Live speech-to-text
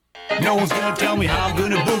No one's gonna tell me how I'm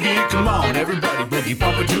gonna boogie. Come on, everybody boogie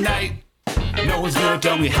bumper tonight. No one's gonna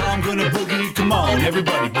tell me how I'm gonna boogie. Come on,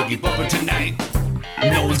 everybody boogie bumper tonight.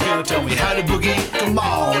 No one's gonna tell me how to boogie. Come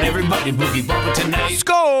on, everybody boogie bumper tonight.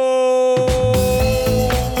 Score!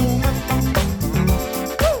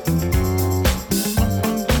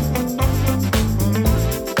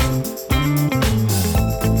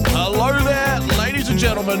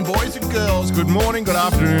 Gentlemen, boys and girls, good morning, good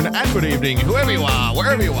afternoon, and good evening, whoever you are,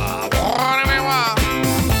 wherever you are, whatever you are.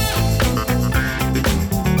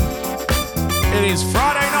 It is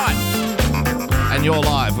Friday night, and you're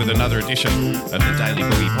live with another edition of the Daily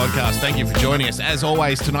Boogie Podcast. Thank you for joining us. As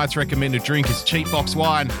always, tonight's recommended drink is Cheap Box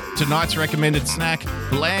Wine. Tonight's recommended snack,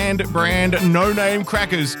 Bland Brand No Name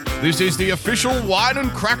Crackers. This is the official Wine and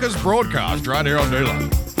Crackers broadcast right here on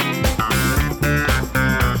Newland.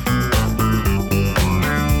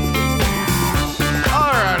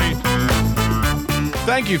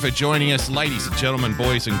 Thank you for joining us, ladies and gentlemen,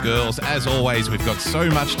 boys and girls. As always, we've got so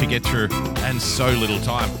much to get through and so little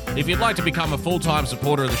time. If you'd like to become a full-time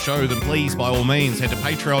supporter of the show, then please, by all means, head to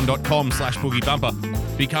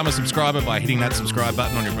patreon.com/boogiebumper. Become a subscriber by hitting that subscribe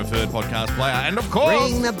button on your preferred podcast player. And of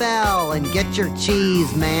course, ring the bell and get your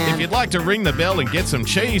cheese, man. If you'd like to ring the bell and get some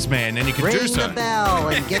cheese, man, then you can do so. Ring the bell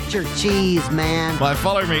and get your cheese, man. By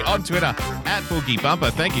following me on Twitter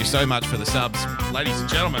 @BoogieBumper. Thank you so much for the subs, ladies and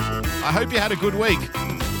gentlemen. I hope you had a good week,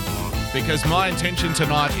 because my intention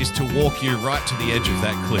tonight is to walk you right to the edge of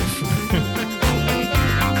that cliff.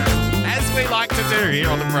 As we like to do here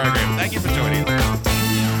on the program. Thank you for joining us.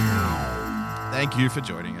 Thank you for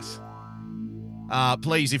joining us.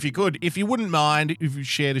 Please, if you could, if you wouldn't mind, if you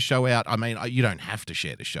share the show out. I mean, you don't have to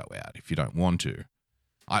share the show out if you don't want to.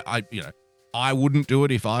 I wouldn't do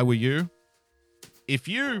it if I were you. If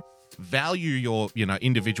you value your,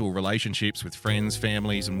 individual relationships with friends,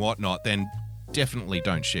 families, and whatnot, then definitely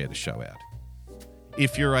don't share the show out.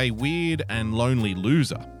 If you're a weird and lonely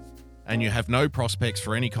loser and you have no prospects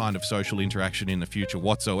for any kind of social interaction in the future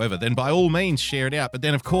whatsoever, then by all means share it out. But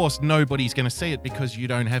then, of course, nobody's going to see it because you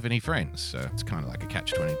don't have any friends. So it's kind of like a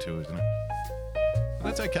catch-22, isn't it?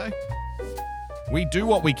 But that's okay. We do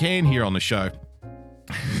what we can here on the show.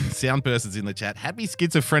 Sound person's in the chat. Happy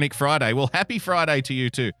Schizophrenic Friday. Well, happy Friday to you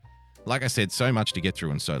too. Like I said, so much to get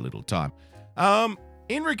through in so little time.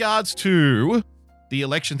 In regards to the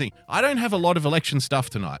election thing, I don't have a lot of election stuff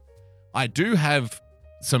tonight. I do have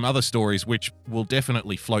some other stories which will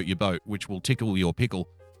definitely float your boat, which will tickle your pickle,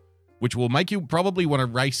 which will make you probably want to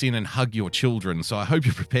race in and hug your children. So I hope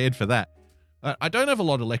you're prepared for that. I don't have a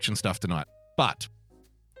lot of election stuff tonight, but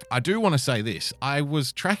I do want to say this. I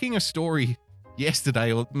was tracking a story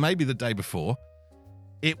yesterday, or maybe the day before.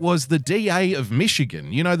 It was the DA of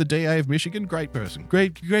Michigan. You know the DA of Michigan? Great person.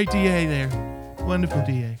 Great DA there. Wonderful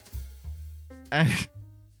DA. And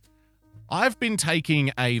I've been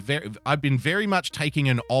very much taking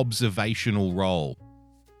an observational role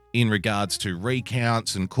in regards to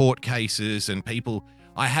recounts and court cases and people.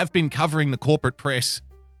 I have been covering the corporate press,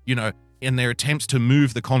 in their attempts to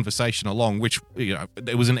move the conversation along, which,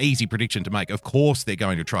 it was an easy prediction to make. Of course they're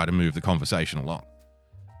going to try to move the conversation along.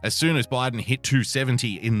 As soon as Biden hit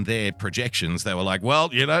 270 in their projections, they were like, well,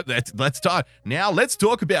 let's talk. Now let's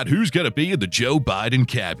talk about who's going to be in the Joe Biden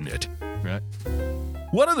cabinet, right?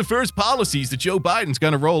 What are the first policies that Joe Biden's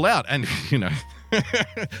going to roll out? And,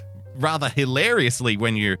 rather hilariously,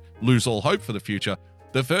 when you lose all hope for the future,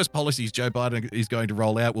 the first policies Joe Biden is going to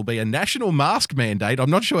roll out will be a national mask mandate. I'm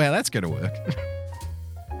not sure how that's going to work.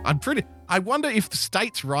 I wonder if the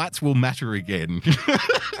states' rights will matter again.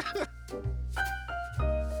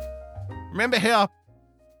 Remember how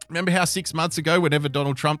 6 months ago, whenever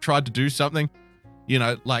Donald Trump tried to do something,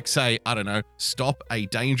 like say, I don't know, stop a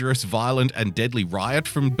dangerous, violent, and deadly riot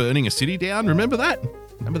from burning a city down? Remember that?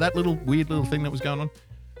 Remember that weird little thing that was going on?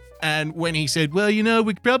 And when he said, well,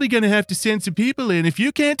 we're probably going to have to send some people in. If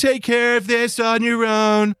you can't take care of this on your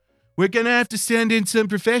own, we're going to have to send in some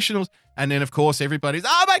professionals. And then, of course, everybody's,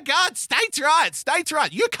 oh my God, states' rights.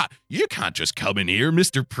 You can't just come in here,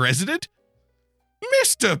 Mr. President.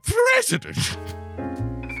 Mr. President,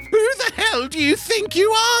 who the hell do you think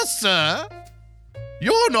you are, sir?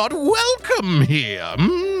 You're not welcome here.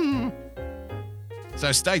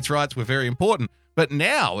 So states' rights were very important. But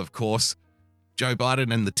now, of course, Joe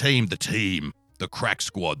Biden and the crack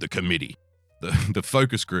squad, the committee, the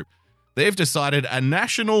focus group, they've decided a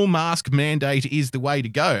national mask mandate is the way to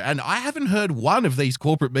go. And I haven't heard one of these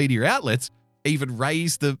corporate media outlets even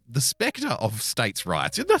raise the specter of states'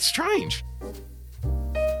 rights. Isn't that strange?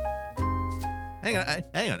 Hang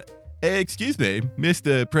on. Excuse me,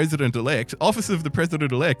 Mr. President-elect, Office of the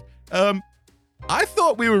President-elect. I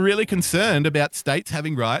thought we were really concerned about states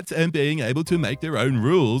having rights and being able to make their own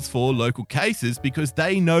rules for local cases because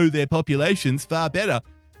they know their populations far better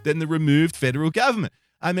than the removed federal government.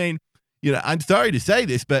 I mean, I'm sorry to say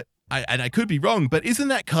this, but I could be wrong, but isn't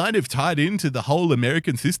that kind of tied into the whole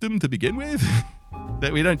American system to begin with?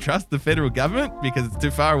 That we don't trust the federal government because it's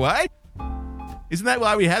too far away? Isn't that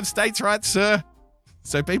why we have states' rights, sir?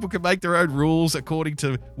 So people can make their own rules according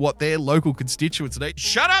to what their local constituents need.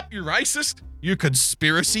 Shut up, you racist! You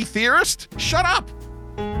conspiracy theorist! Shut up!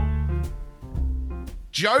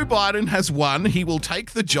 Joe Biden has won. He will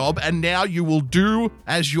take the job, and now you will do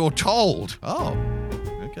as you're told. Oh,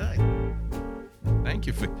 okay. Thank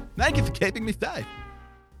you for keeping me safe.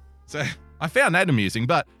 So I found that amusing,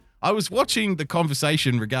 but I was watching the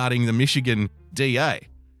conversation regarding the Michigan DA,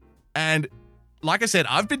 and like I said,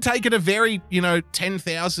 I've been taking a very,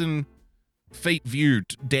 10,000 feet view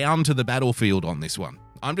down to the battlefield on this one.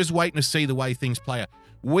 I'm just waiting to see the way things play out.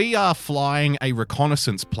 We are flying a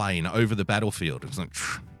reconnaissance plane over the battlefield. It's like,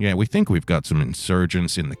 yeah, we think we've got some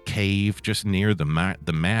insurgents in the cave just near the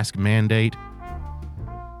mask mandate.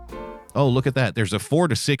 Oh, look at that. There's a 4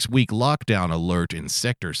 to 6 week lockdown alert in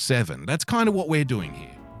Sector 7. That's kind of what we're doing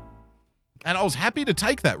here. And I was happy to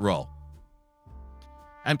take that role.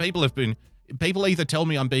 And people either tell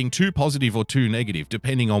me I'm being too positive or too negative,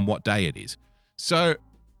 depending on what day it is. So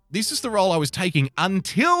this is the role I was taking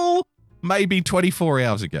until maybe 24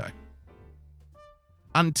 hours ago.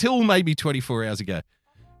 And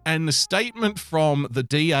the statement from the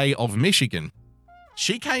DA of Michigan,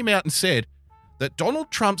 she came out and said that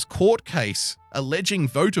Donald Trump's court case alleging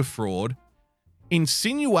voter fraud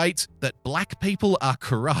insinuates that black people are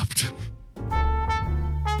corrupt.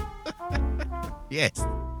 Yes.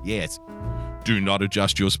 Do not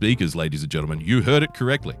adjust your speakers, ladies and gentlemen. You heard it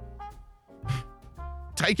correctly.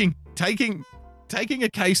 Taking a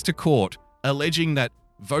case to court alleging that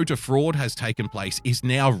voter fraud has taken place is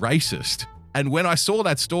now racist. And when I saw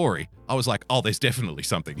that story, I was like, oh, there's definitely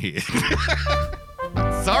something here.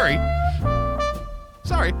 Sorry.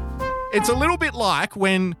 It's a little bit like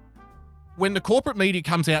when the corporate media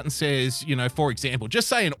comes out and says, for example, just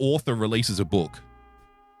say an author releases a book.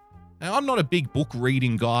 Now, I'm not a big book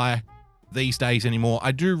reading guy these days anymore.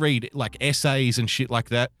 I do read like essays and shit like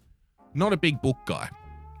that. Not a big book guy.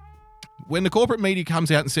 When the corporate media comes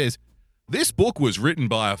out and says, this book was written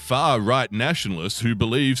by a far-right nationalist who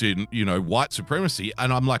believes in, white supremacy,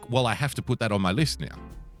 and I'm like, well, I have to put that on my list now.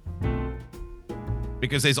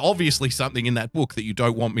 Because there's obviously something in that book that you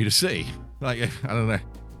don't want me to see. Like, I don't know.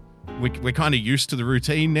 We're kind of used to the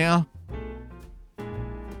routine now.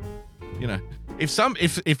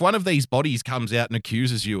 If one of these bodies comes out and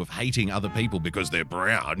accuses you of hating other people because they're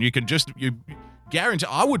brown, you guarantee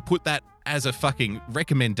I would put that as a fucking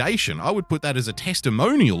recommendation. I would put that as a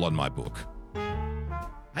testimonial on my book.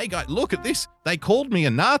 Hey guys, look at this. They called me a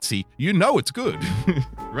Nazi. You know it's good,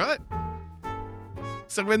 right?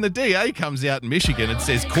 So when the DA comes out in Michigan and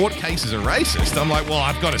says court cases are racist, I'm like, well,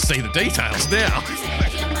 I've got to see the details now.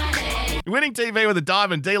 Winning TV with a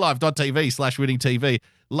diamond, dlive.tv/winning TV.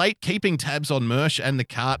 Late keeping tabs on Mersh and the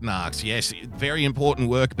Cartnarks. Yes, very important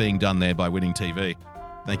work being done there by Winning TV.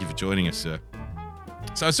 Thank you for joining us, sir.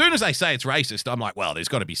 So as soon as they say it's racist, I'm like, well, there's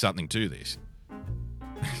got to be something to this.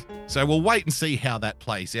 So we'll wait and see how that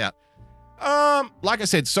plays out. Like I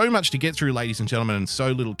said, so much to get through, ladies and gentlemen, and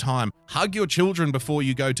so little time. Hug your children before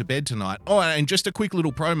you go to bed tonight. Oh, and just a quick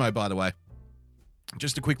little promo, by the way.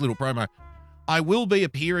 I will be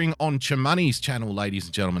appearing on Chimani's channel, ladies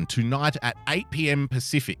and gentlemen, tonight at 8 p.m.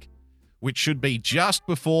 Pacific, which should be just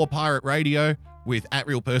before Pirate Radio with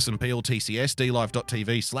 @RealPersonPLTCS,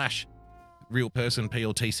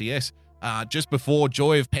 dlive.tv/RealPersonPLTCS, just before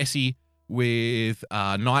Joy of Pessy with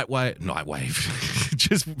Nightwave,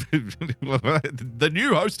 just the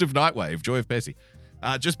new host of Nightwave, Joy of Pessy,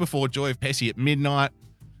 just before Joy of Pessy at midnight.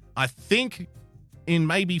 I think in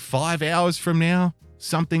maybe 5 hours from now,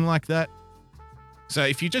 something like that. So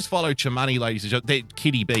if you just follow Chimani, ladies and gentlemen,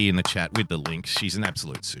 Kitty B in the chat with the links. She's an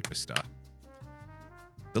absolute superstar.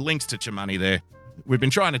 The links to Chimani there. We've been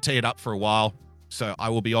trying to tee it up for a while, so I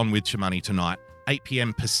will be on with Chimani tonight, 8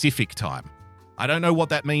 p.m. Pacific time. I don't know what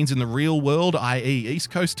that means in the real world, i.e. East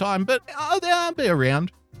Coast time, but I'll be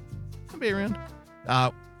around.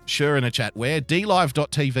 Sure in a chat where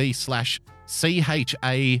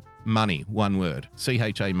dlive.tv/CHA money, one word.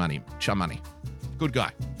 CHA money, Chimani. Good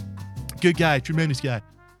guy. Good guy, tremendous guy.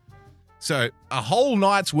 So a whole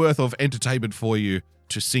night's worth of entertainment for you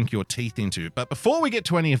to sink your teeth into. But before we get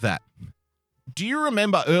to any of that, do you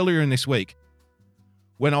remember earlier in this week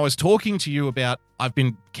when I was talking to you about I've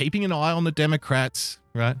been keeping an eye on the Democrats,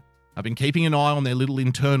 right? I've been keeping an eye on their little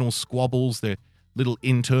internal squabbles, little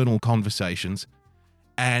internal conversations.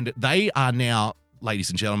 And they are now, ladies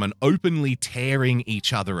and gentlemen, openly tearing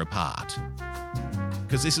each other apart.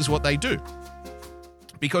 Because this is what they do.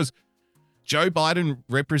 Because Joe Biden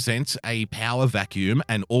represents a power vacuum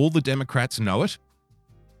and all the Democrats know it.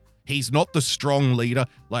 He's not the strong leader.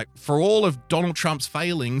 Like, for all of Donald Trump's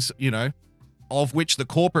failings, of which the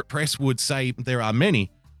corporate press would say there are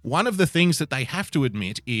many, one of the things that they have to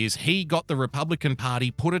admit is he got the Republican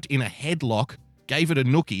Party, put it in a headlock, gave it a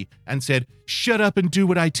nookie, and said, shut up and do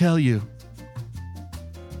what I tell you.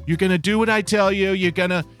 You're going to do what I tell you. You're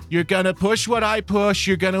going to push what I push.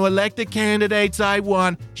 You're going to elect the candidates I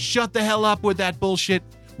want. Shut the hell up with that bullshit.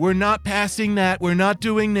 We're not passing that. We're not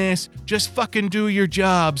doing this. Just fucking do your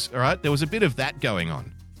jobs. All right? There was a bit of that going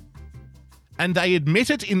on. And they admit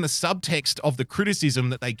it in the subtext of the criticism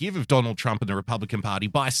that they give of Donald Trump and the Republican Party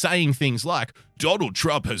by saying things like, Donald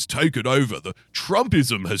Trump has taken over. The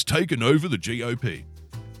Trumpism has taken over the GOP.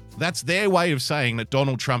 That's their way of saying that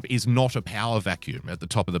Donald Trump is not a power vacuum at the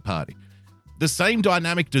top of the party. The same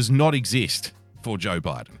dynamic does not exist for Joe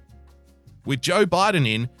Biden. With Joe Biden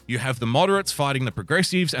in, you have the moderates fighting the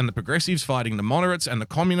progressives and the progressives fighting the moderates and the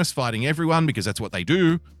communists fighting everyone because that's what they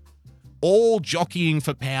do. All jockeying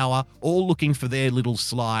for power, all looking for their little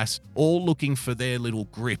slice, all looking for their little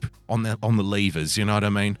grip on the levers, you know what I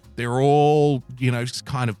mean? They're all, just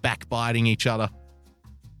kind of backbiting each other.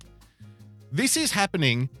 This is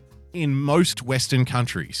happening in most Western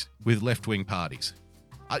countries with left-wing parties.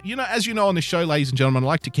 As you know on this show, ladies and gentlemen, I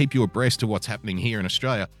like to keep you abreast of what's happening here in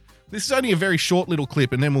Australia. This is only a very short little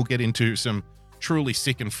clip, and then we'll get into some truly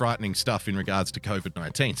sick and frightening stuff in regards to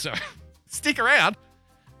COVID-19. So stick around.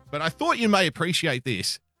 But I thought you may appreciate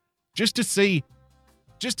this just to see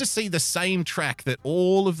the same track that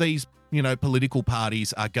all of these, political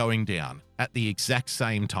parties are going down at the exact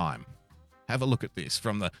same time. Have a look at this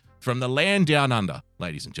from the land down under,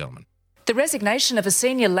 ladies and gentlemen. The resignation of a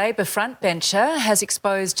senior Labor frontbencher has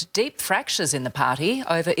exposed deep fractures in the party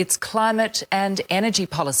over its climate and energy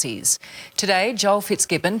policies. Today, Joel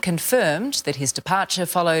Fitzgibbon confirmed that his departure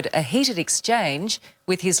followed a heated exchange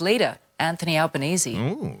with his leader, Anthony Albanese.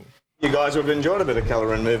 Ooh. You guys would have enjoyed a bit of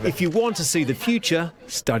colour and movement. If you want to see the future,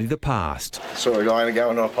 study the past. Saw a guy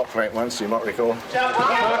go into a pop plant once, you might recall.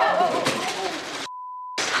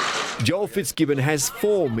 Joel Fitzgibbon has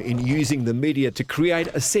form in using the media to create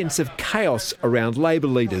a sense of chaos around Labor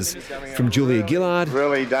leaders, from Julia Gillard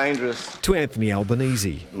Really dangerous. to Anthony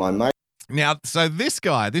Albanese. My mate. Now, so this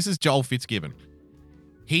is Joel Fitzgibbon.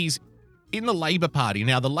 He's in the Labor Party.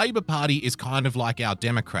 Now, the Labor Party is kind of like our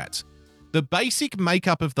Democrats. The basic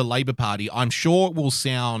makeup of the Labor Party, I'm sure will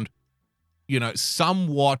sound,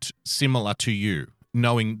 somewhat similar to you,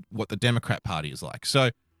 knowing what the Democrat Party is like. So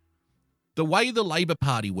the way the Labor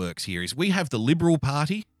Party works here is we have the Liberal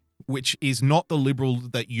Party, which is not the liberal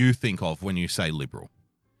that you think of when you say liberal.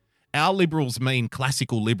 Our liberals mean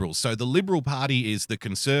classical liberals. So the Liberal Party is the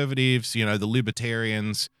conservatives, the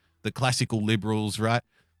libertarians, the classical liberals, right?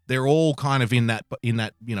 They're all kind of in that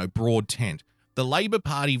broad tent. The Labor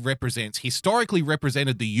Party historically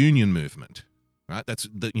represented the union movement, right? That's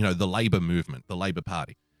the labor movement, the Labor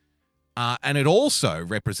Party. And it also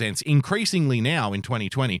represents, increasingly now in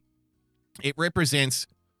 2020, it represents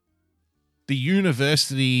the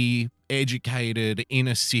university educated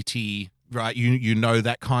inner city, right? You know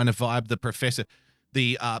that kind of vibe, the professor,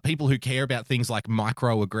 the people who care about things like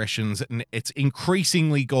microaggressions, and it's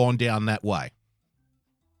increasingly gone down that way.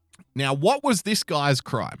 Now, what was this guy's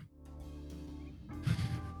crime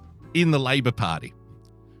in the Labor Party,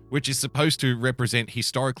 which is supposed to represent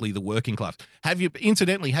historically the working class? Have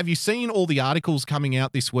you seen all the articles coming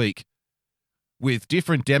out this week with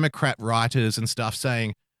different Democrat writers and stuff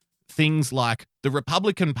saying things like the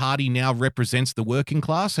Republican Party now represents the working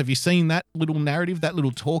class? Have you seen that little narrative, that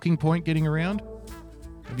little talking point getting around?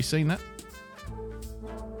 Have you seen that?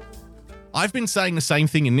 I've been saying the same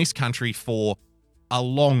thing in this country for a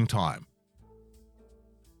long time,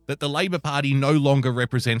 that the Labor Party no longer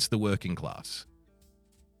represents the working class,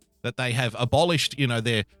 that they have abolished,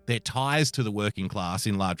 their ties to the working class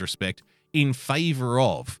in large respect in favor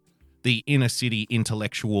of the inner city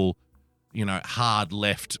intellectual, hard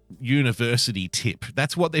left university tip.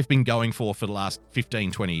 That's what they've been going for the last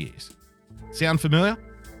 15, 20 years. Sound familiar?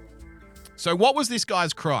 So what was this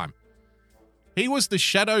guy's crime? He was the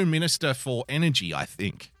shadow minister for energy, I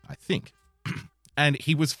think. And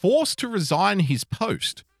he was forced to resign his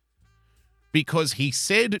post because he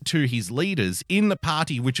said to his leaders in the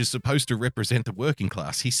party, which is supposed to represent the working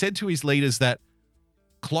class, he said to his leaders that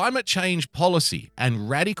climate change policy and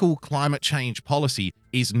radical climate change policy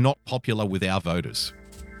is not popular with our voters.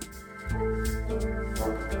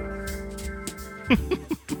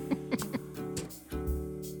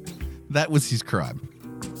 That was his crime.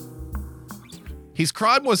 His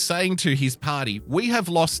crime was saying to his party, we have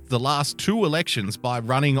lost the last 2 elections by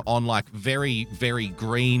running on like very, very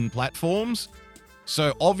green platforms.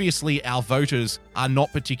 So obviously our voters are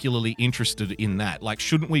not particularly interested in that. Like,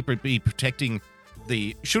 shouldn't we be protecting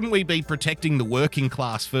the working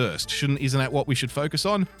class first? Isn't that what we should focus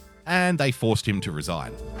on? And they forced him to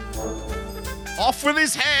resign. Off with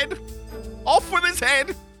his head! Off with his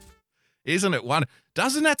head! Isn't it one?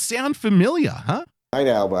 Doesn't that sound familiar, huh? Mate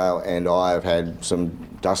Albo and I have had some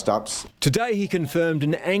dust-ups. Today he confirmed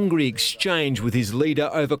an angry exchange with his leader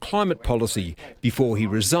over climate policy before he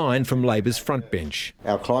resigned from Labor's frontbench.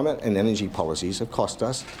 Our climate and energy policies have cost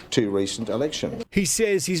us 2 recent elections. He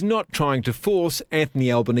says he's not trying to force Anthony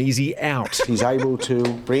Albanese out. He's able to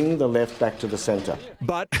bring the left back to the centre.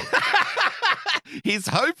 But his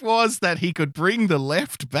hope was that he could bring the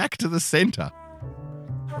left back to the centre.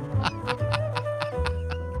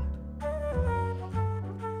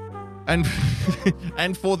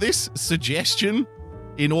 And for this suggestion,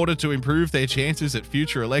 in order to improve their chances at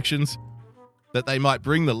future elections, that they might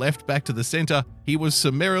bring the left back to the centre, he was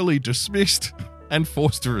summarily dismissed and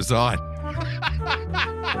forced to resign.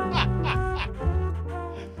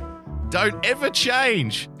 Don't ever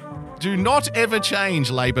change. Do not ever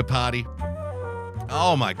change, Labor Party.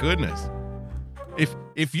 Oh my goodness.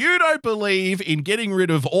 If you don't believe in getting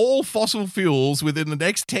rid of all fossil fuels within the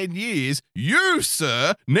next 10 years, you,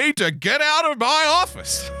 sir, need to get out of my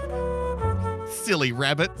office. Silly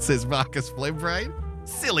rabbit, says Marcus Flembrain.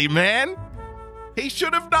 Silly man. He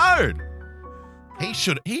should have known. He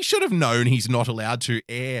should have known he's not allowed to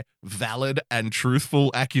air valid and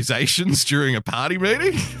truthful accusations during a party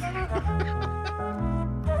meeting.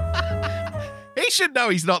 He should know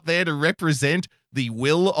he's not there to represent the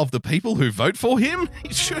will of the people who vote for him.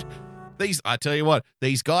 He should. I tell you what,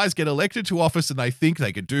 these guys get elected to office and they think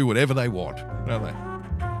they can do whatever they want, don't they?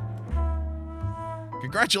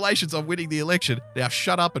 Congratulations on winning the election. Now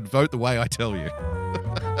shut up and vote the way I tell you.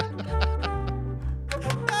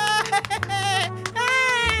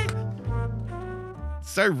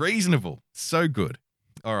 So reasonable. So good.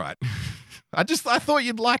 All right. I thought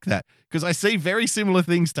you'd like that because I see very similar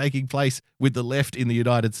things taking place with the left in the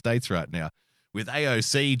United States right now. With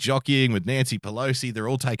AOC jockeying with Nancy Pelosi, they're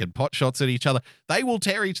all taking pot shots at each other. They will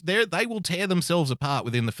tear themselves apart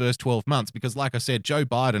within the first 12 months because, like I said, Joe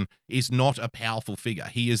Biden is not a powerful figure.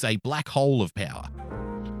 He is a black hole of power.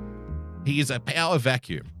 He is a power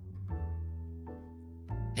vacuum.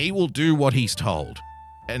 He will do what he's told.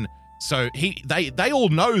 And so they all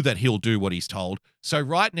know that he'll do what he's told. So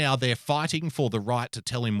right now they're fighting for the right to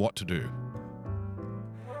tell him what to do.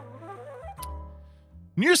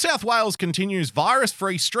 New South Wales continues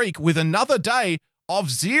virus-free streak with another day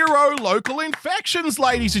of 0 local infections,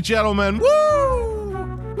 ladies and gentlemen.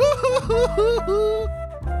 Woo! Woo-hoo-hoo-hoo-hoo.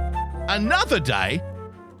 Another day.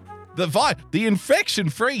 The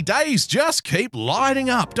infection-free days just keep lining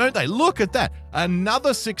up, don't they? Look at that.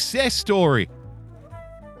 Another success story.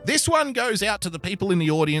 This one goes out to the people in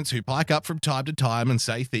the audience who pike up from time to time and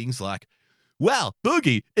say things like, well,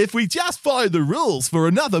 Boogie, if we just follow the rules for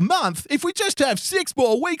another month, if we just have 6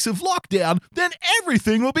 more weeks of lockdown, then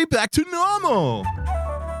everything will be back to normal.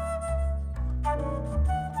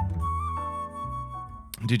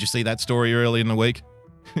 Did you see that story early in the week?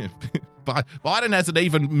 Biden hasn't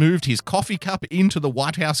even moved his coffee cup into the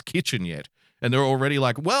White House kitchen yet. And they're already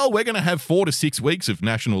like, well, we're going to have 4 to 6 weeks of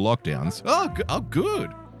national lockdowns. Oh,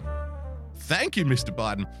 good. Thank you, Mr.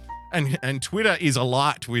 Biden. And Twitter is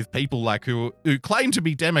alight with people like who claim to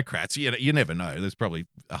be Democrats. You never know. There's probably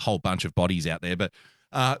a whole bunch of bodies out there. But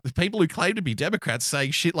the people who claim to be Democrats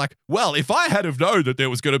saying shit like, well, if I had have known that there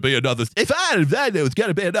was going to be another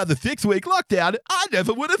 6-week lockdown, I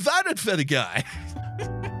never would have voted for the guy.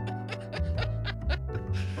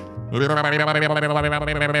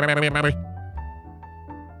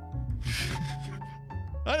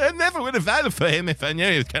 I never would have voted for him if I knew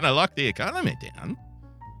he was going to lock the economy down.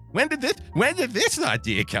 Where did this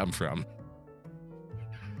idea come from?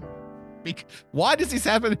 Why does this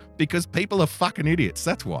happen? Because people are fucking idiots.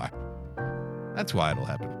 That's why. That's why it'll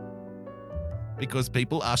happen. Because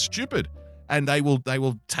people are stupid and they will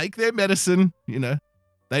take their medicine,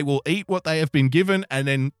 they will eat what they have been given, and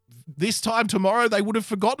then this time tomorrow they would have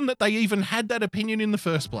forgotten that they even had that opinion in the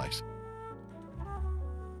first place.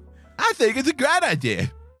 I think it's a great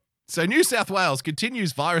idea. So New South Wales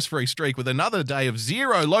continues virus-free streak with another day of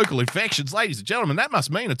 0 local infections. Ladies and gentlemen, that must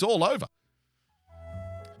mean it's all over.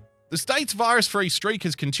 The state's virus-free streak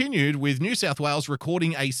has continued, with New South Wales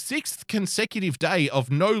recording a 6th consecutive day of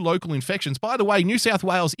no local infections. By the way, New South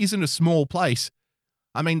Wales isn't a small place.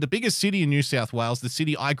 I mean, the biggest city in New South Wales, the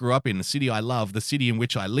city I grew up in, the city I love, the city in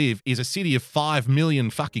which I live, is a city of 5 million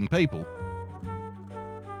fucking people.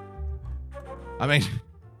 I mean,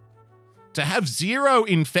 to have 0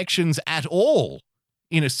 infections at all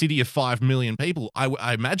in a city of 5 million people,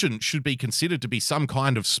 I imagine should be considered to be some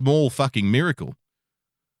kind of small fucking miracle.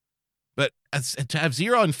 But to have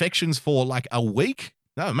 0 infections for like a week?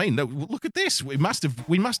 No, I mean, look at this. We must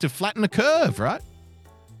have flattened the curve, right?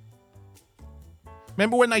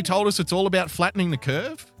 Remember when they told us it's all about flattening the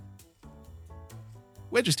curve?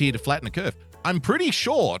 We're just here to flatten the curve. I'm pretty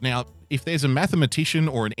sure. Now, if there's a mathematician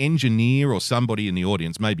or an engineer or somebody in the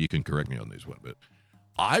audience, maybe you can correct me on this one, but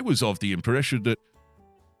I was of the impression that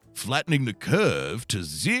flattening the curve to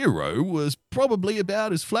 0 was probably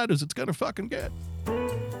about as flat as it's going to fucking get.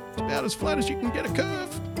 It's about as flat as you can get a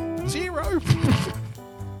curve. 0.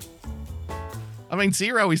 I mean,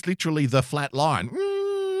 0 is literally the flat line.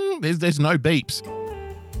 There's no beeps.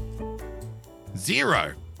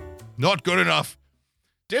 0. Not good enough.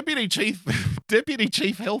 Deputy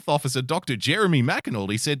Chief Health Officer Dr. Jeremy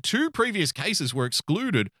McAnally said 2 previous cases were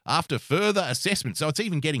excluded after further assessment, so it's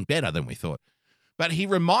even getting better than we thought. But he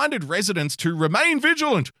reminded residents to remain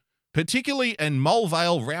vigilant, particularly in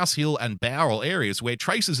Mulvale, Rouse Hill and Bowral areas where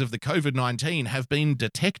traces of the COVID-19 have been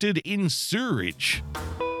detected in sewerage.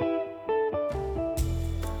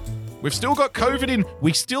 We've still got COVID in.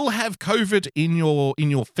 We still have COVID in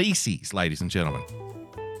your feces, ladies and gentlemen.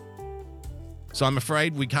 So I'm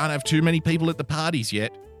afraid we can't have too many people at the parties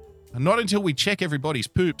yet. And not until we check everybody's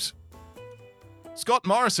poops. Scott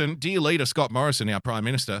Morrison, dear leader Scott Morrison, our Prime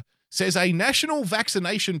Minister, says a national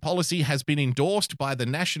vaccination policy has been endorsed by the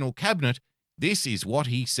National Cabinet. This is what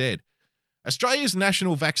he said. Australia's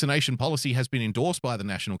national vaccination policy has been endorsed by the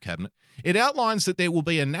National Cabinet. It outlines that there will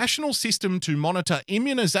be a national system to monitor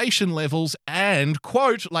immunisation levels and,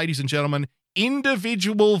 quote, ladies and gentlemen,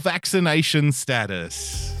 individual vaccination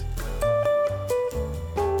status.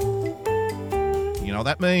 You know what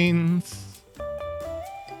that means?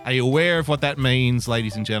 Are you aware of what that means,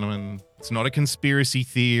 ladies and gentlemen? It's not a conspiracy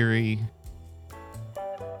theory.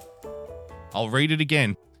 I'll read it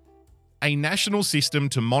again. A national system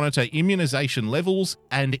to monitor immunisation levels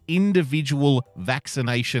and individual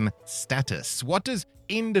vaccination status. What does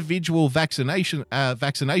individual vaccination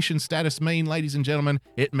status mean, ladies and gentlemen?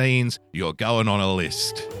 It means you're going on a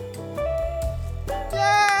list.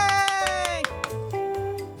 Yay!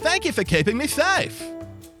 Thank you for keeping me safe.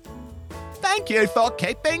 Thank you for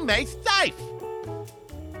keeping me safe.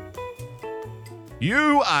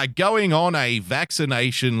 You are going on a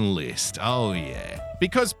vaccination list. Oh, yeah.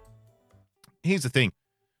 Because here's the thing.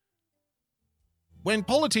 When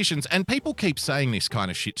politicians, and people keep saying this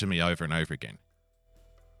kind of shit to me over and over again.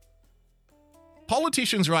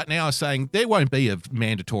 Politicians right now are saying there won't be a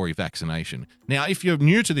mandatory vaccination. Now, if you're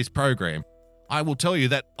new to this program, I will tell you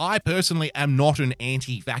that I personally am not an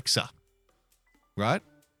anti-vaxxer. Right?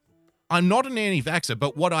 I'm not an anti-vaxxer,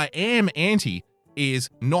 but what I am anti is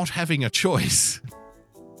not having a choice.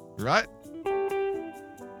 Right?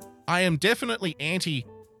 I am definitely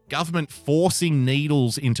anti-government forcing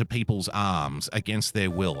needles into people's arms against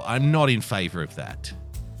their will. I'm not in favour of that.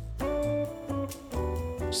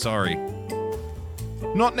 Sorry.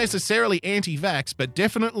 Not necessarily anti-vax, but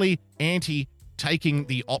definitely anti-taking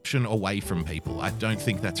the option away from people. I don't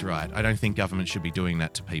think that's right. I don't think government should be doing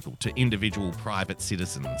that to people, to individual private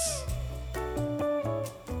citizens.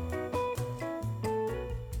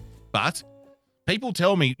 But people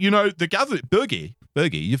tell me, you know, the government, Boogie,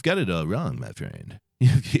 you've got it all wrong, my friend.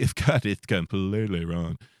 You've got it completely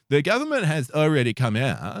wrong. The government has already come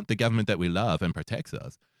out, the government that we love and protects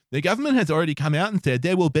us, the government has already come out and said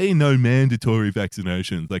there will be no mandatory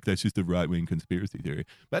vaccinations. Like, that's just a right-wing conspiracy theory.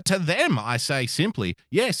 But to them, I say simply,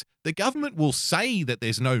 yes, the government will say that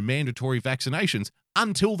there's no mandatory vaccinations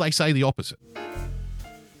until they say the opposite.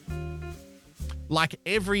 Like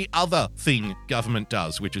every other thing government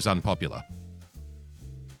does, which is unpopular.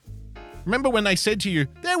 Remember when they said to you,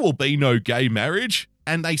 there will be no gay marriage?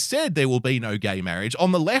 And they said there will be no gay marriage.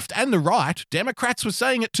 On the left and the right, Democrats were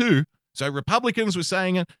saying it too. So Republicans were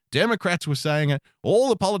saying it, Democrats were saying it, all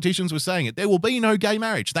the politicians were saying it. There will be no gay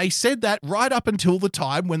marriage. They said that right up until the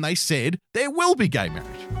time when they said there will be gay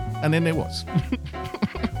marriage. And then there was.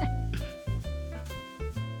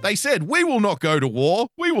 They said, we will not go to war,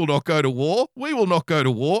 we will not go to war, we will not go to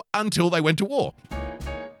war, until they went to war.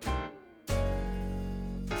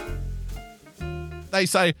 They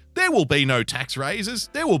say there will be no tax raises,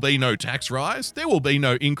 there will be no tax rise, there will be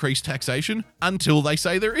no increased taxation until they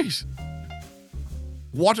say there is.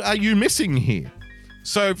 What are you missing here?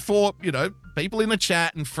 So for, people in the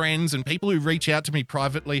chat and friends and people who reach out to me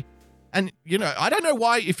privately, and, I don't know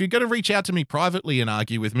why, if you're going to reach out to me privately and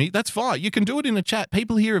argue with me, that's fine. You can do it in the chat.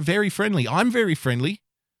 People here are very friendly. I'm very friendly.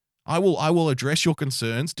 I will address your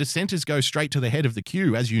concerns. Dissenters go straight to the head of the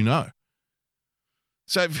queue, as you know.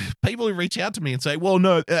 So people who reach out to me and say, well,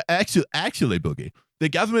 no, actually, Boogie, the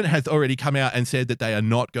government has already come out and said that they are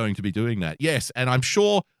not going to be doing that. Yes, and I'm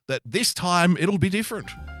sure that this time it'll be different.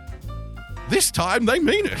 This time they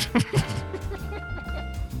mean it.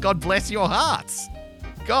 God bless your hearts.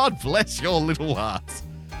 God bless your little hearts.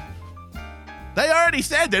 They already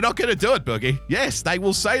said they're not going to do it, Boogie. Yes, they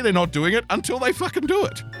will say they're not doing it until they fucking do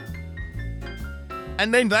it.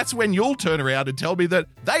 And then that's when you'll turn around and tell me that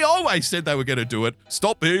they always said they were going to do it.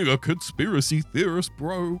 Stop being a conspiracy theorist,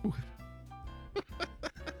 bro.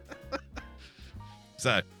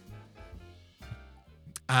 So,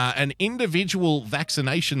 an individual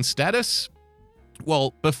vaccination status.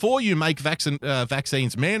 Well, before you make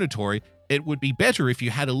vaccines mandatory, it would be better if you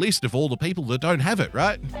had a list of all the people that don't have it,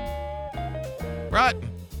 right? Right.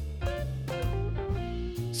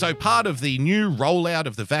 So part of the new rollout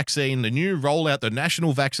of the vaccine, the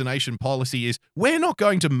national vaccination policy is we're not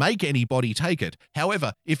going to make anybody take it.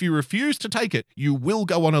 However, if you refuse to take it, you will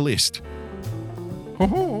go on a list.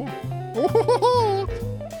 Well,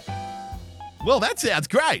 that sounds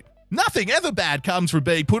great. Nothing ever bad comes from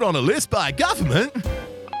being put on a list by government.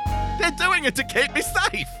 They're doing it to keep me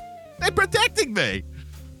safe. They're protecting me.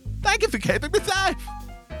 Thank you for keeping me safe.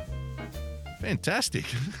 Fantastic.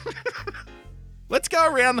 Let's go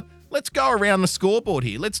around the scoreboard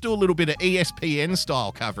here. Let's do a little bit of ESPN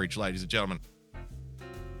style coverage, ladies and gentlemen.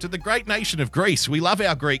 To the great nation of Greece. We love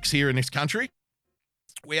our Greeks here in this country.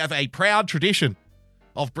 We have a proud tradition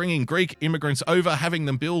of bringing Greek immigrants over, having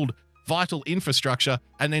them build vital infrastructure,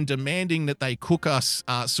 and then demanding that they cook us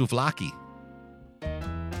souvlaki.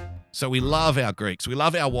 So we love our Greeks. We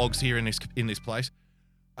love our wogs here in this place.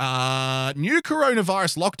 New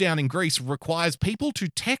coronavirus lockdown in Greece requires people to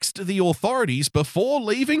text the authorities before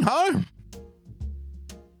leaving home.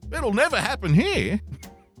 It'll never happen here.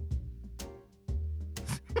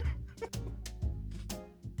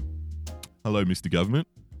 Hello, Mr. Government.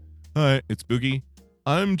 Hi, it's Boogie.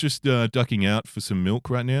 I'm just ducking out for some milk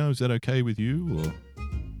right now. Is that okay with you? Or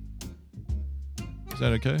is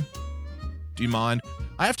that okay? Do you mind?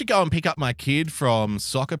 I have to go and pick up my kid from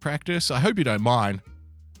soccer practice. I hope you don't mind.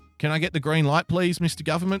 Can I get the green light, please, Mr.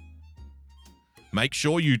 Government? Make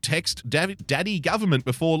sure you text Daddy Government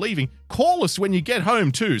before leaving. Call us when you get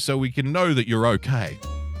home, too, so we can know that you're okay.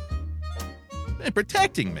 They're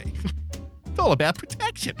protecting me. It's all about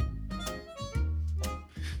protection.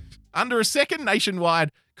 Under a second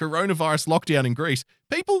nationwide coronavirus lockdown in Greece,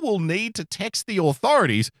 people will need to text the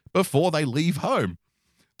authorities before they leave home.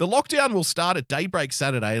 The lockdown will start at daybreak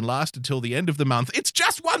Saturday and last until the end of the month. It's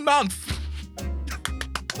just 1 month!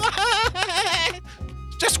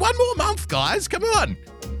 Just 1 more month, guys. Come on.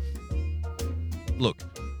 Look,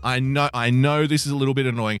 I know this is a little bit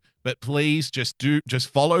annoying, but please just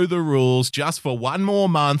follow the rules just for 1 more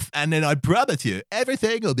month, and then I promise you,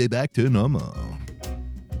 everything will be back to normal.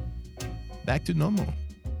 Back to normal.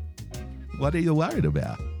 What are you worried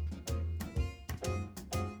about?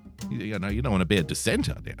 You don't want to be a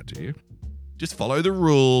dissenter now, do you? Just follow the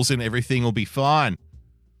rules and everything will be fine.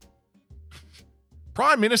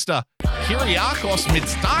 Prime Minister Kyriakos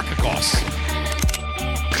Mitsotakis.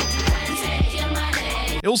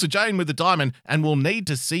 Ilsa Jane with the diamond, and we'll need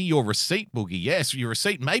to see your receipt, Boogie. Yes, your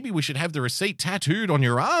receipt. Maybe we should have the receipt tattooed on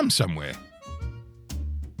your arm somewhere.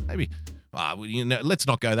 Maybe. Let's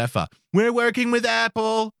not go that far. We're working with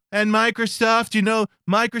Apple and Microsoft.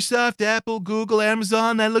 Microsoft, Apple, Google,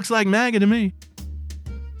 Amazon. That looks like MAGA to me.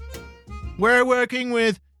 We're working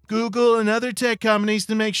with Google and other tech companies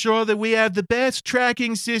to make sure that we have the best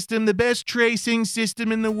tracking system, the best tracing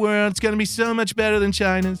system in the world. It's going to be so much better than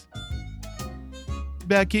China's. It's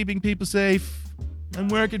about keeping people safe. I'm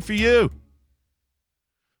working for you.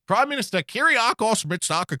 Prime Minister Kyriakos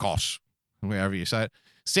Mitsotakis, wherever you say it,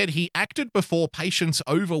 said he acted before patients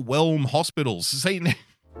overwhelm hospitals. See,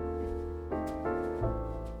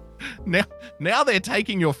 now they're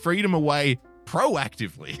taking your freedom away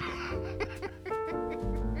proactively.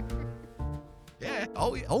 Yeah.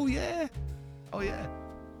 Oh yeah.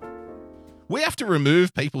 We have to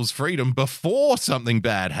remove people's freedom before something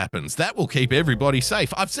bad happens. That will keep everybody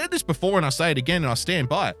safe. I've said this before and I say it again and I stand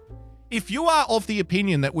by it. If you are of the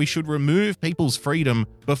opinion that we should remove people's freedom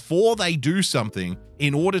before they do something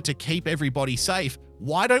in order to keep everybody safe,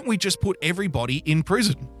 why don't we just put everybody in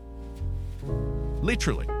prison?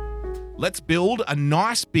 Literally. Let's build a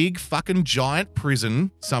nice big fucking giant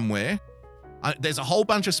prison somewhere. There's a whole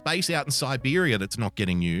bunch of space out in Siberia that's not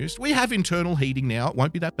getting used. We have internal heating now. It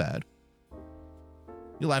won't be that bad.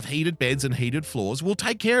 You'll have heated beds and heated floors. We'll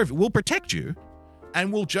take care of it. We'll protect you.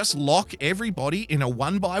 And we'll just lock everybody in a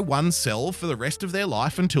 1-by-1 cell for the rest of their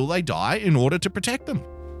life until they die in order to protect them.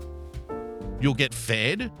 You'll get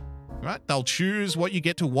fed, right? They'll choose what you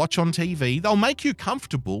get to watch on TV. They'll make you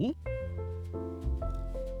comfortable.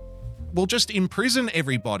 We'll just imprison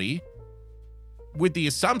everybody with the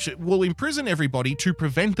assumption we'll imprison everybody to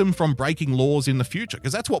prevent them from breaking laws in the future,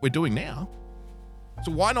 because that's what we're doing now.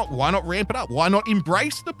 So why not ramp it up? Why not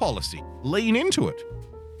embrace the policy? Lean into it.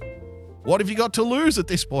 What have you got to lose at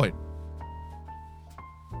this point?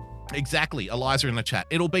 Exactly, Eliza in the chat.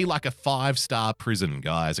 It'll be like a 5-star prison,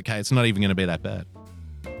 guys, okay? It's not even going to be that bad.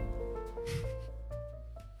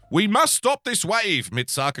 We must stop this wave,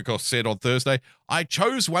 Mitsakakos said on Thursday. I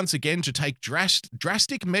chose once again to take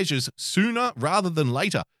drastic measures sooner rather than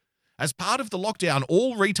later. As part of the lockdown,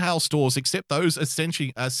 all retail stores except those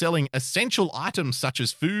selling essential items such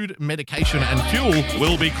as food, medication, and fuel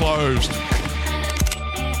will be closed.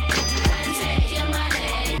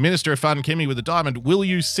 Minister of Fun, Kimmy with a diamond, will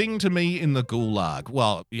you sing to me in the gulag?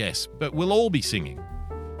 Well, yes, but we'll all be singing.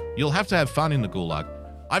 You'll have to have fun in the gulag.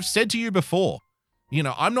 I've said to you before,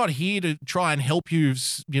 I'm not here to try and help you,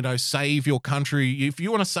 save your country. If you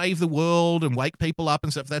want to save the world and wake people up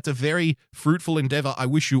and stuff, that's a very fruitful endeavor. I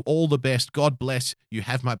wish you all the best. God bless. You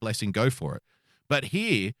have my blessing. Go for it. But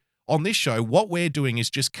here on this show, what we're doing is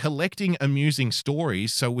just collecting amusing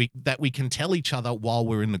stories that we can tell each other while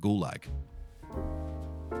we're in the gulag.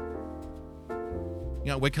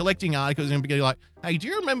 We're collecting articles and be like, hey, do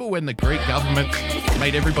you remember when the Greek government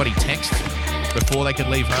made everybody text before they could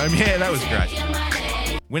leave home? Yeah, that was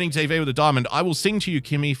great. Winning TV with a diamond. I will sing to you,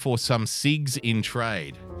 Kimmy, for some SIGs in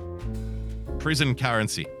trade. Prison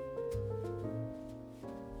currency.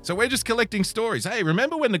 So we're just collecting stories. Hey,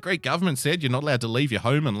 remember when the Greek government said you're not allowed to leave your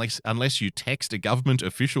home unless you text a government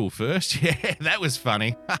official first? Yeah, that was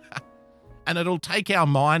funny. And it'll take our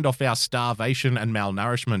mind off our starvation and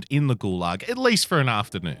malnourishment in the gulag, at least for an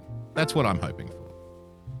afternoon. That's what I'm hoping for.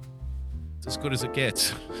 It's as good as it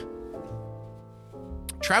gets.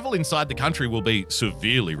 Travel inside the country will be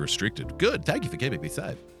severely restricted. Good, thank you for keeping me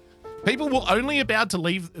safe. People will only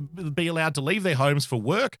be allowed to leave their homes for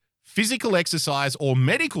work, physical exercise, or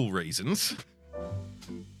medical reasons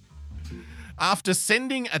after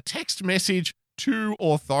sending a text message to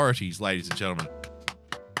authorities, ladies and gentlemen.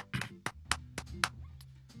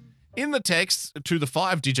 In the text to the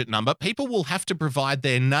 5-digit number, people will have to provide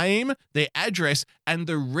their name, their address, and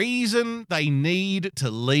the reason they need to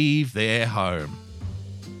leave their home.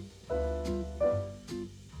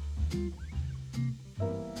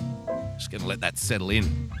 Just going to let that settle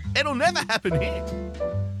in. It'll never happen here.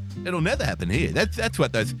 It'll never happen here. That's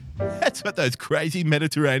what those crazy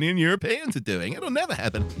Mediterranean Europeans are doing. It'll never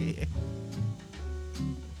happen here.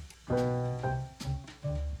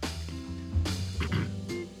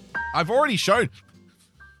 I've already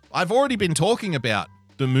been talking about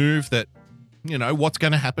the move that, what's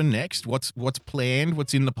going to happen next, what's planned,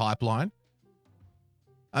 what's in the pipeline.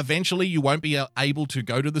 Eventually, you won't be able to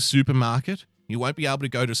go to the supermarket. You won't be able to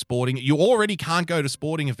go to sporting. You already can't go to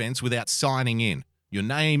sporting events without signing in. Your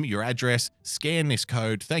name, your address, scan this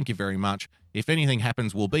code. Thank you very much. If anything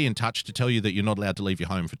happens, we'll be in touch to tell you that you're not allowed to leave your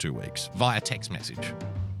home for 2 weeks via text message.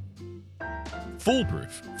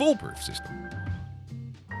 Foolproof system.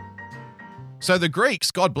 So the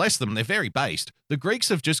Greeks, God bless them, they're very based. The Greeks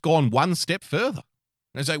have just gone one step further.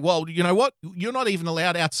 They say, well, you know what? You're not even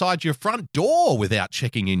allowed outside your front door without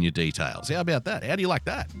checking in your details. How about that? How do you like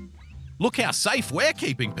that? Look how safe we're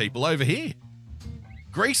keeping people over here.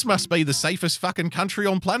 Greece must be the safest fucking country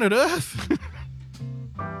on planet Earth.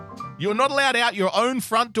 You're not allowed out your own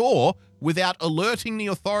front door without alerting the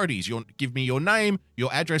authorities. You'll give me your name,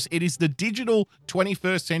 your address. It is the digital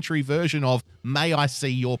 21st century version of may I see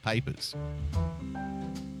your papers.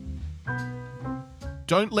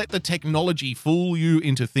 Don't let the technology fool you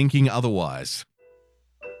into thinking otherwise.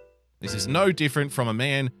 This is no different from a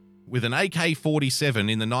man with an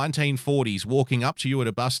AK-47 in the 1940s walking up to you at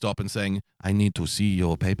a bus stop and saying, I need to see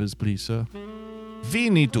your papers, please, sir.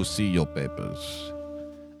 We need to see your papers.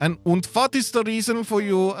 And what is the reason for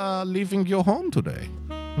you leaving your home today?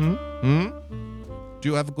 Do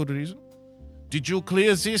you have a good reason? Did you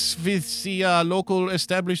clear this with the local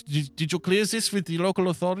Did you clear this with the local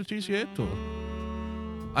authorities yet? Or?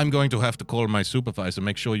 I'm going to have to call my supervisor,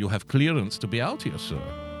 make sure you have clearance to be out here, sir.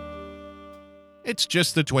 It's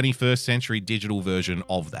just the 21st century digital version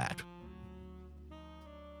of that.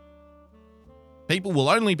 People will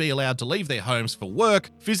only be allowed to leave their homes for work,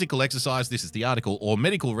 physical exercise, this is the article, or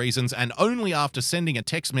medical reasons, and only after sending a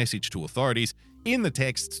text message to authorities. In the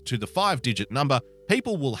text to the 5-digit number,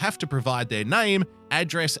 people will have to provide their name,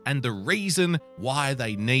 address, and the reason why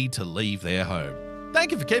they need to leave their home.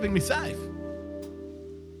 Thank you for keeping me safe.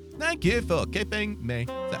 Thank you for keeping me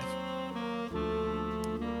safe.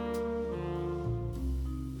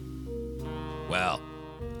 Well,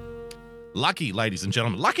 lucky, ladies and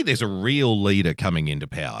gentlemen, lucky there's a real leader coming into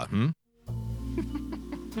power, You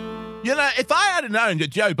know, if I had known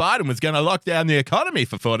that Joe Biden was going to lock down the economy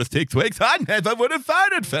for 4 to 6 weeks, I never would have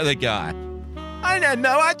voted for the guy. I had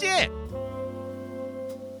no idea.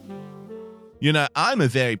 You know, I'm a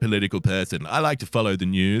very political person. I like to follow the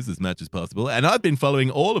news as much as possible, and I've been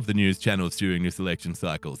following all of the news channels during this election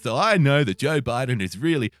cycle. So I know that Joe Biden is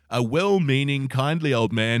really a well-meaning, kindly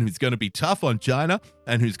old man who's going to be tough on China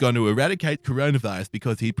and who's going to eradicate coronavirus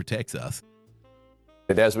because he protects us.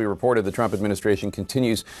 As we reported, the Trump administration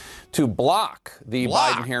continues to block the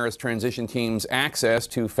Biden-Harris transition team's access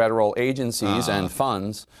to federal agencies and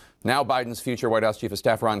funds. Now Biden's future White House Chief of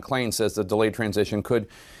Staff Ron Klain says the delayed transition could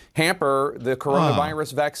hamper the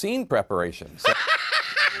coronavirus vaccine preparations.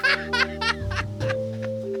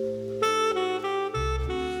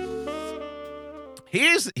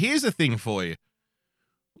 Here's the thing for you.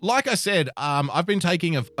 Like I said, I've been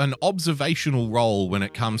taking an observational role when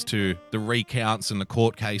it comes to the recounts and the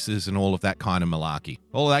court cases and all of that kind of malarkey.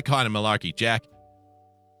 All of that kind of malarkey, Jack.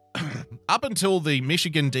 Up until the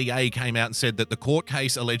Michigan DA came out and said that the court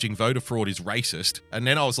case alleging voter fraud is racist, and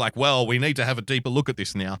then I was like, well, we need to have a deeper look at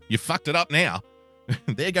this now. You fucked it up now.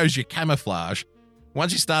 There goes your camouflage.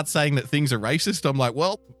 Once you start saying that things are racist, I'm like,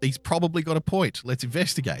 well, he's probably got a point. Let's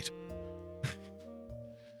investigate.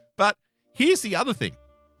 But here's the other thing.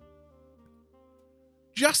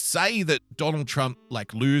 Just say that Donald Trump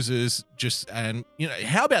loses and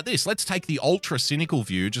how about this? Let's take the ultra cynical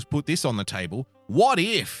view, just put this on the table. What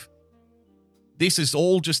if this is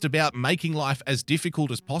all just about making life as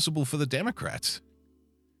difficult as possible for the Democrats?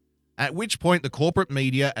 At which point the corporate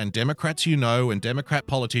media and Democrats and Democrat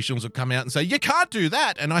politicians will come out and say, you can't do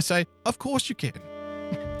that. And I say, of course you can.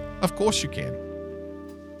 Of course you can.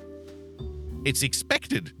 It's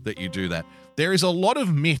expected that you do that. There is a lot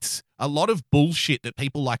of myths, a lot of bullshit that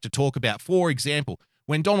people like to talk about. For example,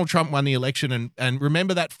 when Donald Trump won the election and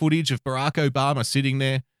remember that footage of Barack Obama sitting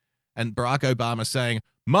there and Barack Obama saying,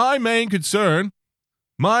 my main concern,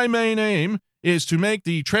 my main aim is to make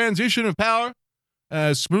the transition of power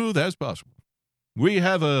as smooth as possible. We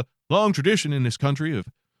have a long tradition in this country of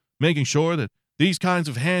making sure that these kinds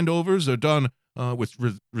of handovers are done with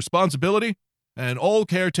responsibility and all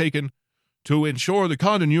care taken to ensure the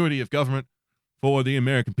continuity of government for the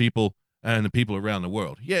American people and the people around the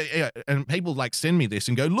world. Yeah. And people send me this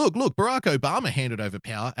and go, look, Barack Obama handed over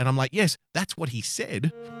power. And I'm like, yes, that's what he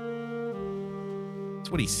said. That's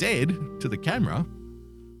what he said to the camera.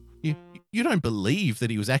 You don't believe that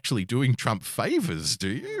he was actually doing Trump favors, do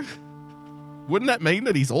you? Wouldn't that mean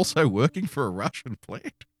that he's also working for a Russian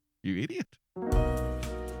plant? You idiot.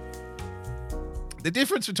 The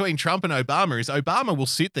difference between Trump and Obama is Obama will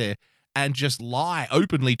sit there and just lie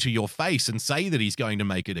openly to your face and say that he's going to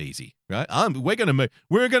make it easy, right? We're going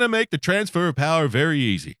to make the transfer of power very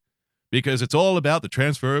easy because it's all about the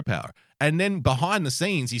transfer of power. And then behind the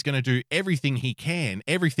scenes, he's going to do everything he can,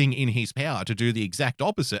 everything in his power to do the exact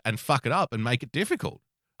opposite and fuck it up and make it difficult.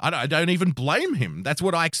 I don't even blame him. That's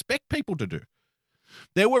what I expect people to do.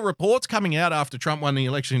 There were reports coming out after Trump won the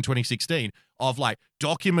election in 2016 of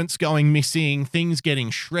documents going missing, things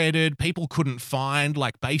getting shredded. People couldn't find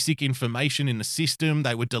basic information in the system.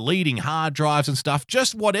 They were deleting hard drives and stuff,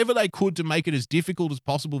 just whatever they could to make it as difficult as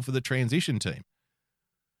possible for the transition team.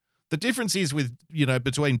 The difference is with,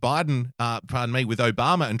 between with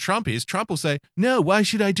Obama and Trump is Trump will say, no, why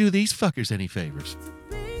should I do these fuckers any favors?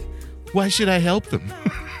 Why should I help them?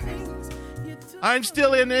 I'm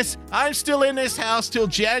still in this house till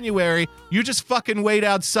January. You just fucking wait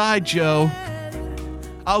outside, Joe.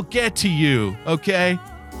 I'll get to you, okay?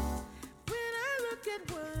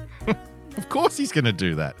 Of course he's going to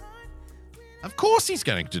do that. Of course he's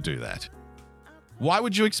going to do that. Why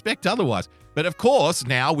would you expect otherwise? But of course,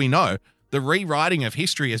 now we know the rewriting of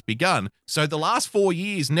history has begun. So the last 4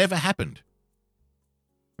 years never happened.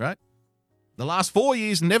 Right? The last 4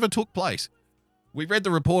 years never took place. We read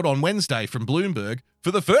the report on Wednesday from Bloomberg.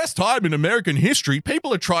 For the first time in American history,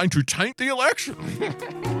 people are trying to taint the election.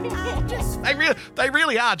 They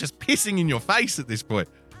really are just pissing in your face at this point.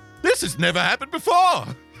 This has never happened before.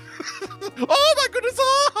 Oh my goodness.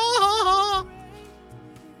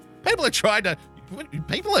 People are trying to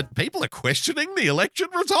people are questioning the election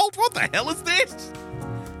result. What the hell is this?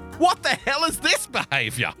 What the hell is this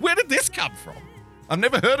behavior? Where did this come from? I've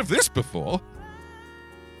never heard of this before.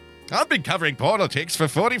 I've been covering politics for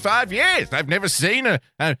 45 years. I've never seen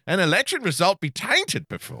an election result be tainted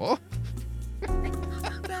before.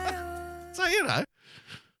 So,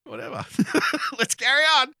 whatever. Let's carry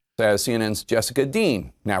on. As CNN's Jessica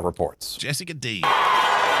Dean now reports. Jessica Dean.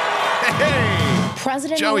 Hey,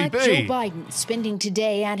 President-elect Joe Biden spending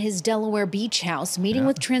today at his Delaware beach house meeting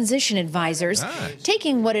with transition advisors,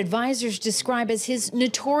 taking what advisors describe as his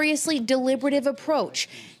notoriously deliberative approach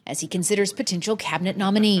as he considers potential cabinet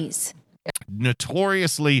nominees.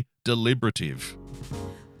 Notoriously deliberative.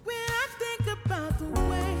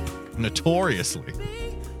 Notoriously.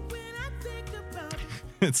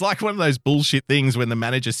 It's like one of those bullshit things when the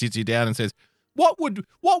manager sits you down and says, What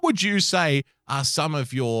would you say are some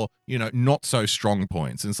of your, not so strong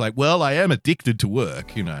points? And it's like, well, I am addicted to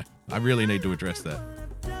work, I really need to address that.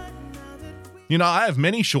 I have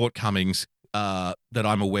many shortcomings that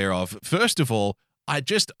I'm aware of. First of all,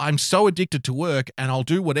 I'm so addicted to work and I'll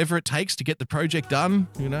do whatever it takes to get the project done,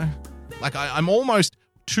 Like I'm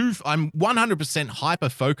 100%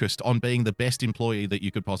 hyper-focused on being the best employee that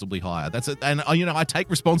you could possibly hire. That's it. And, I take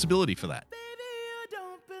responsibility for that.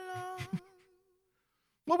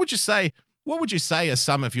 What would you say are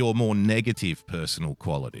some of your more negative personal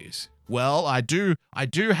qualities? Well, I do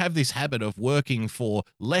have this habit of working for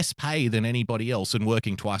less pay than anybody else and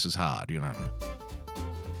working twice as hard,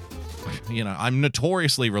 I'm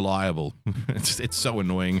notoriously reliable. It's so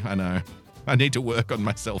annoying, I know. I need to work on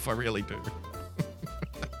myself, I really do.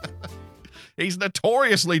 He's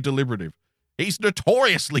notoriously deliberative. He's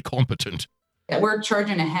notoriously competent. We're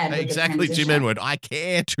charging ahead. Exactly, Jim Edward. I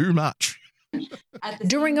care too much.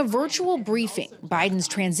 During a virtual briefing, Biden's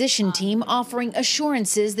transition team offering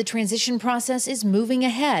assurances the transition process is moving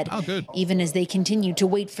ahead. Oh, good. Even as they continue to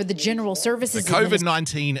wait for the General Services The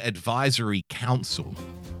COVID-19 Advisory Council.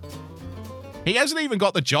 He hasn't even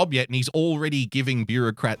got the job yet, and he's already giving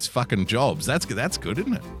bureaucrats fucking jobs. That's good,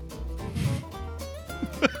 isn't it?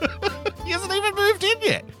 He hasn't even moved in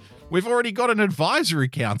yet. We've already got an advisory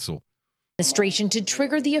council. Administration to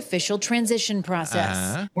trigger the official transition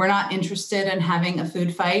process. We're not interested in having a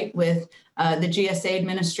food fight with the GSA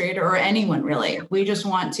administrator or anyone, really. We just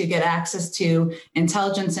want to get access to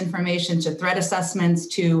intelligence information, to threat assessments,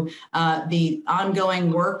 to the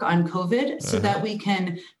ongoing work on COVID so that we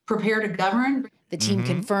can prepare to govern. The team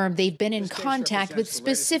confirmed they've been in contact with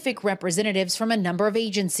specific representatives from a number of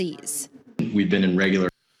agencies. We've been in regular...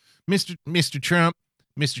 Mr. Trump,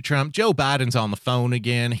 Joe Biden's on the phone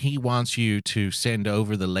again. He wants you to send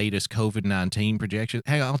over the latest COVID-19 projections.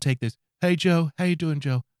 Hey, I'll take this. Hey, Joe. How you doing,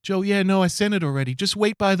 Joe? Joe, yeah, no, I sent it already. Just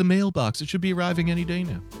wait by the mailbox. It should be arriving any day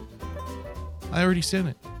now. I already sent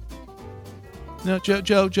it. No, Joe.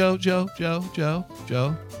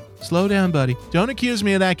 Slow down, buddy. Don't accuse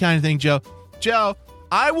me of that kind of thing, Joe. Joe,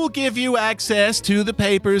 I will give you access to the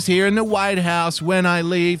papers here in the White House when I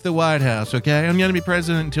leave the White House, okay? I'm going to be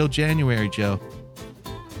president until January, Joe.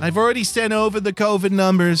 I've already sent over the COVID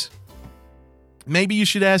numbers. Maybe you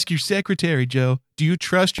should ask your secretary, Joe. Do you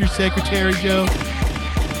trust your secretary, Joe?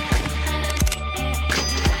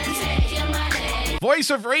 Voice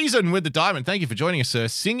of Reason with the Diamond. Thank you for joining us, sir.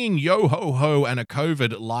 Singing Yo Ho Ho and a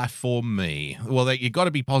COVID life for me. Well, you got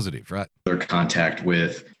to be positive, right? Contact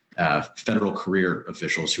with federal career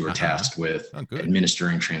officials who are tasked with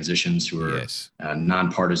administering transitions, who are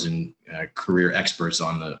nonpartisan career experts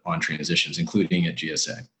on transitions, including at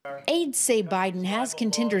GSA. Aides say Biden has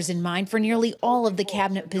contenders in mind for nearly all of the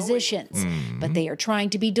cabinet positions, but they are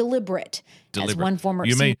trying to be deliberate. As one former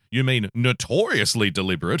you mean notoriously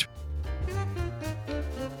deliberate?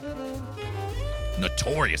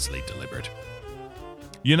 Notoriously deliberate.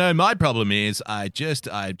 My problem is I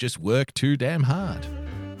just work too damn hard.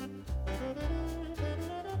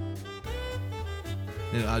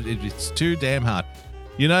 It's too damn hard.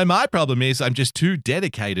 My problem is I'm just too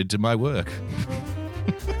dedicated to my work.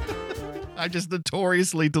 I'm just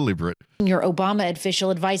notoriously deliberate. Your Obama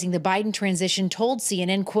official advising the Biden transition told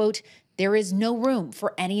CNN, quote, "There is no room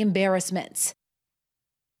for any embarrassments."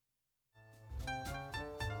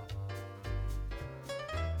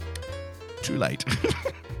 Too late.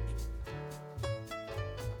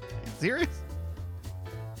 Serious?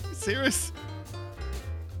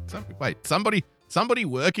 Somebody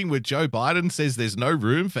working with Joe Biden says there's no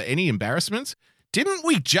room for any embarrassments? Didn't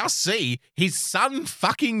we just see his son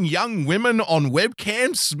fucking young women on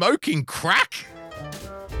webcam smoking crack?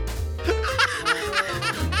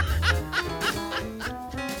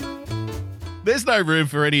 There's no room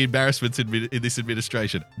for any embarrassments in this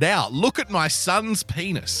administration. Now, look at my son's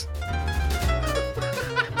penis.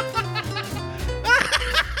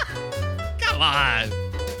 Come on.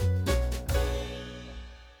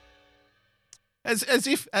 As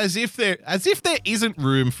if there isn't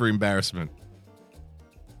room for embarrassment.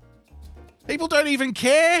 People don't even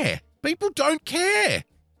care. People don't care.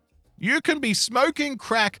 You can be smoking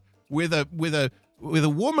crack with a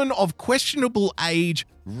woman of questionable age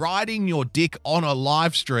riding your dick on a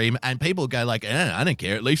live stream, and people go like, I don't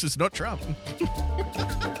care. At least it's not Trump.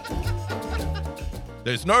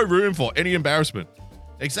 There's no room for any embarrassment.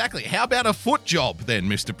 Exactly. How about a foot job then,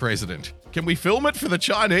 Mr. President? Can we film it for the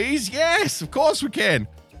Chinese? Yes, of course we can.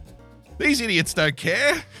 These idiots don't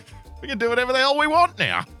care. We can do whatever the hell we want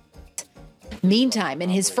now. Meantime, in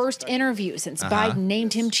his first interview since Biden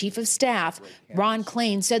named him chief of staff, Ron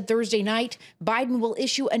Klain said Thursday night Biden will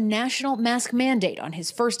issue a national mask mandate on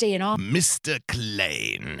his first day in office. Mr.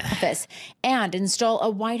 Klain. And install a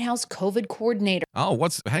White House COVID coordinator. Oh,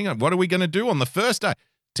 hang on. What are we going to do on the first day?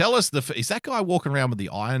 Tell us, is that guy walking around with the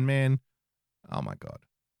Iron Man? Oh, my God.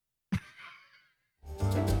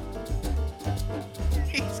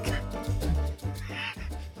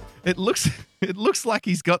 It looks like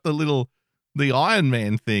he's got the Iron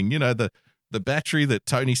Man thing, you know, the battery that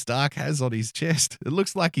Tony Stark has on his chest. It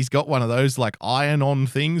looks like he's got one of those like iron-on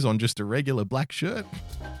things on just a regular black shirt.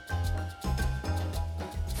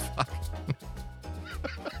 Fuck.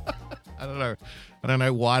 I don't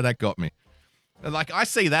know why that got me. Like, I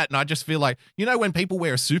see that and I just feel like, you know, when people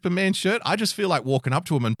wear a Superman shirt, I just feel like walking up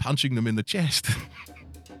to them and punching them in the chest.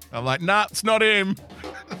 I'm like, nah, it's not him.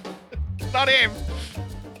 It's not him.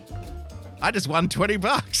 I just won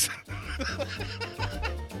 $20.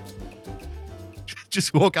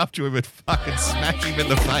 Just walk up to him and fucking smash him in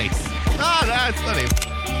the face. Oh, no, it's not him.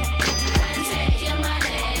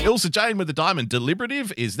 Ilsa Jane with the diamond.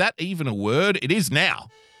 Deliberative? Is that even a word? It is now.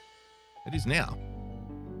 It is now.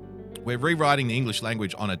 We're rewriting the English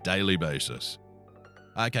language on a daily basis.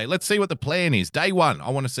 Okay, let's see what the plan is. Day one. I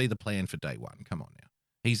want to see the plan for day one. Come on now.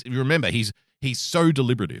 He's so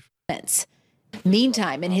deliberative.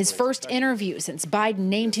 Meantime, in his first interview since Biden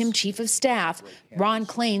named him chief of staff, Ron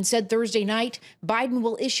Klain said Thursday night Biden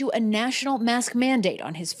will issue a national mask mandate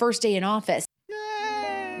on his first day in office.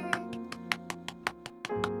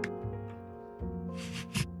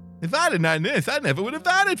 If I'd have known this, I never would have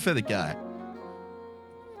voted for the guy.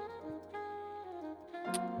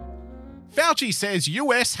 Fauci says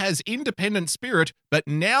US has independent spirit, but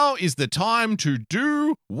now is the time to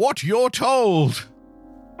do what you're told.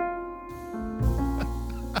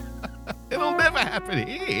 It'll never happen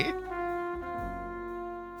here.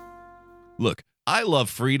 Look, I love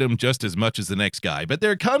freedom just as much as the next guy, but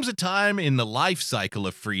there comes a time in the life cycle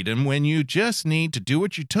of freedom when you just need to do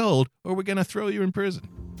what you're told or we're going to throw you in prison.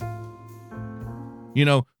 You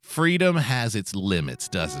know, freedom has its limits,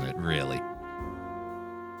 doesn't it, really?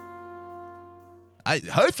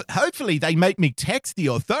 Hopefully they make me text the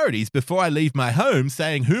authorities before I leave my home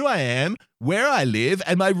saying who I am, where I live,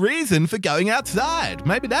 and my reason for going outside.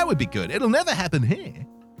 Maybe that would be good. It'll never happen here.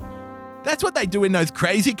 That's what they do in those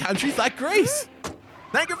crazy countries like Greece.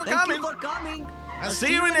 Thank you for coming. I'll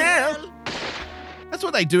see you in hell. That's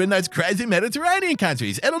what they do in those crazy Mediterranean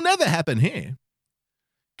countries. It'll never happen here.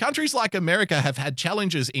 Countries like America have had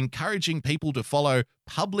challenges encouraging people to follow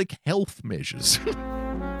public health measures.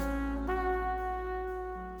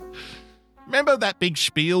 Remember that big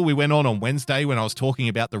spiel we went on Wednesday when I was talking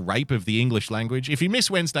about the rape of the English language? If you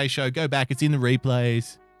missed Wednesday's show, go back. It's in the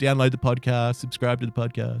replays. Download the podcast, subscribe to the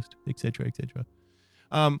podcast, etc., etc.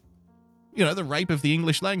 You know, the rape of the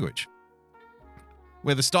English language.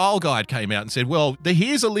 Where the style guide came out and said, well,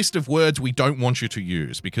 here's a list of words we don't want you to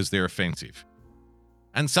use because they're offensive.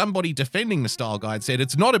 And somebody defending the style guide said,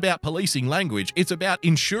 it's not about policing language, it's about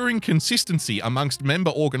ensuring consistency amongst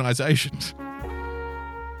member organizations.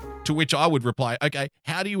 To which I would reply, okay,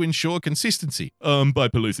 how do you ensure consistency? By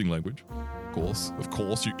policing language. Of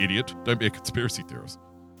course, you idiot. Don't be a conspiracy theorist.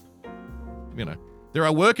 You know, there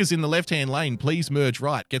are workers in the left-hand lane, please merge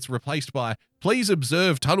right, gets replaced by, please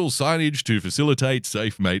observe tunnel signage to facilitate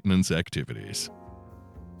safe maintenance activities.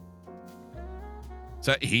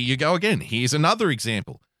 So here you go again. Here's another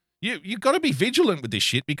example. You've got to be vigilant with this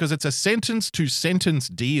shit because it's a sentence-to-sentence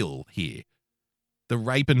deal here. The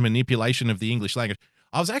rape and manipulation of the English language.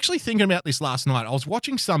 I was actually thinking about this last night. I was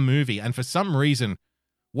watching some movie, and for some reason,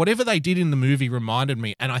 whatever they did in the movie reminded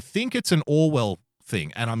me, and I think it's an Orwell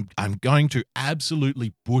thing, and I'm going to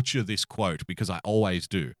absolutely butcher this quote because I always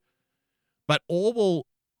do. But Orwell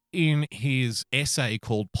in his essay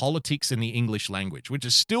called Politics and the English Language, which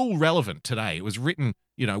is still relevant today. It was written,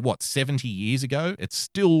 70 years ago? It's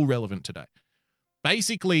still relevant today.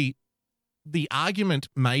 Basically, the argument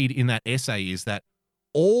made in that essay is that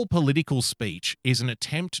all political speech is an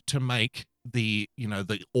attempt to make the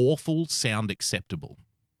awful sound acceptable.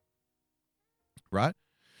 Right?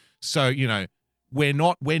 So, we're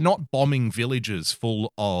not bombing villages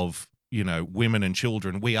full of, women and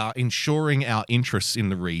children. We are ensuring our interests in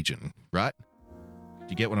the region, right? Do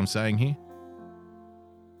you get what I'm saying here?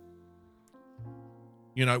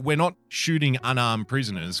 We're not shooting unarmed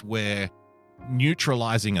prisoners. We're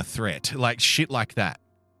neutralizing a threat, like shit like that.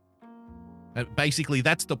 Basically,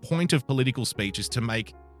 that's the point of political speech, is to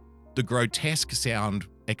make the grotesque sound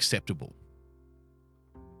acceptable.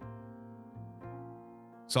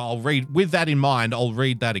 So I'll read, with that in mind, I'll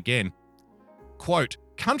read that again. Quote,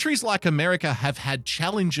 countries like America have had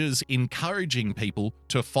challenges encouraging people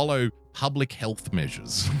to follow public health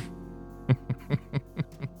measures.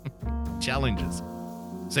 Challenges.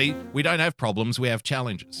 See, we don't have problems, we have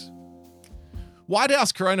challenges. White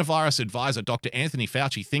House coronavirus advisor Dr. Anthony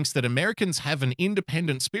Fauci thinks that Americans have an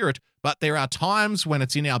independent spirit, but there are times when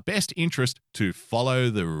it's in our best interest to follow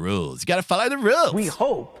the rules. You got to follow the rules. We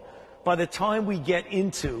hope by the time we get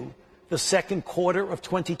into the second quarter of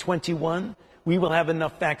 2021, we will have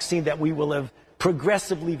enough vaccine that we will have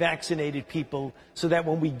progressively vaccinated people so that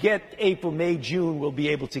when we get April, May, June, we'll be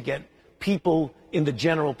able to get people in the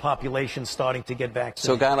general population starting to get vaccinated.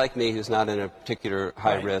 So a guy like me who's not in a particular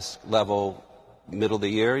high-risk level, middle of the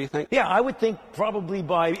year, you think? Yeah, I would think probably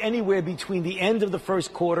by anywhere between the end of the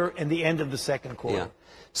first quarter and the end of the second quarter. Yeah.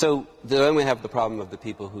 So then we have the problem of the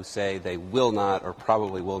people who say they will not or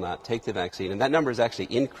probably will not take the vaccine, and that number has actually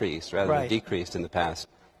increased rather than decreased in the past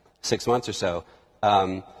 6 months or so.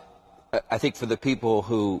 I think for the people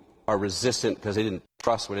who are resistant because they didn't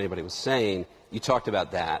trust what anybody was saying, you talked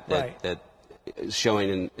about that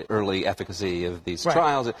showing an early efficacy of these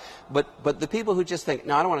trials. But the people who just think,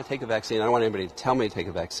 no, I don't want to take a vaccine, I don't want anybody to tell me to take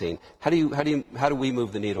a vaccine. How do we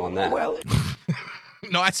move the needle on that? Well,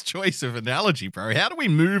 nice choice of analogy, bro. How do we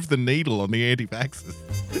move the needle on the anti-vaxxers?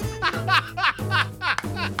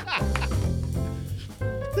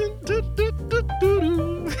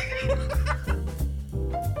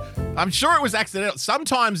 I'm sure it was accidental.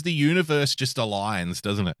 Sometimes the universe just aligns,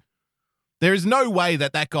 doesn't it? There is no way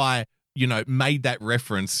that guy, made that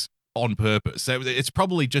reference on purpose. So it's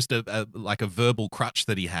probably just a verbal crutch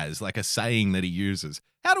that he has, like a saying that he uses.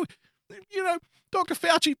 How do we, Dr.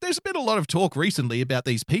 Fauci, there's been a lot of talk recently about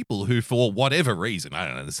these people who, for whatever reason, I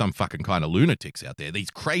don't know, there's some fucking kind of lunatics out there, these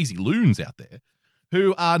crazy loons out there,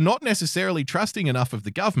 who are not necessarily trusting enough of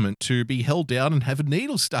the government to be held down and have a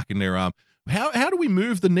needle stuck in their arm. How do we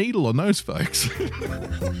move the needle on those folks?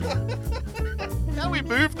 How do we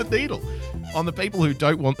move the needle on the people who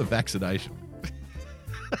don't want the vaccination?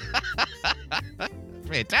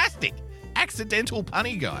 Fantastic. Accidental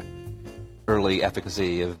punny guy. Early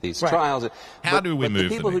efficacy of these trials. How do we move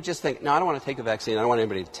the people who just think, no, I don't want to take a vaccine, I don't want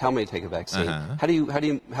anybody to tell me to take a vaccine. How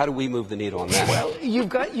do we move the needle on that? Well, you've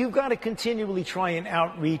got to continually try and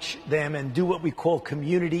outreach them and do what we call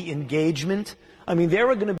community engagement. I mean, there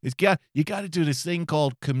are going to you got to do this thing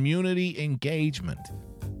called community engagement.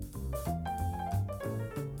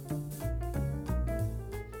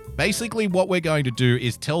 Basically, what we're going to do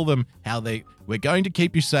is tell them we're going to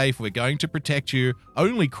keep you safe, we're going to protect you,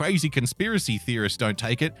 only crazy conspiracy theorists don't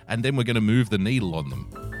take it, and then we're going to move the needle on them.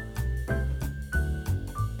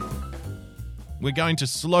 We're going to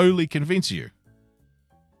slowly convince you.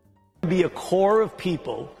 Be a core of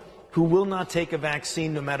people who will not take a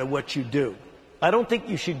vaccine no matter what you do. I don't think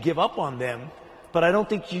you should give up on them, but I don't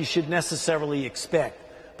think you should necessarily expect.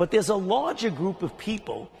 But there's a larger group of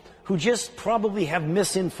people who just probably have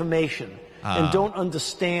misinformation and don't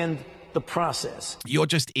understand the process. You're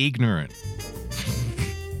just ignorant.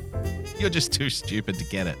 You're just too stupid to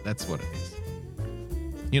get it. That's what it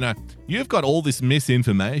is. You've got all this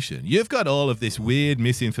misinformation. You've got all of this weird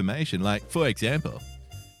misinformation. Like, for example,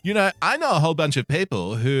 I know a whole bunch of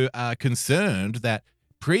people who are concerned that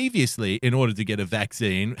previously, in order to get a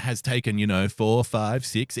vaccine, has taken, 4, 5,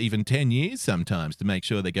 6, even 10 years sometimes to make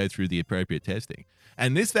sure they go through the appropriate testing.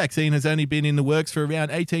 And this vaccine has only been in the works for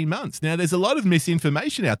around 18 months. Now, there's a lot of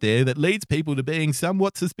misinformation out there that leads people to being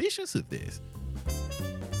somewhat suspicious of this.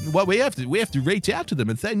 Well, we have to reach out to them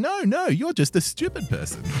and say, no, you're just a stupid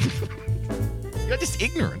person. You're just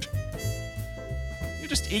ignorant. You're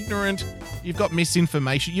just ignorant. You've got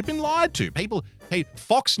misinformation. You've been lied to.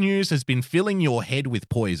 Fox News has been filling your head with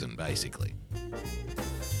poison, basically.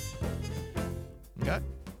 Okay?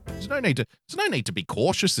 There's no need to be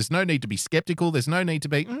cautious. There's no need to be skeptical. There's no need to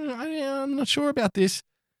be, I'm not sure about this.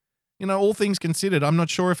 You know, all things considered, I'm not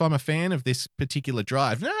sure if I'm a fan of this particular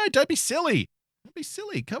drive. No, don't be silly. Don't be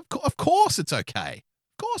silly. Of course it's okay.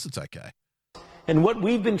 Of course it's okay. And what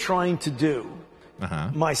we've been trying to do,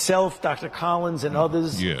 myself, Dr. Collins, and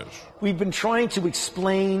others, we've been trying to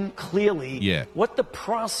explain clearly what the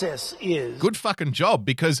process is. Good fucking job,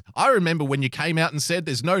 because I remember when you came out and said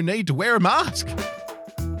there's no need to wear a mask.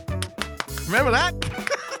 Remember that?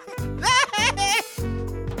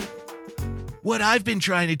 What I've been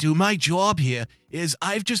trying to do, my job here, is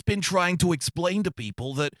I've just been trying to explain to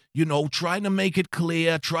people that, you know, trying to make it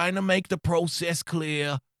clear, trying to make the process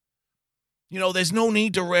clear. You know, there's no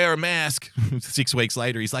need to wear a mask. 6 weeks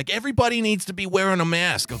later, he's like, everybody needs to be wearing a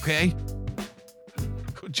mask, okay?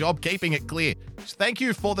 Good job keeping it clear. Thank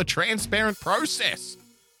you for the transparent process,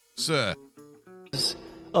 sir.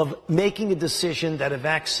 Of making a decision that a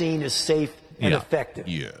vaccine is safe and effective.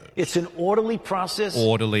 Yeah. It's an orderly process.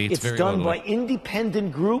 Orderly. It's very done orderly. by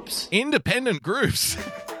independent groups. Independent groups.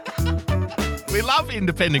 We love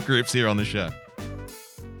independent groups here on the show.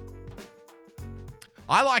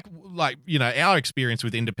 I like, you know, our experience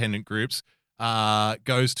with independent groups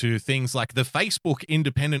goes to things like the Facebook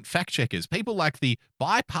independent fact checkers, people like the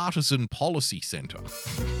Bipartisan Policy Center,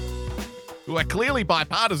 who are clearly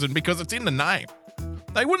bipartisan because it's in the name.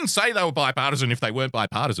 They wouldn't say they were bipartisan if they weren't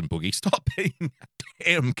bipartisan, Boogie. Stop being a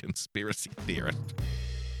damn conspiracy theorist.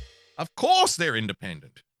 Of course they're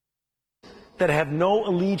independent. That have no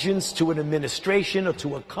allegiance to an administration or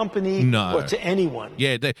to a company or to anyone.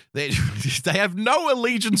 Yeah, they have no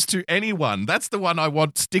allegiance to anyone. That's the one I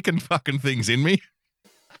want sticking fucking things in me.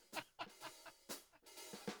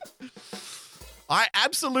 I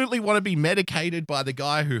absolutely want to be medicated by the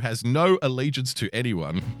guy who has no allegiance to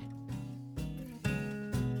anyone.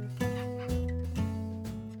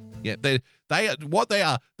 Yeah, they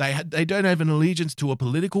don't have an allegiance to a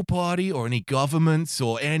political party or any governments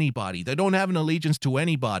or anybody. They don't have an allegiance to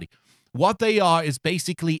anybody. What they are is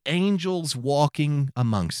basically angels walking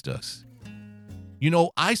amongst us. You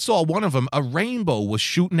know, I saw one of them, a rainbow was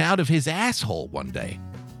shooting out of his asshole one day.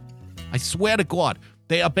 I swear to God,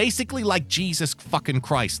 they are basically like Jesus fucking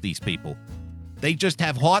Christ, these people. They just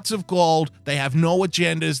have hearts of gold. They have no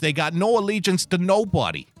agendas. They got no allegiance to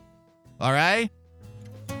nobody. All right?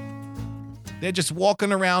 They're just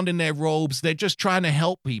walking around in their robes. They're just trying to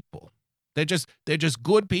help people. They're just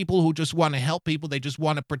good people who just want to help people. They just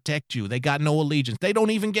want to protect you. They got no allegiance. They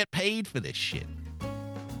don't even get paid for this shit.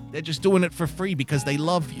 They're just doing it for free because they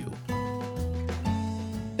love you.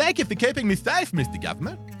 Thank you for keeping me safe, Mr.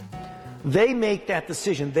 Government. They make that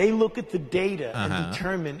decision. They look at the data and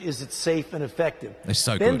determine, is it safe and effective? They're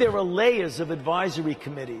so then good. There are layers of advisory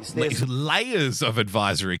committees. Layers of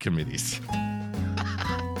advisory committees.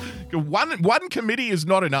 One committee is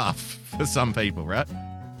not enough for some people, right?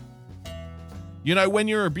 You know, when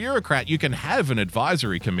you're a bureaucrat, you can have an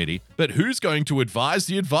advisory committee, but who's going to advise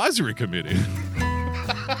the advisory committee?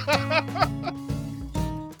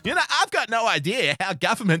 You know, I've got no idea how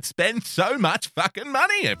government spends so much fucking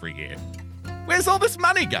money every year. Where's all this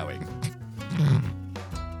money going?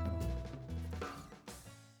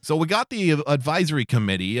 So we got the advisory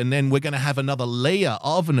committee, and then we're going to have another layer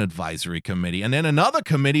of an advisory committee, and then another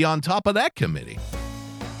committee on top of that committee.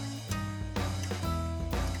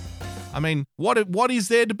 I mean, what is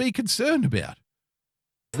there to be concerned about?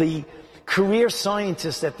 The career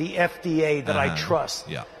scientists at the FDA that I trust.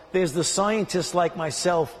 Yeah. There's the scientists like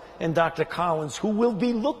myself and Dr. Collins who will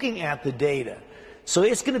be looking at the data. So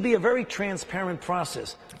it's going to be a very transparent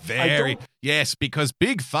process. Yes, because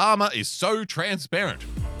Big Pharma is so transparent.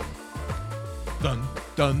 Dun,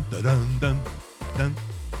 dun, dun, dun, dun, dun.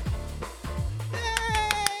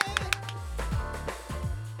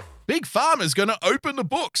 Big Pharma's going to open the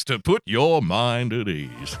books to put your mind at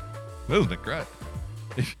ease. Isn't it great?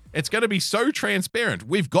 It's going to be so transparent.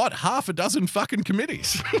 We've got half a dozen fucking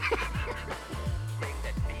committees.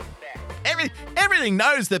 Everything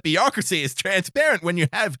knows that bureaucracy is transparent when you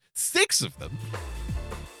have 6 of them.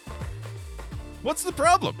 What's the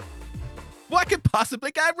problem? What could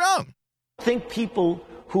possibly go wrong? I think people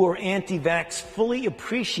who are anti-vax fully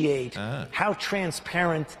appreciate how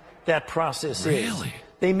transparent that process is. Really?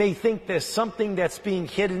 They may think there's something that's being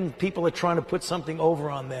hidden. People are trying to put something over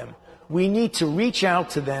on them. We need to reach out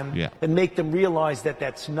to them and make them realize that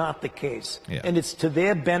that's not the case. Yeah. And it's to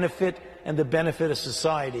their benefit and the benefit of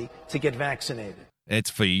society to get vaccinated. It's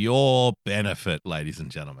for your benefit, ladies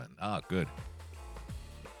and gentlemen. Oh, good.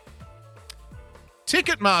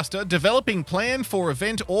 Ticketmaster developing plan for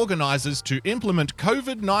event organizers to implement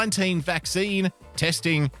COVID-19 vaccine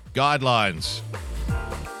testing guidelines.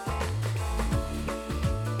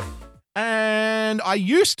 And I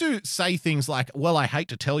used to say things like, well, I hate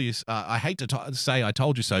to tell you, say I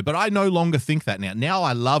told you so, but I no longer think that now. Now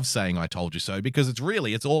I love saying I told you so because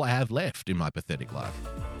it's all I have left in my pathetic life.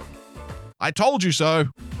 I told you so.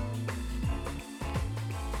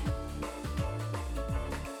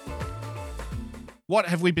 What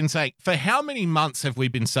have we been saying? For how many months have we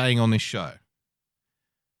been saying on this show?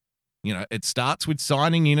 You know, it starts with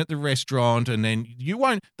signing in at the restaurant, and then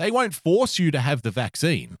they won't force you to have the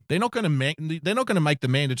vaccine. They're not going to make the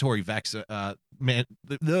mandatory vaccine. They're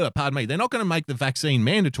not going to make the vaccine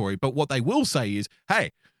mandatory. But what they will say is, hey,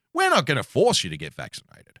 we're not going to force you to get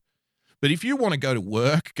vaccinated. But if you want to go to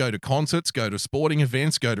work, go to concerts, go to sporting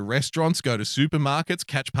events, go to restaurants, go to supermarkets,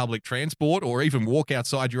 catch public transport, or even walk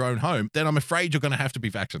outside your own home, then I'm afraid you're going to have to be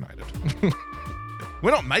vaccinated. We're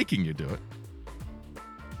not making you do it.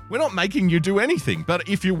 We're not making you do anything, but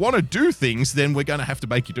if you want to do things, then we're going to have to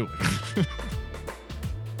make you do it.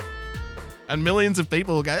 And millions of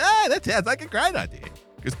people will go, that sounds like a great idea,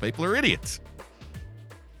 because people are idiots.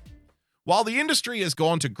 While the industry has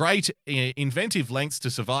gone to great inventive lengths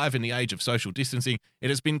to survive in the age of social distancing, it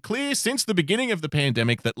has been clear since the beginning of the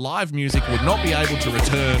pandemic that live music would not be able to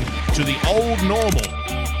return to the old normal.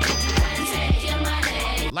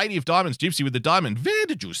 Lady of Diamonds, Gypsy with the diamond. Where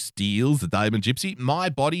did you steal the diamond, Gypsy? My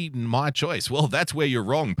body, my choice. Well, that's where you're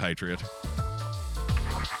wrong, Patriot.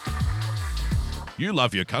 You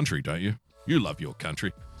love your country, don't you? You love your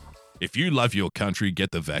country. If you love your country,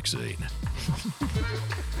 get the vaccine.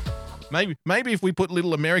 Maybe if we put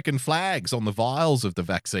little American flags on the vials of the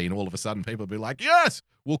vaccine, all of a sudden people will be like, yes,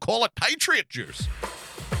 we'll call it Patriot Juice.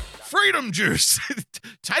 Freedom juice.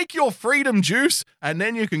 Take your freedom juice and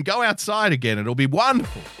then you can go outside again. It'll be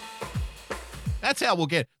wonderful. That's how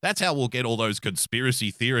we'll get all those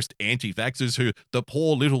conspiracy theorist anti-vaxxers who the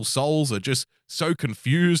poor little souls are just so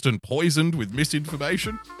confused and poisoned with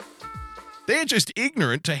misinformation. They're just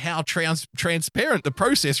ignorant to how transparent the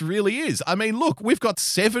process really is. I mean, look, we've got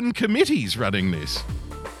 7 committees running this.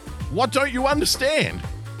 What don't you understand?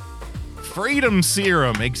 Freedom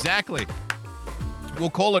serum, exactly. We'll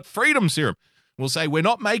call it freedom serum. We'll say, we're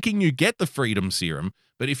not making you get the freedom serum,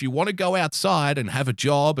 but if you want to go outside and have a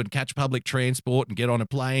job and catch public transport and get on a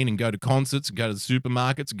plane and go to concerts and go to the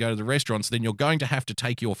supermarkets and go to the restaurants, then you're going to have to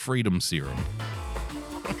take your freedom serum.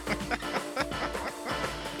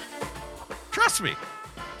 Trust me.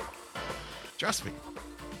 Trust me.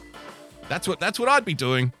 That's what I'd be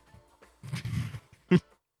doing.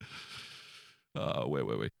 Where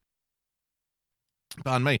were we?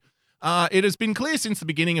 Pardon me. It has been clear since the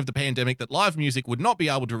beginning of the pandemic that live music would not be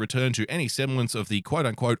able to return to any semblance of the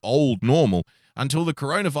quote-unquote old normal until the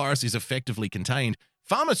coronavirus is effectively contained.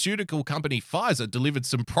 Pharmaceutical company Pfizer delivered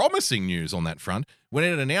some promising news on that front when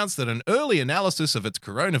it announced that an early analysis of its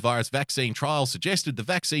coronavirus vaccine trial suggested the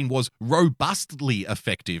vaccine was robustly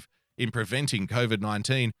effective in preventing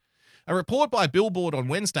COVID-19. A report by Billboard on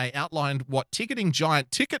Wednesday outlined what ticketing giant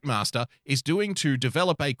Ticketmaster is doing to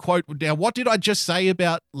develop a quote. Now, what did I just say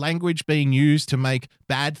about language being used to make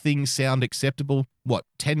bad things sound acceptable?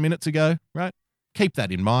 10 minutes ago, right? Keep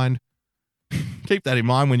that in mind. Keep that in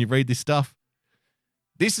mind when you read this stuff.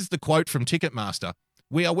 This is the quote from Ticketmaster.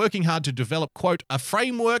 We are working hard to develop, quote, a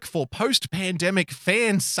framework for post-pandemic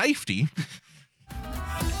fan safety.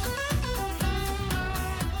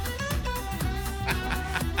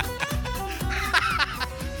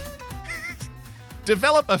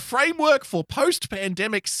 Develop a framework for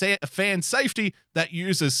post-pandemic fan safety that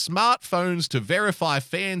uses smartphones to verify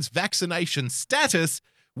fans' vaccination status,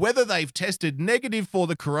 whether they've tested negative for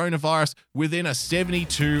the coronavirus within a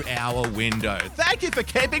 72-hour window. Thank you for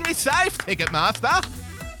keeping me safe, Ticketmaster.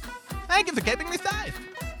 Thank you for keeping me safe.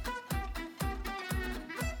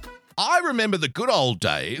 I remember the good old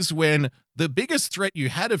days when the biggest threat you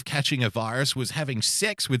had of catching a virus was having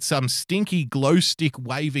sex with some stinky glow stick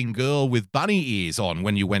waving girl with bunny ears on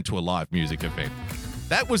when you went to a live music event.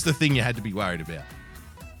 That was the thing you had to be worried about.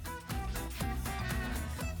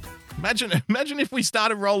 Imagine if we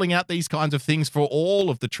started rolling out these kinds of things for all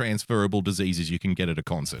of the transferable diseases you can get at a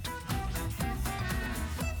concert.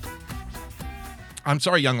 I'm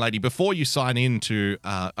sorry, young lady, before you sign in to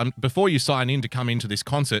come into this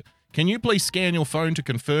concert, can you please scan your phone to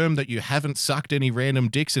confirm that you haven't sucked any random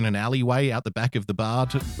dicks in an alleyway out the back of the bar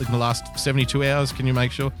in the last 72 hours? Can you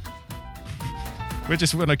make sure? We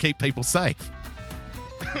just want to keep people safe.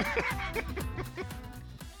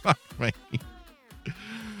 Fuck me.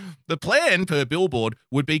 The plan, per Billboard,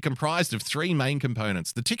 would be comprised of 3 main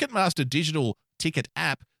components. The Ticketmaster digital ticket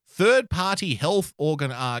app, third-party health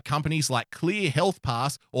companies like Clear Health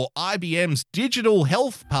Pass or IBM's Digital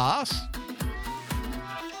Health Pass.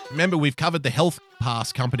 Remember, we've covered the Health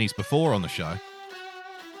Pass companies before on the show.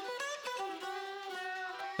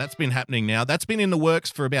 That's been happening now. That's been in the works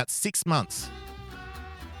for about 6 months.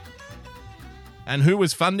 And who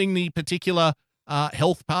was funding the particular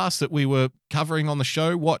health pass that we were covering on the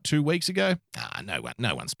show, 2 weeks ago?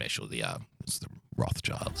 No one special. It's the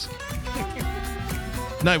Rothschilds.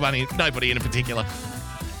 Nobody in particular.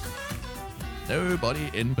 Nobody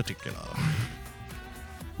in particular.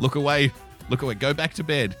 Look away. Look away. Go back to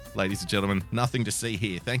bed, ladies and gentlemen. Nothing to see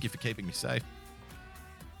here. Thank you for keeping me safe.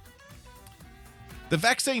 The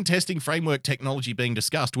vaccine testing framework technology being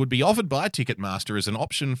discussed would be offered by Ticketmaster as an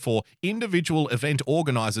option for individual event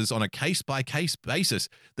organisers on a case-by-case basis.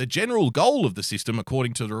 The general goal of the system,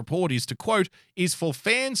 according to the report, is to, quote, is for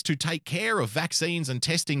fans to take care of vaccines and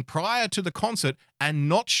testing prior to the concert and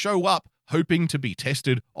not show up hoping to be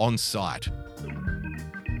tested on site.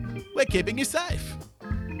 We're keeping you safe.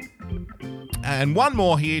 And one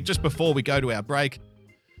more here just before we go to our break.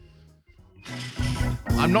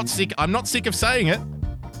 I'm not sick of saying it.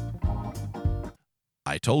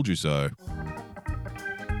 I told you so.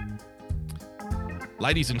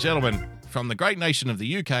 Ladies and gentlemen, from the great nation of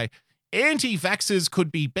the UK, anti-vaxxers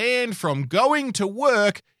could be banned from going to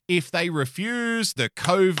work if they refuse the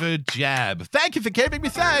COVID jab. Thank you for keeping me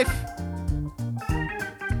safe.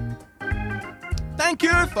 Thank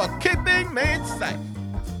you for keeping me safe.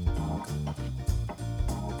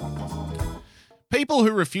 People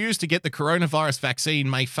who refuse to get the coronavirus vaccine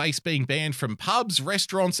may face being banned from pubs,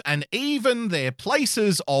 restaurants, and even their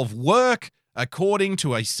places of work, according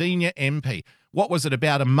to a senior MP. What was it,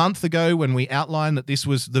 about a month ago when we outlined that this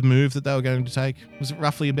was the move that they were going to take? Was it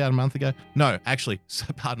roughly about a month ago? No, actually,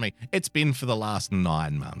 pardon me. It's been for the last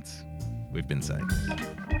 9 months we've been saying this.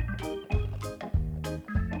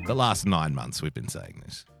 The last 9 months we've been saying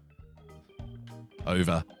this.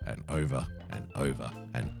 Over and over and over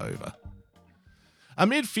and over.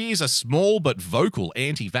 Amid fears a small but vocal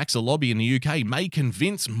anti-vaxxer lobby in the UK may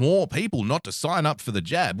convince more people not to sign up for the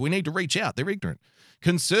jab, we need to reach out. They're ignorant.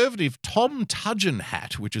 Conservative Tom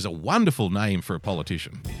Tudgenhat, which is a wonderful name for a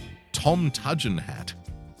politician, Tom Tudgenhat,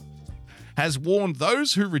 has warned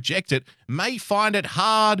those who reject it may find it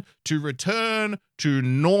hard to return to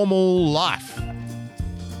normal life.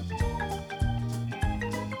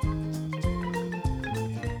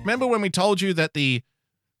 Remember when we told you that the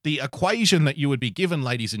equation that you would be given,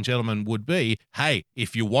 ladies and gentlemen, would be, hey,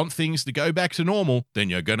 if you want things to go back to normal, then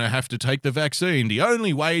you're going to have to take the vaccine. The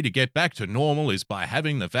only way to get back to normal is by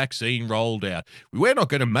having the vaccine rolled out. We're not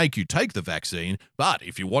going to make you take the vaccine, but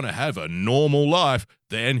if you want to have a normal life,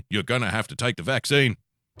 then you're going to have to take the vaccine.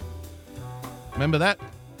 Remember that?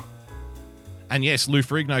 And yes, Lou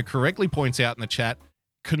Ferrigno correctly points out in the chat,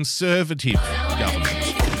 conservative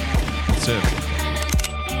government. Conservative.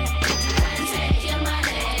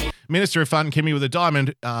 Minister of Fun, Kimmy with a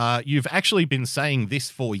diamond, you've actually been saying this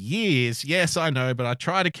for years. Yes, I know, but I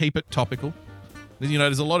try to keep it topical. You know,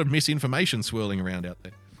 there's a lot of misinformation swirling around out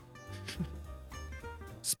there.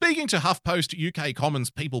 Speaking to HuffPost UK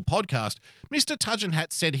Commons People podcast, Mr.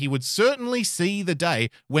 Tudgenhat said he would certainly see the day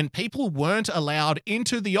when people weren't allowed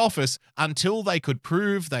into the office until they could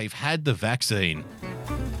prove they've had the vaccine.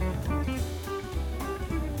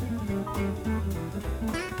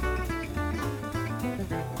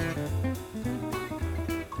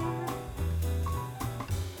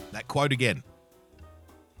 Quote again.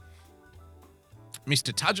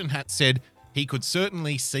 Mr. Tudgenhat said he could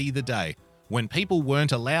certainly see the day when people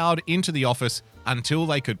weren't allowed into the office until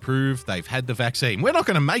they could prove they've had the vaccine. We're not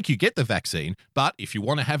going to make you get the vaccine, but if you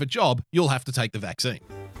want to have a job, you'll have to take the vaccine.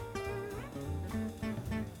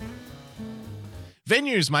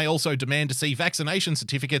 Venues may also demand to see vaccination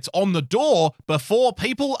certificates on the door before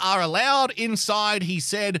people are allowed inside, he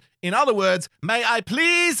said. In other words, may I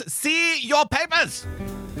please see your papers?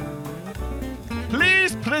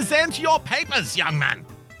 Please present your papers, young man.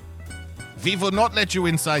 We will not let you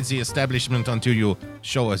inside the establishment until you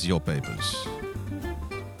show us your papers.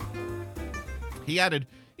 He added,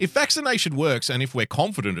 if vaccination works and if we're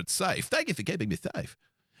confident it's safe, thank you for keeping me safe,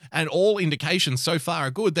 and all indications so far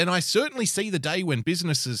are good, then I certainly see the day when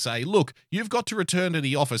businesses say, look, you've got to return to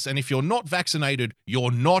the office, and if you're not vaccinated,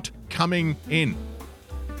 you're not coming in.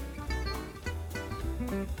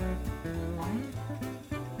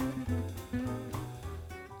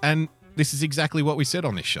 And this is exactly what we said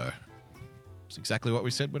on this show. It's exactly what we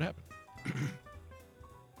said would happen.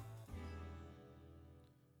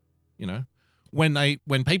 You know,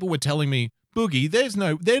 when people were telling me, Boogie,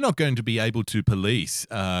 they're not going to be able to police,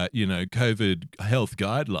 COVID health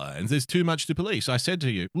guidelines. There's too much to police. I said to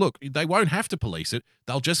you, look, they won't have to police it.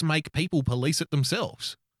 They'll just make people police it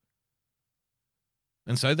themselves.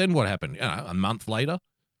 And so then what happened? A month later,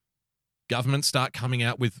 governments start coming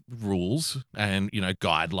out with rules and,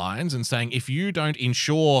 guidelines and saying, if you don't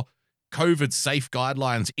ensure COVID-safe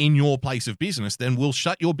guidelines in your place of business, then we'll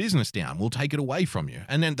shut your business down. We'll take it away from you.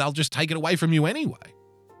 And then they'll just take it away from you anyway.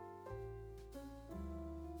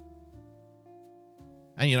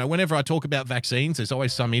 And, whenever I talk about vaccines, there's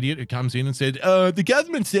always some idiot who comes in and said, the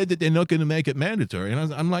government said that they're not going to make it mandatory.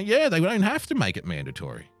 And I'm like, yeah, they don't have to make it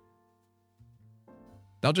mandatory.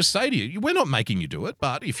 They'll just say to you, we're not making you do it,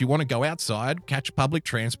 but if you want to go outside, catch public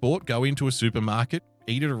transport, go into a supermarket,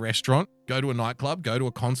 eat at a restaurant, go to a nightclub, go to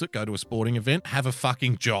a concert, go to a sporting event, have a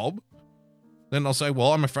fucking job, then they'll say,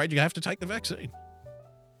 well, I'm afraid you have to take the vaccine.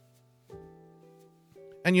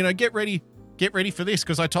 And, get ready for this,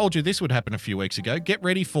 because I told you this would happen a few weeks ago. Get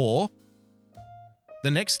ready for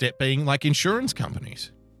the next step being like insurance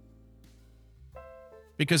companies.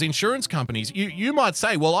 Because insurance companies, you might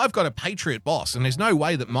say, well, I've got a patriot boss, and there's no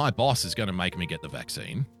way that my boss is going to make me get the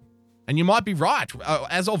vaccine. And you might be right.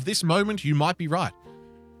 As of this moment, you might be right.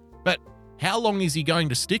 But how long is he going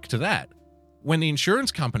to stick to that when the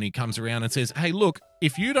insurance company comes around and says, hey, look,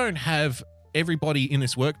 if you don't have everybody in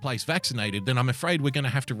this workplace vaccinated, then I'm afraid we're going to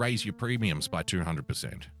have to raise your premiums by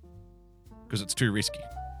 200% because it's too risky.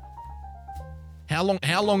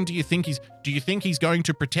 How long do you think he's going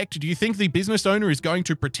to protect? Do you think the business owner is going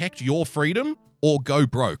to protect your freedom or go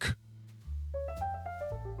broke?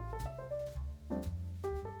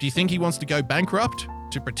 Do you think he wants to go bankrupt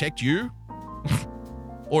to protect you?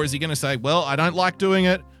 Or is he going to say, well, I don't like doing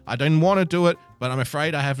it, I didn't want to do it, but I'm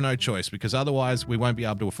afraid I have no choice because otherwise we won't be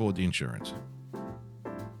able to afford the insurance?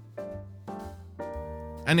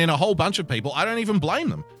 And then a whole bunch of people, I don't even blame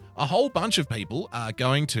them, a whole bunch of people are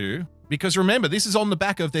going to, because remember, this is on the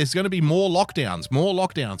back of there's going to be more lockdowns,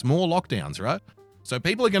 right? So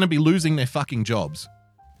people are going to be losing their fucking jobs.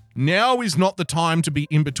 Now is not the time to be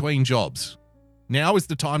in between jobs. Now is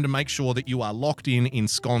the time to make sure that you are locked in,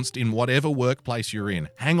 ensconced in whatever workplace you're in.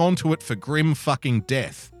 Hang on to it for grim fucking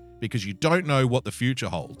death, because you don't know what the future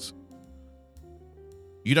holds.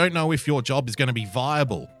 You don't know if your job is going to be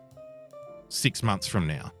viable 6 months from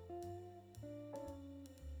now.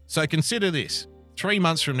 So consider this. 3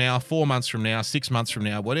 months from now, 4 months from now, 6 months from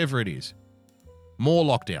now, whatever it is. More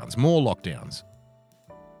lockdowns.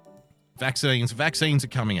 Vaccines are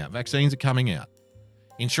coming out.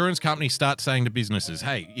 Insurance companies start saying to businesses,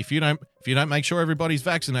 hey, if you don't make sure everybody's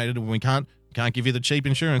vaccinated, we can't give you the cheap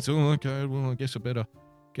insurance. Oh, okay, well, I guess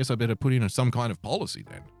I better put in some kind of policy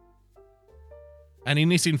then. And in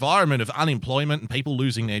this environment of unemployment and people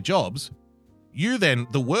losing their jobs, you then,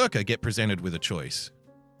 the worker, get presented with a choice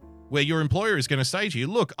where your employer is going to say to you,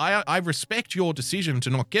 look, I respect your decision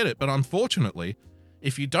to not get it, but unfortunately,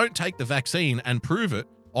 if you don't take the vaccine and prove it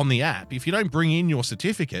on the app, if you don't bring in your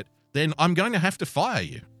certificate, then I'm going to have to fire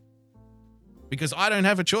you because I don't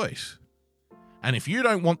have a choice. And if you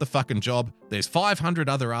don't want the fucking job, there's 500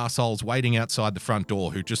 other arseholes waiting outside the front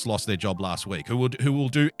door who just lost their job last week, who will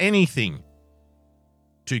do anything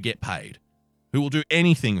to get paid, who will do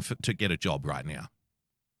anything to get a job right now.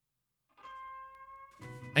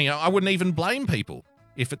 And, I wouldn't even blame people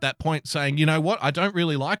if at that point saying, you know what, I don't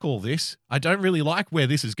really like all this. I don't really like where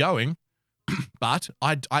this is going, but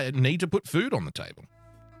I need to put food on the table.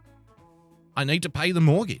 I need to pay the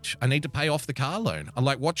mortgage. I need to pay off the car loan. I'm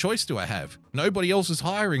like, what choice do I have? Nobody else is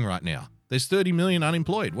hiring right now. There's 30 million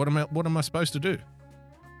unemployed. What am I supposed to do?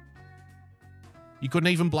 You couldn't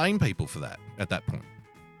even blame people for that at that point.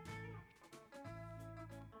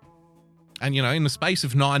 And, in the space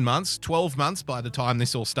of 9 months, 12 months by the time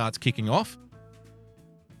this all starts kicking off,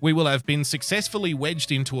 we will have been successfully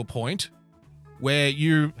wedged into a point where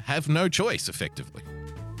you have no choice, effectively.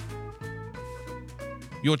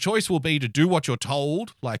 Your choice will be to do what you're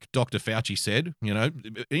told, like Dr. Fauci said.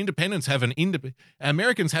 Americans have an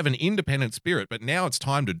independent spirit, but now it's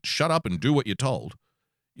time to shut up and do what you're told.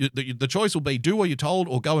 The choice will be do what you're told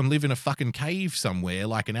or go and live in a fucking cave somewhere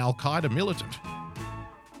like an Al-Qaeda militant.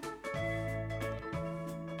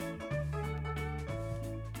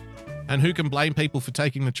 And who can blame people for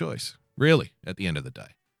taking the choice, really, at the end of the day?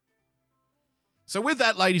 So with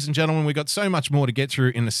that, ladies and gentlemen, we've got so much more to get through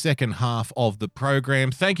in the second half of the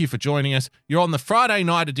program. Thank you for joining us. You're on the Friday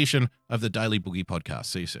night edition of the Daily Boogie Podcast.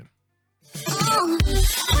 See you soon.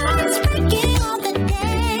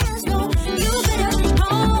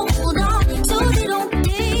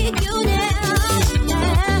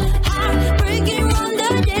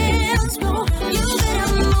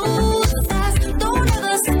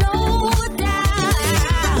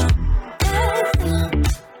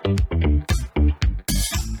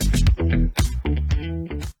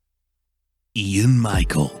 Ian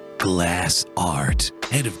Michael, Glass Art.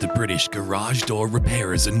 head of the British Garage Door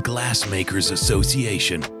Repairers and Glassmakers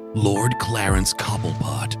Association, Lord Clarence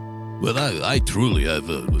Cobblepot. Well, I truly have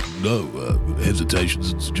no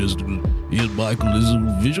hesitations in suggesting Ian Michael is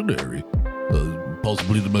a visionary.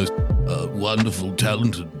 Possibly the most wonderful,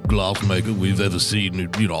 talented glassmaker we've ever seen,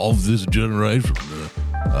 of this generation.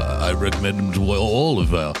 I recommend him to all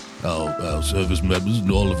of our service members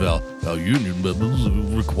and all of our union members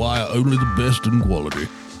who require only the best in quality.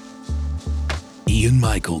 Ian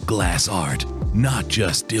Michael Glass Art, not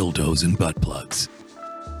just dildos and butt plugs.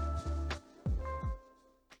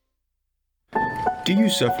 Do you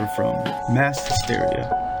suffer from mass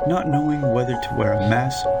hysteria, not knowing whether to wear a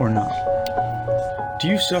mask or not? Do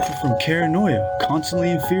you suffer from paranoia,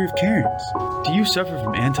 constantly in fear of Karens? Do you suffer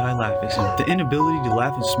from anti-laughism, the inability to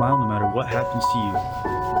laugh and smile no matter what happens to you?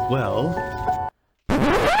 Well...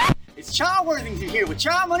 It's Cha Worthington here with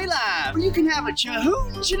Cha Money Live, where you can have a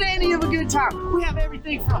cha-hoot shenanigans of a good time. We have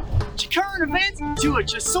everything from current events to a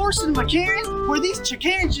sourcing of Karens, where these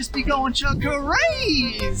Karens just be going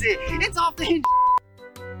crazy. It's off the hinge.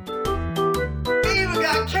 We even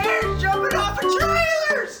got Karens jumping off of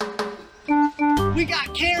trailers. We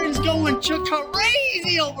got Karens going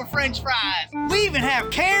crazy over French fries. We even have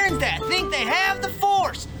Karens that think they have the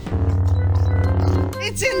force.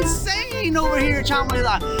 It's insane over here at Cha Money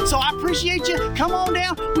Live. So I appreciate you. Come on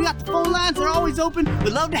down. We got the phone lines. They're always open.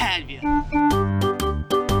 We'd love to have you.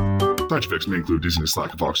 Side effects may include dizziness,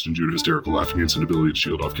 lack of oxygen due to hysterical laughing, and inability to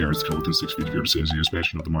shield off Karens that come within 6 feet of your insanity,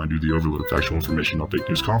 expansion of the mind due to the overload of factual information, not fake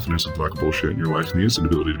news, confidence of lack of bullshit in your life, and the instant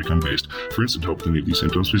ability to become based. For instant help with any of these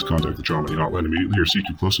symptoms, please contact the Cha Money hotline immediately or seek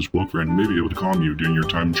your closest woke friend and may be able to calm you during your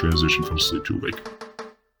time in transition from sleep to awake.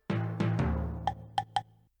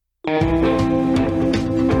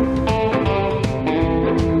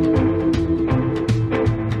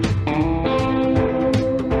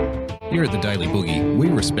 Here at the Daily Boogie, we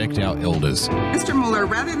respect our elders. Mr. Mueller,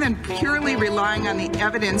 rather than purely relying on the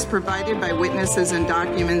evidence provided by witnesses and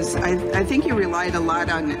documents, I think you relied a lot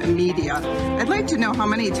on media. I'd like to know how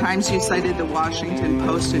many times you cited the Washington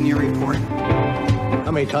Post in your report.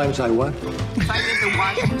 How many times I what? Cited the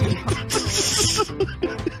Washington Post.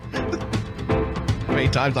 How many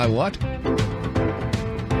times I what?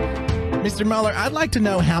 Mr. Mueller, I'd like to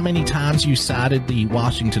know how many times you cited the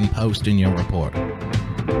Washington Post in your report.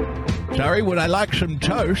 Sorry, would I like some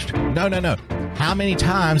toast? No. How many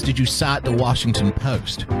times did you cite the Washington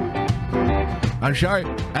Post? I'm sorry,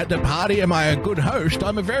 at the party, am I a good host?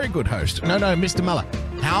 I'm a very good host. No, Mr. Mueller.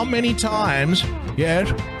 How many times,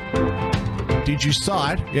 yes, did you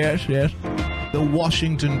cite, yes, the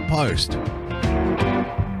Washington Post?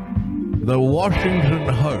 The Washington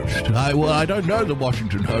Post. I don't know the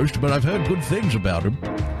Washington Post, but I've heard good things about him.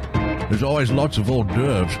 There's always lots of hors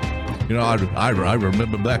d'oeuvres. I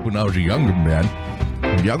remember back when I was a younger man,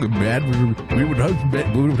 we would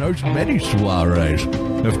host many soirees.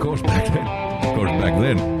 Of course, back then,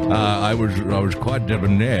 I was quite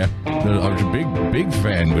debonair. I was a big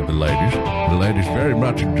fan with the ladies. The ladies very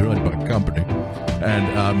much enjoyed my company,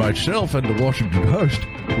 and myself and the Washington Post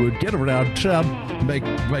would get around town, make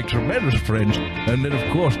tremendous friends, and then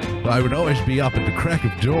of course I would always be up at the crack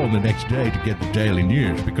of dawn the next day to get the daily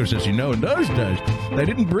news, because as you know, in those days they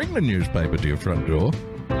didn't bring the newspaper to your front door.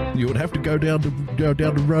 You would have to go down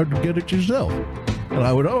the road and get it yourself. And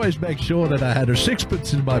I would always make sure that I had a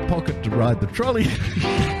sixpence in my pocket to ride the trolley.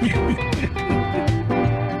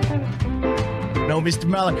 No, Mr.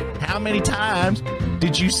 Mueller, how many times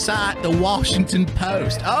did you cite the Washington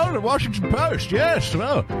Post? Oh, the Washington Post, yes.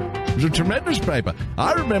 Well, it was a tremendous paper.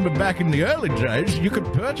 I remember back in the early days, you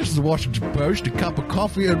could purchase the Washington Post, a cup of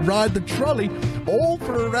coffee, and ride the trolley, all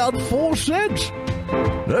for around 4 cents.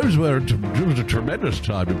 It was a tremendous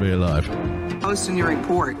time to be alive. Post in your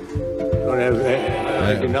report.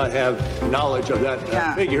 I do not have knowledge of that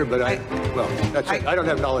figure, but I don't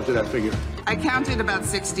have knowledge of that figure. I counted about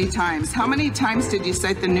 60 times. How many times did you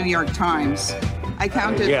cite the New York Times? I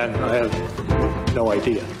counted. Again, I have no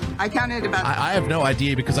idea. I counted about. I have no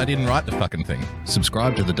idea because I didn't write the fucking thing.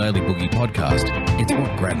 Subscribe to the Daily Boogie podcast. It's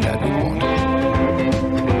what Granddad would want.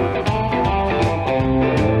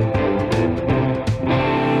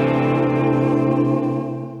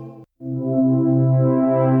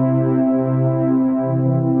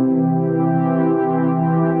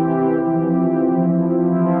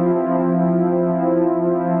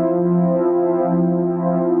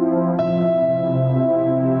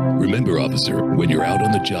 Remember, officer, when you're out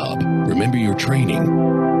on the job, remember your training.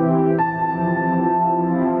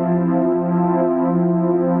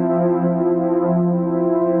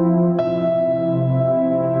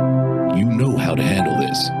 You know how to handle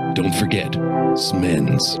this. Don't forget,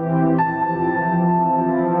 SMENS.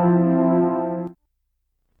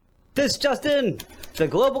 This just in. The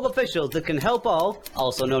global officials that can help all,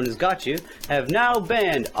 also known as Got You, have now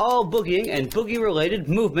banned all boogieing and boogie-related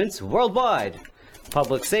movements worldwide.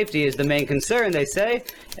 Public safety is the main concern, they say,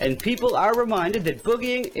 and people are reminded that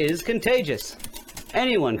boogieing is contagious.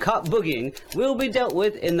 Anyone caught boogieing will be dealt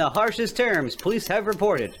with in the harshest terms, police have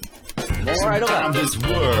reported. More at 11. This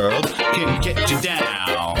world can get you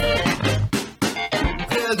down.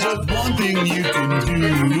 There's just one thing you can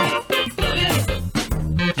do.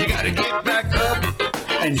 You gotta get back up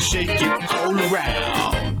and shake it all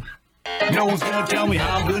around. No one's gonna tell me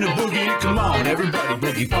how I'm gonna boogie. Come on, everybody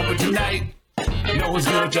boogie bumper tonight. No one's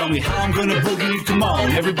gonna tell me how I'm gonna boogie. Come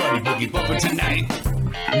on, everybody boogie bumper tonight.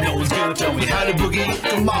 No one's gonna tell me how to boogie.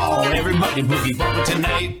 Come on, everybody boogie bumper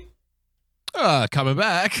tonight. Coming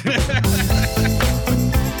back.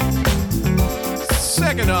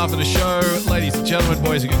 Second half of the show, ladies and gentlemen,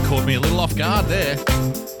 boys, you caught me a little off guard there.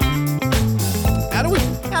 How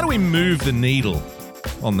do we move the needle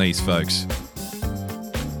on these folks?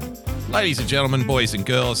 Ladies and gentlemen, boys and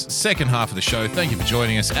girls, second half of the show. Thank you for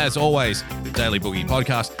joining us. As always, the Daily Boogie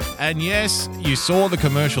Podcast. And yes, you saw the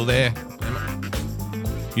commercial there.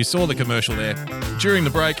 During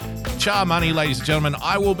the break. Char Money, ladies and gentlemen.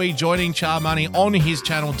 I will be joining Char Money on his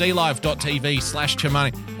channel,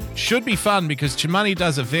 dlive.tv/Chamoney. Should be fun because Chamoney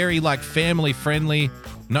does a very family-friendly,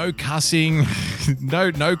 no cussing,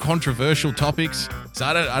 no controversial topics. So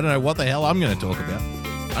I don't know what the hell I'm going to talk about.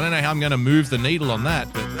 I don't know how I'm going to move the needle on that,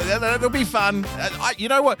 but it'll be fun. You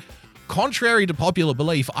know what? Contrary to popular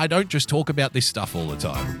belief, I don't just talk about this stuff all the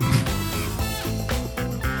time.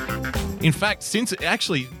 In fact,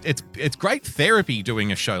 it's great therapy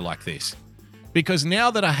doing a show like this, because now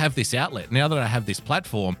that I have this outlet, now that I have this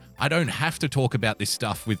platform, I don't have to talk about this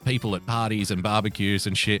stuff with people at parties and barbecues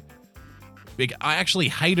and shit. I actually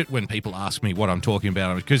hate it when people ask me what I'm talking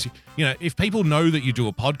about, because, if people know that you do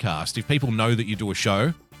a podcast, if people know that you do a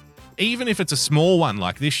show, even if it's a small one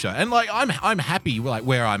like this show, and I'm happy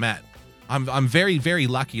where I'm at. I'm very, very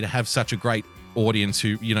lucky to have such a great audience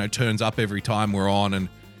who, turns up every time we're on and,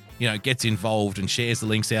 gets involved and shares the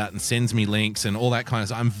links out and sends me links and all that kind of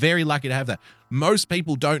stuff. I'm very lucky to have that. Most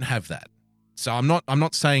people don't have that. So I'm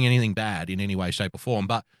not saying anything bad in any way, shape, or form,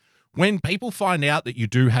 but when people find out that you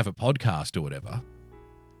do have a podcast or whatever,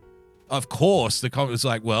 of course, the comment is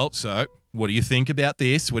like, well, so what do you think about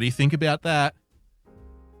this? What do you think about that?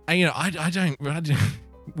 And, I don't,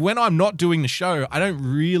 when I'm not doing the show, I don't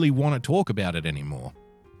really want to talk about it anymore.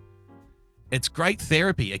 It's great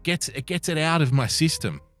therapy. It gets it out of my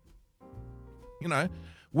system.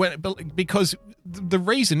 Because the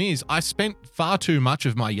reason is I spent far too much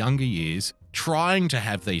of my younger years trying to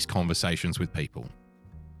have these conversations with people.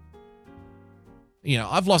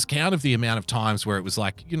 I've lost count of the amount of times where it was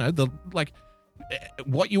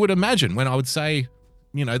what you would imagine when I would say,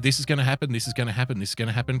 this is going to happen, this is going to happen, this is going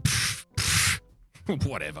to happen.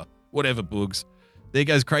 Whatever, Boogs. There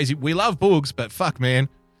goes crazy. We love Boogs, but fuck, man.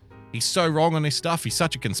 He's so wrong on this stuff. He's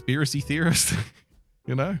such a conspiracy theorist.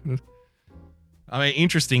 I mean,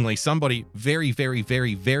 interestingly, somebody very, very,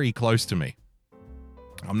 very, very close to me.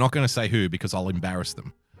 I'm not going to say who because I'll embarrass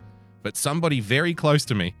them. But somebody very close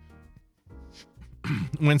to me,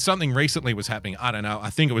 when something recently was happening, I don't know, I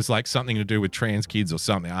think it was something to do with trans kids or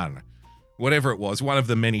something, I don't know. Whatever it was, one of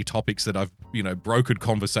the many topics that I've, brokered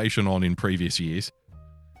conversation on in previous years.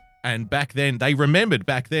 And back then, they remembered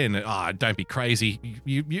back then, don't be crazy.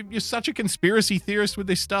 You're such a conspiracy theorist with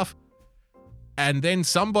this stuff. And then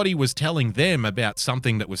somebody was telling them about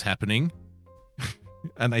something that was happening.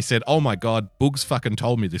 And they said, oh my God, Boogs fucking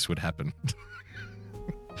told me this would happen.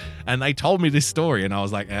 And they told me this story. And I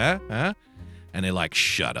was like, huh? And they're like,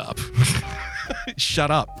 shut up. Shut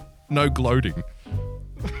up. No gloating.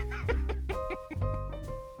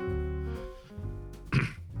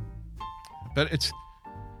 But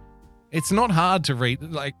it's not hard to read.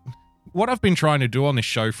 What I've been trying to do on this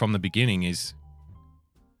show from the beginning is,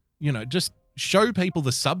 just show people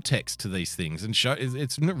the subtext to these things and show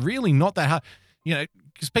it's really not that hard.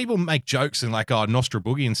 Because people make jokes and Nostra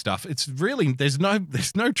Boogie and stuff. It's really, there's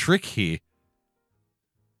no trick here.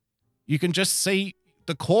 You can just see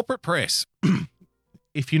the corporate press.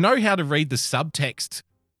 If you know how to read the subtext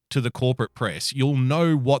to the corporate press, you'll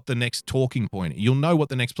know what the next talking point, you'll know what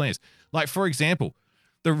the next plan is. For example,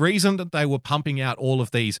 the reason that they were pumping out all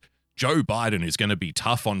of these Joe Biden is going to be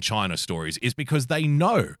tough on China stories is because they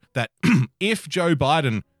know that if Joe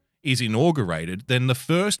Biden is inaugurated, then the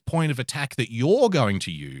first point of attack that you're going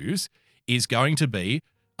to use is going to be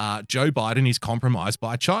Joe Biden is compromised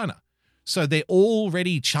by China. So they're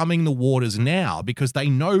already chumming the waters now because they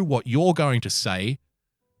know what you're going to say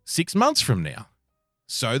 6 months from now.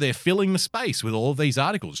 So they're filling the space with all of these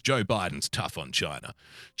articles. Joe Biden's tough on China.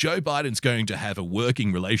 Joe Biden's going to have a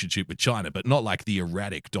working relationship with China, but not like the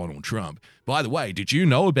erratic Donald Trump. By the way, did you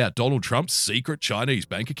know about Donald Trump's secret Chinese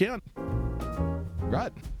bank account?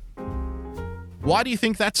 Right. Why do you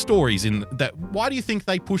think that story's in that? Why do you think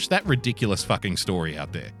they push that ridiculous fucking story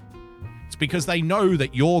out there? It's because they know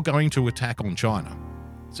that you're going to attack on China.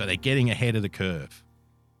 So they're getting ahead of the curve.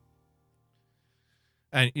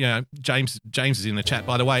 And, you know, James is in the chat,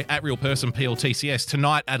 by the way, at Real Person PLTCS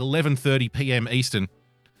tonight at 11:30 p.m. Eastern.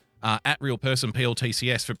 At Real Person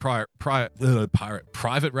PLTCS for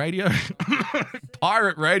private radio,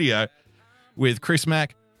 pirate radio with Chris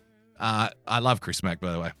Mack. I love Chris Mack,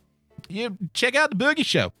 by the way. You check out the Boogie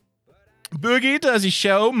Show. Boogie does his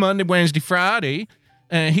show Monday, Wednesday, Friday.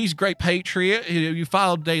 He's a great patriot. You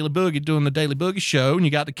follow Daily Boogie doing the Daily Boogie Show, and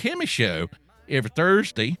you got the Kimmy Show every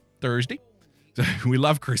Thursday. So we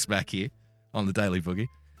love Chris Mack here on the Daily Boogie.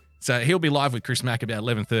 So he'll be live with Chris Mack about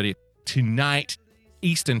 11:30 tonight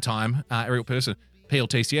Eastern time, Real Person,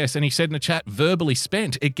 PLTCS. And he said in the chat, verbally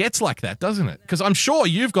spent. It gets like that, doesn't it? Because I'm sure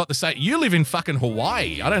you've got the same. You live in fucking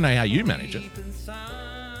Hawaii. I don't know how you manage it.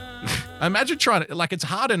 Imagine trying to, like, it's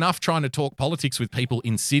hard enough trying to talk politics with people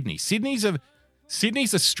in Sydney. Sydney's a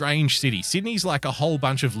strange city. Sydney's like a whole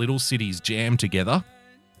bunch of little cities jammed together.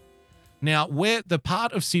 Now, where the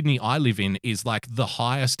part of Sydney I live in is like the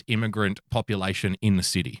highest immigrant population in the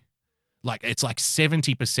city. Like, it's like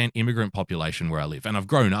 70% immigrant population where I live, and I've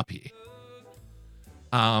grown up here.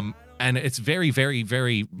 And it's very, very,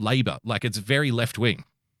 very Labor. Like, it's very left-wing.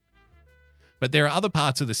 But there are other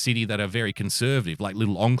parts of the city that are very conservative, like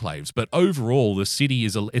little enclaves. But overall, the city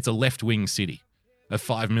it's a left-wing city of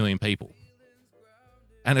 5 million people.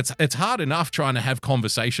 And it's hard enough trying to have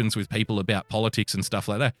conversations with people about politics and stuff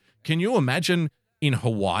like that. Can you imagine in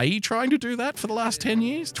Hawaii trying to do that for the last 10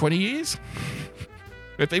 years, 20 years?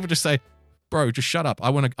 Where people just say, bro, just shut up.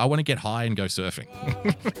 I want to get high and go surfing.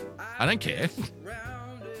 I don't care.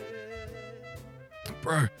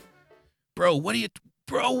 Bro, what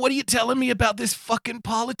are you telling me about this fucking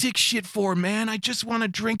politics shit for, man? I just want to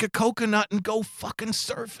drink a coconut and go fucking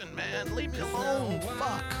surfing, man. Leave me alone.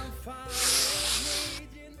 Fuck.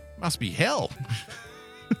 Must be hell.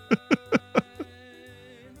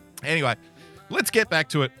 Anyway, let's get back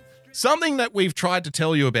to it. Something that we've tried to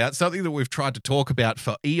tell you about, something that we've tried to talk about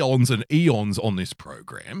for eons and eons on this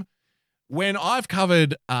program. When I've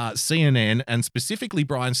covered CNN and specifically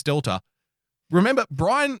Brian Stelter, remember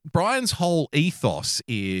Brian's whole ethos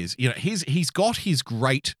is, you know, he's got his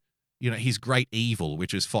great evil,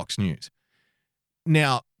 which is Fox News.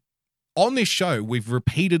 Now, on this show, we've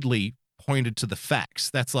repeatedly pointed to the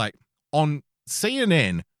facts. That's like on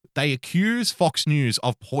CNN, they accuse Fox News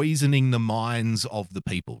of poisoning the minds of the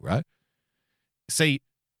people, right? See,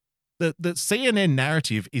 the CNN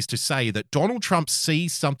narrative is to say that Donald Trump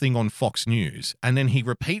sees something on Fox News and then he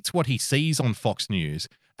repeats what he sees on Fox News,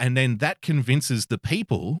 and then that convinces the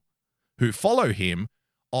people who follow him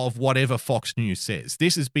of whatever Fox News says.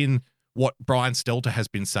 This has been what Brian Stelter has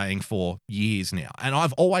been saying for years now, and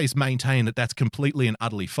I've always maintained that that's completely and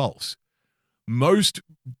utterly false. Most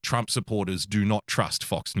Trump supporters do not trust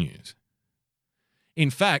Fox News.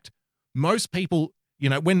 In fact, most people, you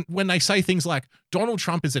know, when they say things like Donald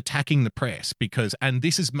Trump is attacking the press and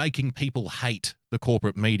this is making people hate the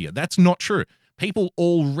corporate media, that's not true. People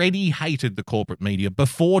already hated the corporate media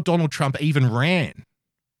before Donald Trump even ran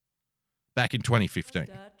back in 2015.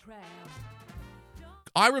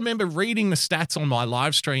 I remember reading the stats on my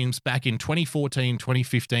live streams back in 2014,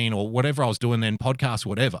 2015, or whatever I was doing then, podcasts,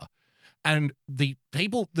 whatever. And the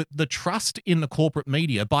people, the trust in the corporate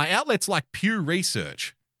media by outlets like Pew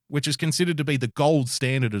Research, which is considered to be the gold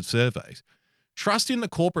standard of surveys, trust in the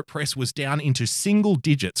corporate press was down into single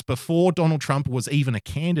digits before Donald Trump was even a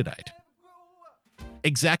candidate.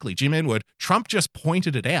 Exactly, Jim Edward. Trump just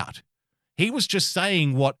pointed it out. He was just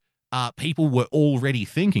saying what people were already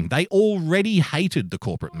thinking. They already hated the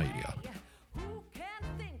corporate media.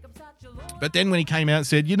 But then when he came out and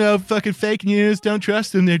said, you know, fucking fake news, don't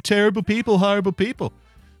trust them, they're terrible people, horrible people.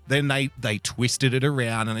 Then they twisted it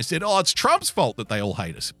around and they said, oh, it's Trump's fault that they all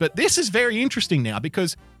hate us. But this is very interesting now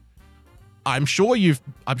because I'm sure you've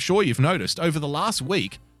noticed over the last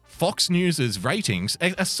week, Fox News' ratings,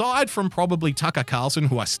 aside from probably Tucker Carlson,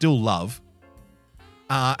 who I still love,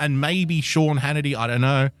 and maybe Sean Hannity, I don't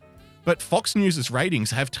know, but Fox News' ratings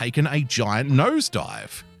have taken a giant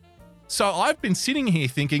nosedive. So I've been sitting here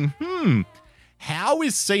thinking, how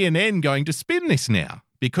is CNN going to spin this now?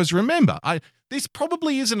 Because remember, this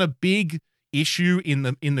probably isn't a big issue in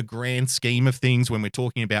the grand scheme of things when we're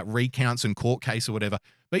talking about recounts and court case or whatever.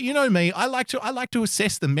 But you know me, I like to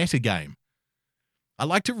assess the metagame. I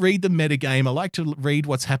like to read the metagame. I like to read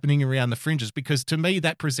what's happening around the fringes because to me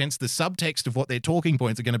that presents the subtext of what their talking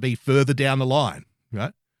points are going to be further down the line,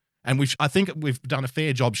 right? And I think we've done a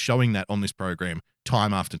fair job showing that on this program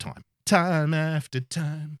time after time. Time after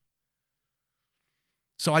time.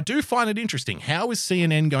 So I do find it interesting. How is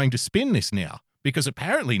CNN going to spin this now? Because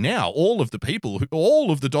apparently now all of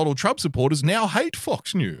the Donald Trump supporters now hate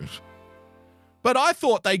Fox News. But I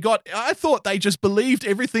thought they just believed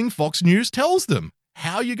everything Fox News tells them.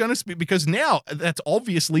 How are you going to spin? Because now that's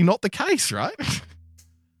obviously not the case, right?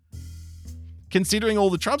 Considering all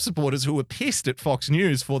the Trump supporters who were pissed at Fox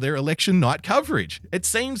News for their election night coverage. It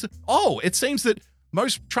seems that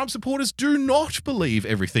most Trump supporters do not believe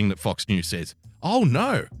everything that Fox News says. Oh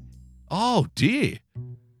no. Oh dear.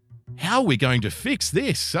 How are we going to fix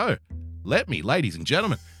this? So, ladies and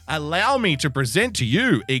gentlemen, allow me to present to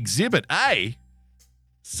you Exhibit A,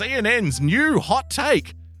 CNN's new hot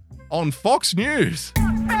take on Fox News.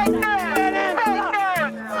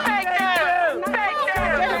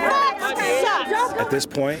 At this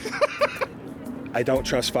point, I don't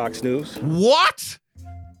trust Fox News. What?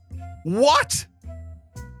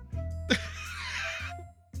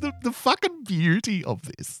 The fucking beauty of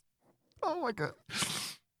this. Oh my God.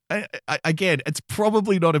 Again, it's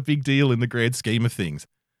probably not a big deal in the grand scheme of things.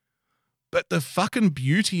 But the fucking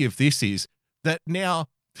beauty of this is that now,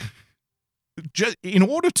 just in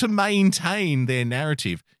order to maintain their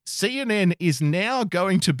narrative, CNN is now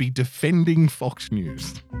going to be defending Fox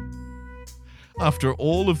News. After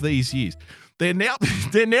all of these years, they're now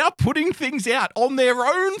putting things out on their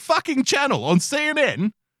own fucking channel on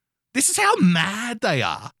CNN. This is how mad they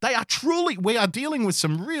are. We are dealing with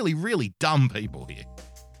some really, really dumb people here.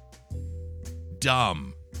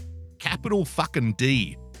 Dumb. Capital fucking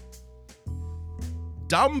D.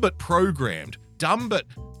 Dumb but programmed. Dumb but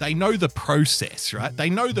they know the process, right? They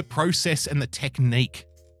know the process and the technique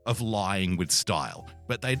of lying with style.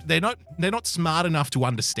 But they're not smart enough to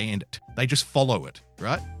understand it. They just follow it,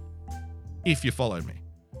 right? If you follow me.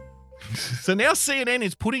 So now CNN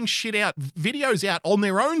is putting videos out on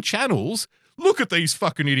their own channels. Look at these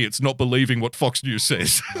fucking idiots not believing what Fox News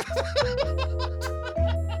says.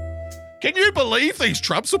 Can you believe these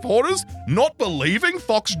Trump supporters not believing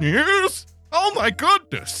Fox News? Oh my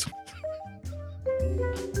goodness.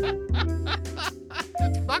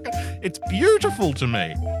 It's beautiful to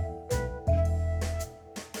me.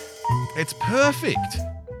 It's perfect.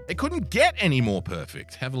 It couldn't get any more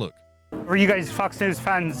perfect. Have a look. Were you guys Fox News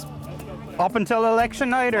fans up until election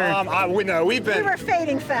night, or? We were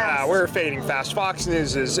fading fast. We're fading fast. Fox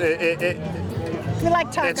News is we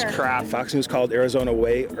like Tucker. It's crap. Fox News called Arizona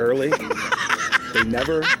way early. They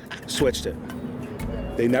never switched it.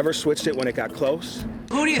 They never switched it when it got close.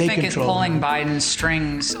 Who do you think is pulling Biden's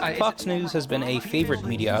strings? Fox News has been a favorite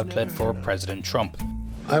media outlet for President Trump.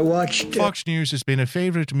 I watched... Fox News has been a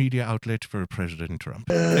favorite media outlet for President Trump.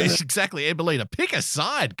 Exactly, Emelina. Pick a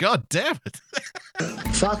side. God damn it.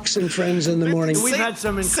 Fox and Friends in the morning. We've had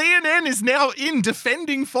some... CNN is now in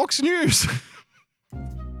defending Fox News.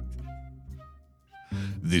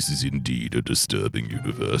 This is indeed a disturbing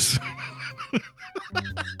universe.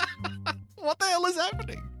 What the hell is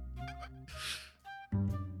happening?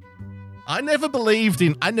 I never believed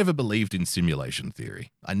in simulation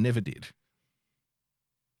theory. I never did.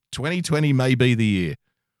 2020 may be the year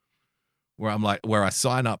where I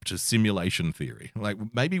sign up to simulation theory. Like,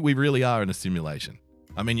 maybe we really are in a simulation.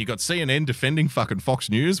 I mean, you got CNN defending fucking Fox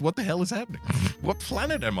News. What the hell is happening? What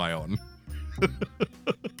planet am I on?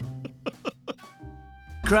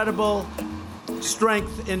 Incredible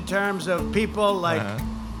strength in terms of people like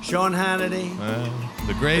Sean Hannity.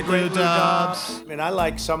 The Great Lou Dobbs. I mean, I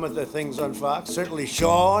like some of the things on Fox. Certainly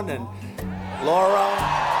Sean and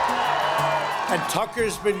Laura. And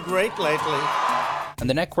Tucker's been great lately. And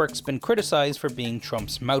the network's been criticized for being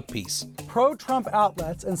Trump's mouthpiece. Pro-Trump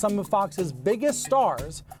outlets and some of Fox's biggest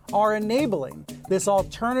stars are enabling this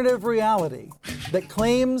alternative reality that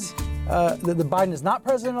claims that Biden is not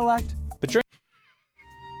president-elect. But during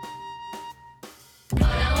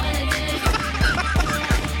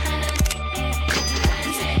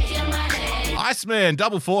Iceman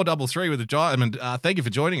 4433 with a diamond. Thank you for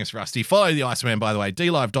joining us, Rusty. Follow the Iceman, by the way.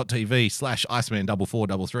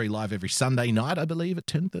 dlive.tv/Iceman4433, live every Sunday night, I believe, at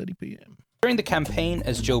 10:30 p.m. During the campaign,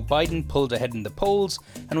 as Joe Biden pulled ahead in the polls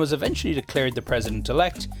and was eventually declared the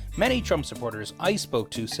president-elect, many Trump supporters I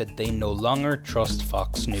spoke to said they no longer trust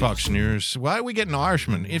Fox News. Fox News. Why are we getting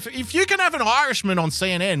Irishmen? If you can have an Irishman on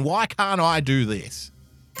CNN, why can't I do this?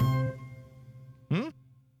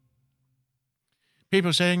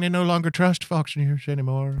 People saying they no longer trust Fox News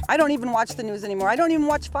anymore. I don't even watch the news anymore. I don't even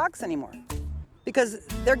watch Fox anymore because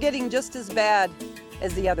they're getting just as bad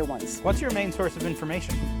as the other ones. What's your main source of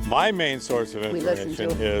information? My main source of We listen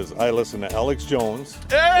information to- is I listen to Alex Jones.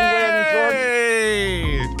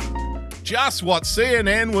 Hey! Just what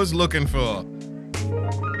CNN was looking for.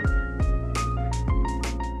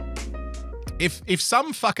 If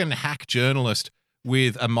some fucking hack journalist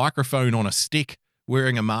with a microphone on a stick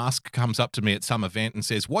wearing a mask comes up to me at some event and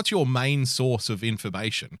says, "What's your main source of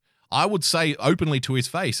information?" I would say openly to his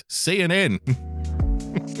face, CNN.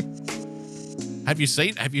 Have you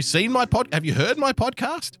seen my have you heard my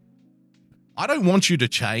podcast? I don't want you to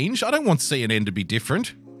change. I don't want CNN to be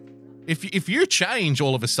different. If you change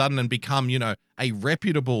all of a sudden and become, a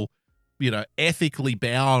reputable, ethically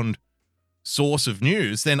bound source of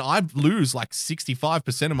news, then I lose like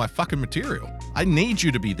 65% of my fucking material. I need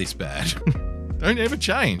you to be this bad. Don't ever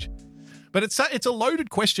change. But it's a loaded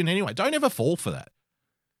question anyway. Don't ever fall for that.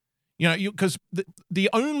 Because the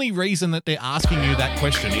only reason that they're asking you that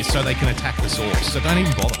question is so they can attack the source. So don't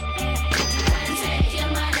even bother.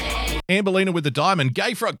 Amberlina with the diamond.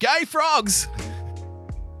 Gay frogs.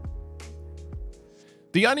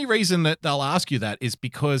 The only reason that they'll ask you that is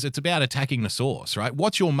because it's about attacking the source, right?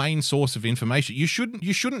 What's your main source of information? You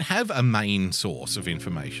shouldn't have a main source of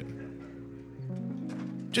information.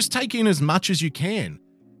 Just take in as much as you can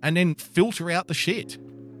and then filter out the shit.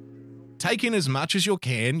 Take in as much as you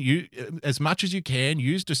can, use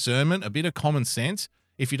discernment, a bit of common sense.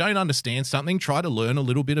 If you don't understand something, try to learn a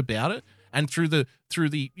little bit about it. And through the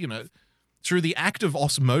act of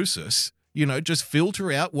osmosis, just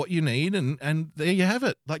filter out what you need, and there you have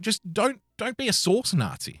it. Like, just don't be a source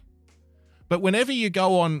Nazi. But whenever you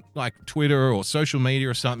go on like Twitter or social media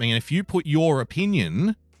or something, and if you put your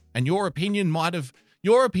opinion, and your opinion might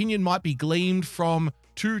be gleaned from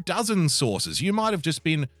 24 sources. You might have just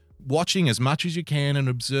been watching as much as you can and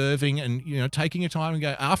observing and, taking your time and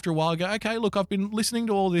after a while go, okay, look, I've been listening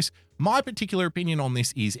to all this. My particular opinion on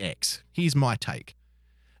this is X. Here's my take.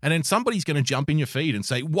 And then somebody's going to jump in your feed and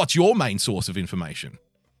say, what's your main source of information?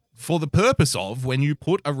 For the purpose of when you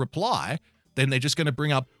put a reply, then they're just going to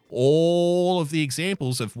bring up all of the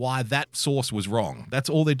examples of why that source was wrong. That's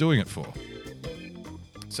all they're doing it for.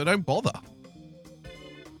 So don't bother.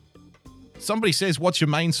 Somebody says, what's your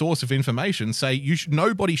main source of information? Say,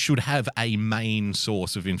 nobody should have a main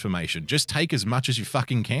source of information. Just take as much as you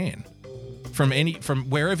fucking can from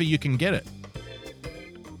wherever you can get it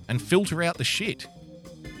and filter out the shit.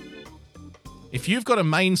 If you've got a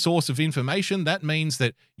main source of information, that means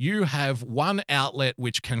that you have one outlet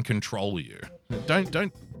which can control you.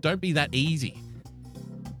 Don't be that easy.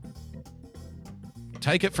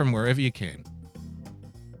 Take it from wherever you can.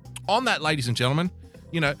 On that, ladies and gentlemen,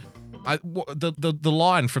 the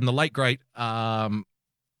line from the late great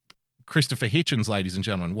Christopher Hitchens, ladies and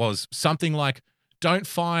gentlemen, was something like, don't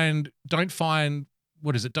find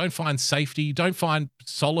safety, don't find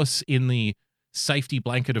solace in the safety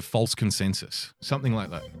blanket of false consensus. Something like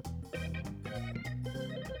that.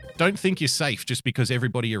 Don't think you're safe just because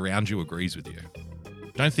everybody around you agrees with you.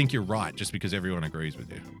 Don't think you're right just because everyone agrees with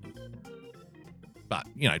you. But,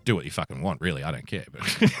 do what you fucking want, really. I don't care.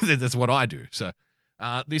 But that's what I do. So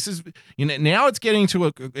this is, now it's getting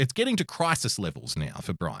to crisis levels now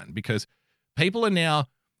for Brian, because people are now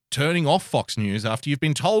turning off Fox News after you've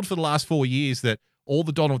been told for the last 4 years that all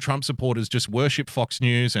the Donald Trump supporters just worship Fox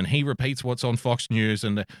News and he repeats what's on Fox News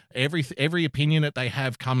and every opinion that they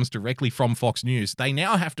have comes directly from Fox News. They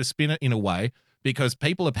now have to spin it in a way because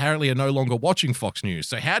people apparently are no longer watching Fox News.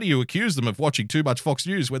 So how do you accuse them of watching too much Fox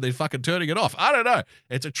News when they're fucking turning it off? I don't know.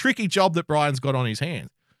 It's a tricky job that Brian's got on his hands.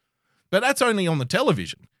 But that's only on the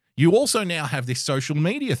television. You also now have this social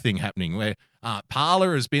media thing happening where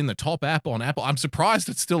Parler has been the top app on Apple. I'm surprised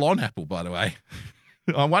it's still on Apple, by the way.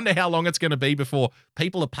 I wonder how long it's going to be before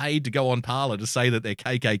people are paid to go on Parler to say that they're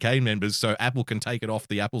KKK members so Apple can take it off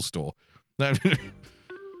the Apple Store.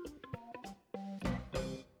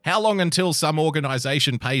 How long until some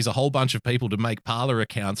organization pays a whole bunch of people to make Parler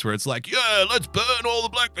accounts where it's like, yeah, let's burn all the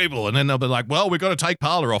black people. And then they'll be like, well, we've got to take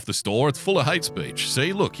Parler off the store. It's full of hate speech.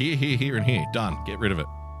 See, look, here, and here. Done. Get rid of it.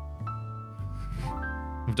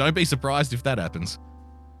 Don't be surprised if that happens.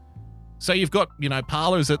 So you've got,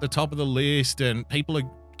 Parler's at the top of the list and people are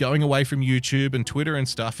going away from YouTube and Twitter and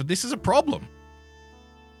stuff. And this is a problem.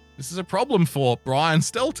 This is a problem for Brian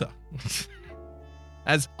Stelter.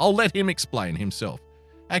 As I'll let him explain himself.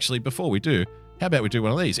 Actually, before we do, how about we do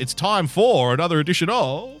one of these? It's time for another edition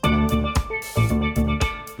of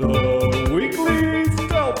The Weekly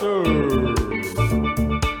Stelter.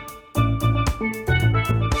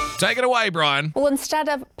 Take it away, Brian. Well, instead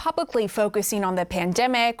of publicly focusing on the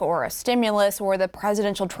pandemic or a stimulus or the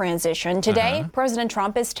presidential transition, today President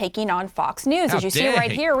Trump is taking on Fox News. As you see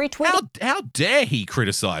right here, retweeting. How dare he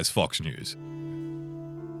criticize Fox News?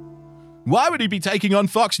 Why would he be taking on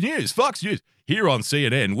Fox News? Fox News. Here on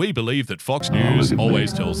CNN, we believe that Fox News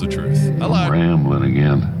always tells the truth. Hello. I'm rambling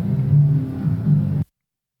again.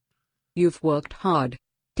 You've worked hard.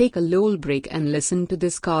 Take a lol break and listen to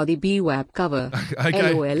this Cardi B WAP cover.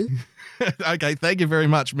 Okay. LOL. Okay, thank you very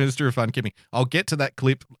much, Minister of Fun, Kimmy. I'll get to that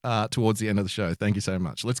clip towards the end of the show. Thank you so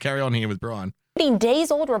much. Let's carry on here with Brian.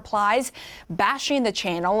 Days-old replies bashing the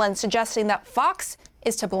channel and suggesting that Fox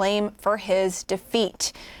is to blame for his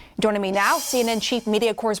defeat. Joining me now, CNN chief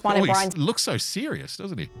media correspondent Brian. He looks so serious,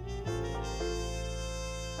 doesn't he?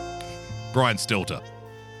 Brian Stelter.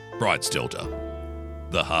 Brian Stelter.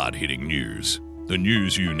 The hard-hitting news. The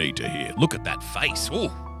news you need to hear. Look at that face.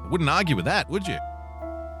 Oh, wouldn't argue with that, would you?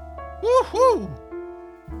 Woohoo!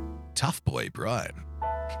 Tough boy, Brian.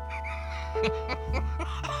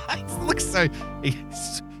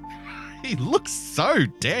 He looks so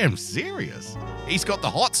damn serious. He's got the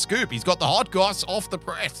hot scoop. He's got the hot goss off the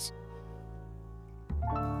press.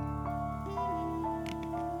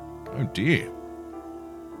 Oh dear.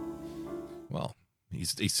 Well,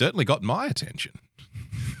 he's certainly got my attention.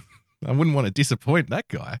 I wouldn't want to disappoint that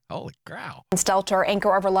guy. Holy cow. Stelter,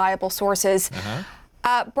 anchor of reliable sources.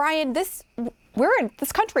 Brian, this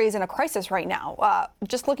country is in a crisis right now.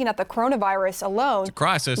 Just looking at the coronavirus alone. It's a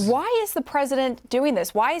crisis. Why is the president doing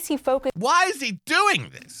this? Why is he focused? Why is he doing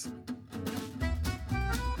this?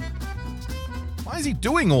 Why is he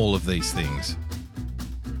doing all of these things?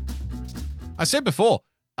 I said before,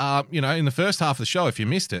 in the first half of the show, if you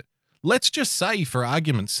missed it, let's just say, for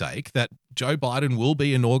argument's sake, that Joe Biden will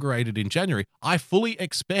be inaugurated in January. I fully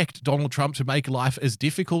expect Donald Trump to make life as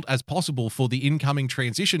difficult as possible for the incoming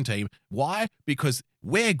transition team. Why? Because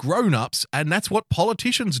we're grown-ups, and that's what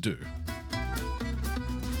politicians do.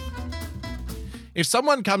 If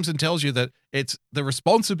someone comes and tells you that it's the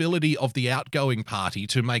responsibility of the outgoing party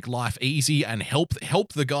to make life easy and help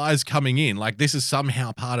the guys coming in, like this is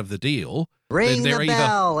somehow part of the deal, ring the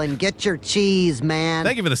bell and get your cheese, man.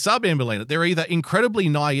 Thank you for the sub, Amberlina. They're either incredibly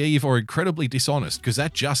naive or incredibly dishonest, because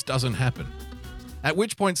that just doesn't happen. At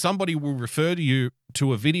which point somebody will refer to you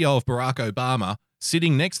to a video of Barack Obama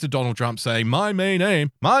sitting next to Donald Trump saying, my main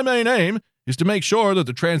aim is to make sure that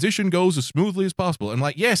the transition goes as smoothly as possible. And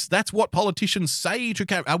yes, that's what politicians say to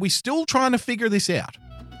cameras. Are we still trying to figure this out?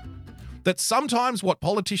 That sometimes what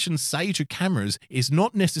politicians say to cameras is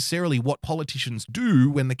not necessarily what politicians do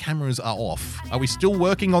when the cameras are off. Are we still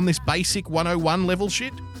working on this basic 101 level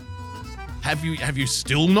shit? Have you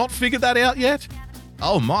still not figured that out yet?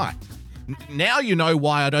 Oh my. Now you know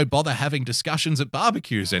why I don't bother having discussions at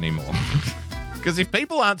barbecues anymore. Because if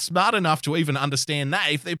people aren't smart enough to even understand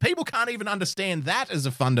that, if people can't even understand that as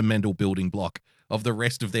a fundamental building block of the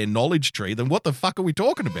rest of their knowledge tree, then what the fuck are we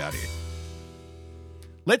talking about here?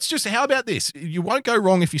 How about this? You won't go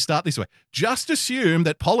wrong if you start this way. Just assume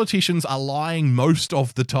that politicians are lying most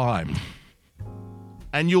of the time.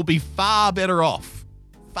 And you'll be far better off.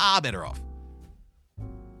 Far better off.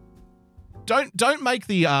 Don't make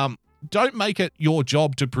it your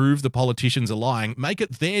job to prove the politicians are lying. Make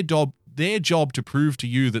it their job to prove to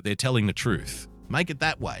you that they're telling the truth. Make it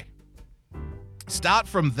that way. Start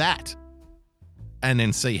from that and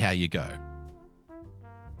then see how you go.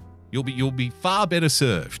 You'll be far better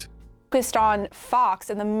served. Focused on Fox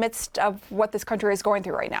in the midst of what this country is going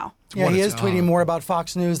through right now. Yeah, he is tweeting more about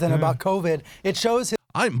Fox News than about COVID. It shows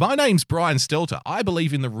my name's Brian Stelter. I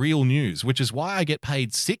believe in the real news, which is why I get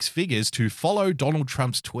paid six figures to follow Donald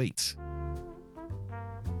Trump's tweets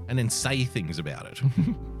and then say things about it.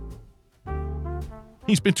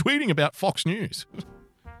 He's been tweeting about Fox News.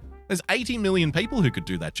 There's 80 million people who could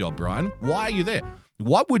do that job, Brian. Why are you there?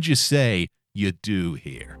 What would you say you do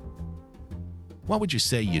here? What would you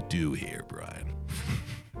say you do here, Brian?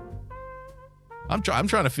 I'm trying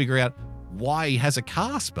to figure out why he has a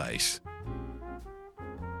car space.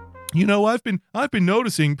 You know, I've been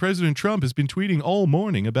noticing President Trump has been tweeting all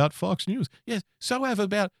morning about Fox News. Yes, so have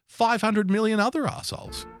about 500 million other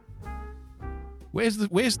assholes. Where's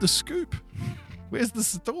the scoop? Where's the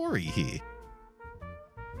story here?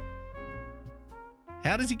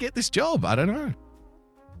 How does he get this job? I don't know.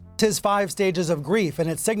 His 5 stages of grief, and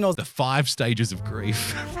it signals the 5 stages of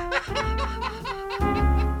grief.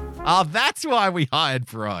 Oh, that's why we hired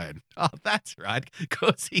Brian. Oh, that's right,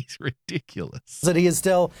 because he's ridiculous. That he is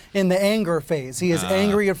still in the anger phase. He is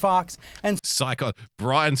angry at Fox and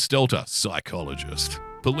Brian Stelter, psychologist,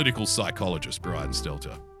 political psychologist. Brian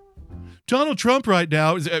Stelter. Donald Trump right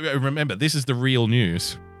now is. Remember, this is the real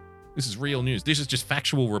news. This is real news. This is just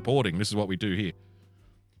factual reporting. This is what we do here.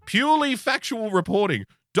 Purely factual reporting.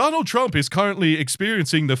 Donald Trump is currently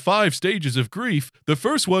experiencing the 5 stages of grief, the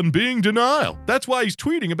first one being denial. That's why he's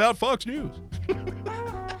tweeting about Fox News.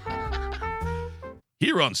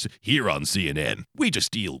 Here on CNN, we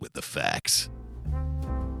just deal with the facts.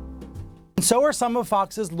 And so are some of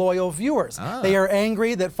Fox's loyal viewers. They are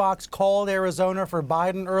angry that Fox called Arizona for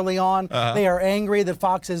Biden early on. They are angry that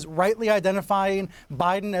Fox is rightly identifying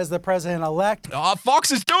Biden as the president-elect. Oh,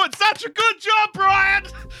 Fox is doing such a good job, Brian!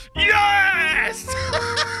 Yes!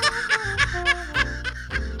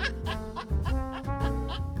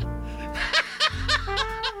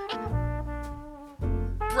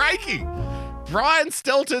 Breaking! Brian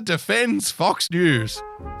Stelter defends Fox News.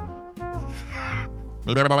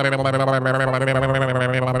 The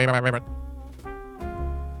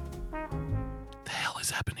hell is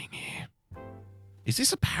happening here? Is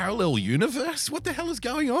this a parallel universe? What the hell is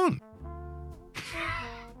going on?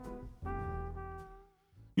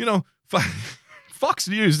 You know, Fox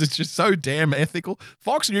News is just so damn ethical.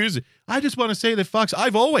 Fox News, I just want to say that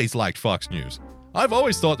I've always liked Fox News. I've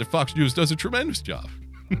always thought that Fox News does a tremendous job.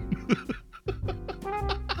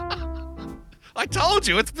 I told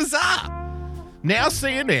you, it's bizarre. Now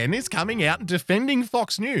CNN is coming out and defending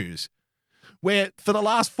Fox News, where for the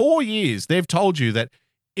last 4 years, they've told you that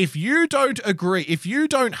if you don't agree, if you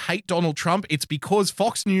don't hate Donald Trump, it's because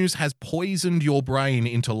Fox News has poisoned your brain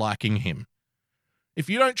into liking him. If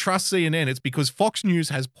you don't trust CNN, it's because Fox News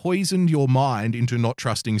has poisoned your mind into not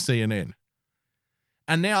trusting CNN.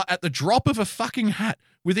 And now, at the drop of a fucking hat,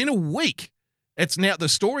 within a week, the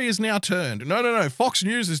story is now turned. No, Fox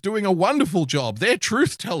News is doing a wonderful job. They're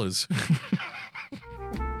truth tellers.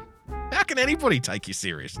 How can anybody take you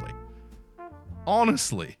seriously?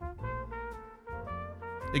 Honestly.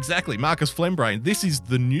 Exactly, Marcus Flembrain, this is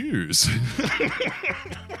the news.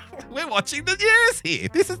 We're watching the news here.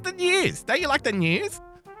 This is the news. Don't you like the news?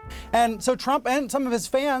 And so Trump and some of his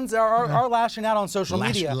fans are lashing out on social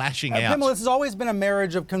media. Lashing out. Pamela, this has always been a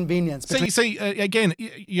marriage of convenience. Again,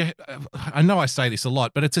 I know I say this a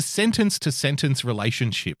lot, but it's a sentence-to-sentence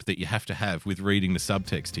relationship that you have to have with reading the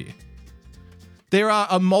subtext here. There are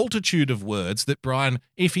a multitude of words that Brian,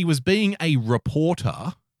 if he was being a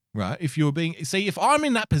reporter, right, if I'm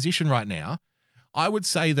in that position right now, I would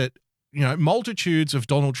say that, multitudes of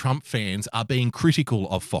Donald Trump fans are being critical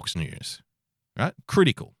of Fox News. Right?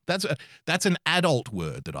 Critical. That's an adult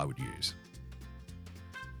word that I would use.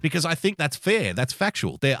 Because I think that's fair. That's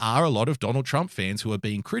factual. There are a lot of Donald Trump fans who are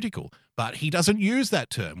being critical, but he doesn't use that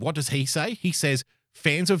term. What does he say? He says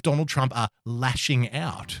fans of Donald Trump are lashing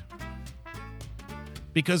out.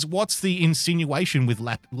 Because what's the insinuation with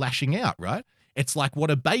lashing out, right? It's like what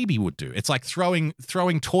a baby would do. It's like throwing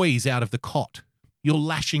toys out of the cot. You're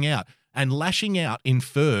lashing out. And lashing out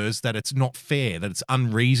infers that it's not fair, that it's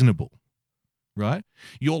unreasonable. Right?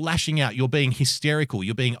 You're lashing out. You're being hysterical.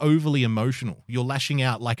 You're being overly emotional. You're lashing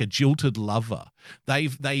out like a jilted lover.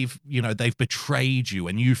 They've betrayed you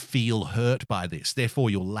and you feel hurt by this. Therefore,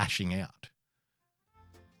 you're lashing out.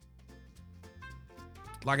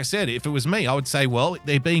 Like I said, if it was me, I would say, well,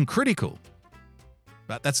 they're being critical.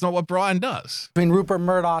 But that's not what Brian does. Between Rupert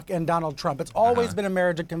Murdoch and Donald Trump. It's always been a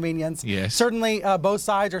marriage of convenience. Yes. Certainly, both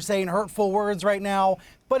sides are saying hurtful words right now,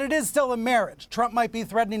 but it is still a marriage. Trump might be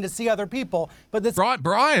threatening to see other people, but this...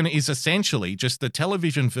 Brian is essentially just the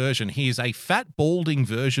television version. He is a fat, balding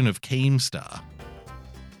version of Keemstar.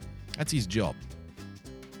 That's his job.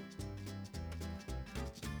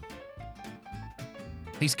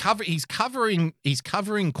 He's covering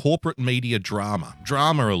corporate media drama.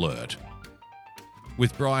 Drama alert.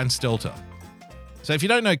 With Brian Stelter. So if you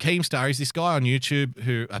don't know Keemstar, he's this guy on YouTube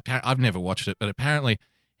who I've never watched it, but apparently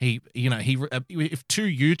if two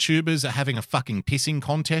YouTubers are having a fucking pissing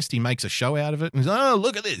contest, he makes a show out of it. And he's like, oh,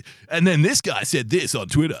 look at this. And then this guy said this on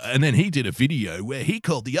Twitter. And then he did a video where he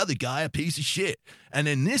called the other guy a piece of shit. And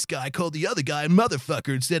then this guy called the other guy a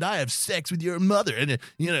motherfucker and said, I have sex with your mother. And,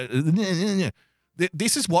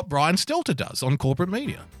 this is what Brian Stelter does on corporate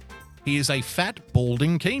media. He is a fat,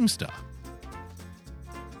 balding Keemstar.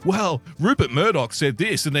 Well, Rupert Murdoch said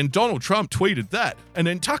this, and then Donald Trump tweeted that, and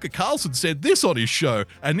then Tucker Carlson said this on his show,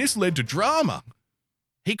 and this led to drama.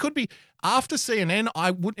 He could be, after CNN,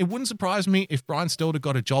 it wouldn't surprise me if Brian Stelter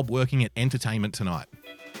got a job working at Entertainment Tonight.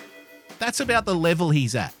 That's about the level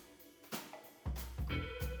he's at.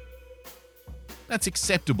 That's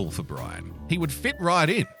acceptable for Brian. He would fit right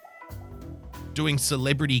in. Doing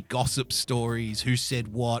celebrity gossip stories, who said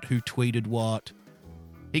what, who tweeted what.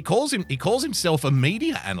 He calls himself a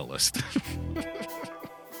media analyst.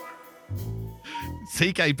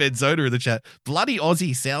 TK Benzona in the chat. Bloody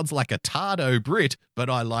Aussie sounds like a tardo Brit, but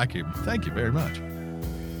I like him. Thank you very much.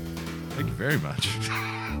 Thank you very much.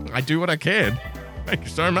 I do what I can. Thank you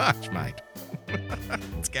so much, mate.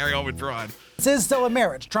 Let's carry on with Brian. This is still a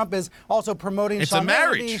marriage. Trump is also promoting It's Sean a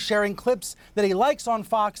marriage. Hannity, sharing clips that he likes on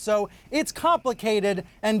Fox, so it's complicated,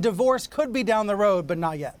 and divorce could be down the road, but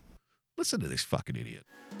not yet. Listen to this fucking idiot.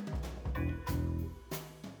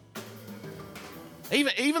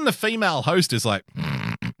 Even the female host is like,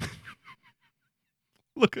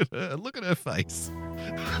 look at her face.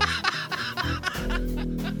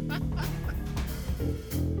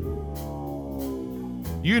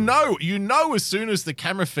 You know, as soon as the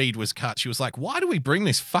camera feed was cut, she was like, why do we bring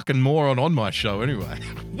this fucking moron on my show anyway?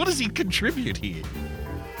 What does he contribute here?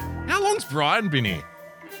 How long's Brian been here?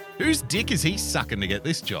 Whose dick is he sucking to get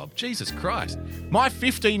this job? Jesus Christ. My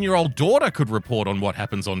 15-year-old daughter could report on what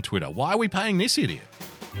happens on Twitter. Why are we paying this idiot?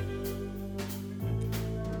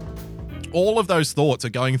 All of those thoughts are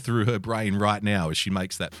going through her brain right now as she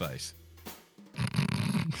makes that face.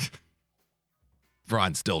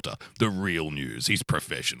 Brian Stelter, the real news. He's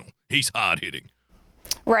professional. He's hard-hitting.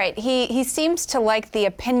 Right. He seems to like the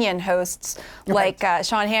opinion hosts like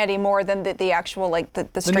Sean Hannity more than the actual, like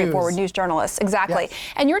the straightforward news journalists. Exactly. Yes.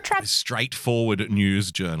 And you're trapped. Straightforward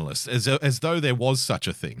news journalists, as though there was such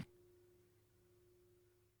a thing.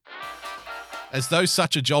 As though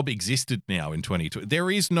such a job existed now in 2020.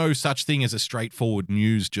 There is no such thing as a straightforward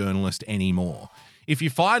news journalist anymore. If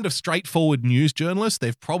you find a straightforward news journalist,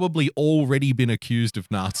 they've probably already been accused of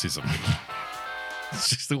Nazism. It's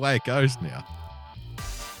just the way it goes now.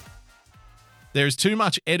 There's too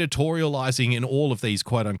much editorializing in all of these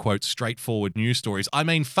quote-unquote straightforward news stories. I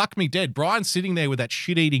mean, fuck me dead. Brian's sitting there with that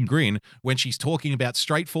shit-eating grin when she's talking about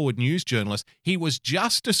straightforward news journalists. He was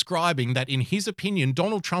just describing that, in his opinion,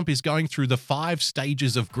 Donald Trump is going through the 5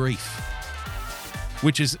 stages of grief,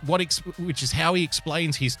 which is how he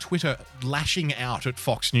explains his Twitter lashing out at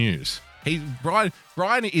Fox News.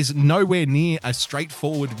 Brian is nowhere near a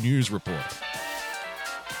straightforward news reporter.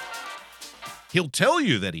 He'll tell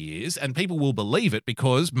you that he is, and people will believe it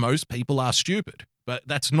because most people are stupid. But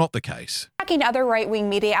that's not the case. Tracking other right-wing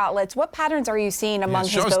media outlets, what patterns are you seeing among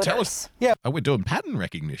his voters? Tell us. Yeah. Oh, we're doing pattern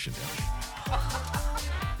recognition.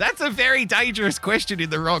 That's a very dangerous question in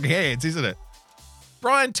the wrong hands, isn't it?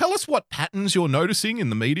 Brian, tell us what patterns you're noticing in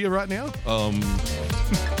the media right now. Oh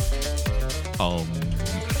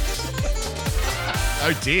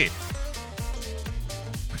dear.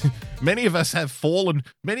 Many of us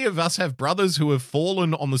have brothers who have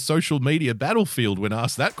fallen on the social media battlefield when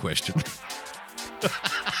asked that question.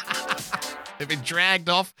 They've been dragged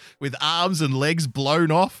off with arms and legs blown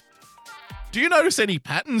off. Do you notice any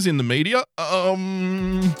patterns in the media?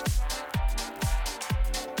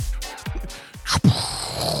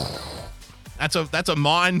 That's a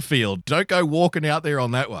minefield. Don't go walking out there on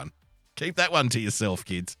that one. Keep that one to yourself,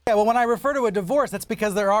 kids. Yeah, well, when I refer to a divorce, that's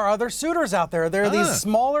because there are other suitors out there. There are these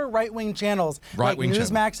smaller right-wing channels like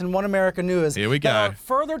Newsmax and One America News. Here we go. That are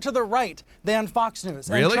further to the right than Fox News.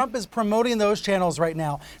 Really? And Trump is promoting those channels right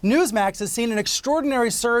now. Newsmax has seen an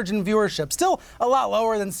extraordinary surge in viewership. Still a lot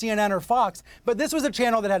lower than CNN or Fox, but this was a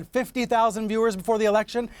channel that had 50,000 viewers before the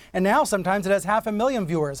election, and now sometimes it has 500,000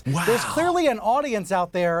 viewers. Wow. There's clearly an audience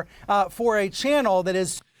out there for a channel that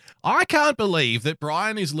is... I can't believe that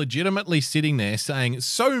Brian is legitimately sitting there saying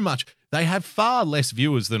so much. They have far less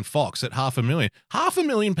viewers than Fox at 500,000.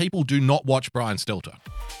 500,000 people do not watch Brian Stelter.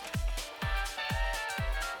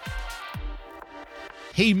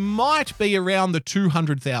 He might be around the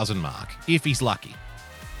 200,000 mark if he's lucky.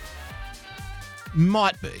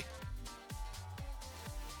 Might be.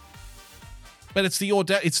 But it's the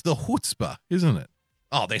chutzpah, isn't it?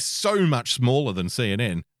 Oh, they're so much smaller than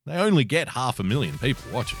CNN. They only get 500,000 people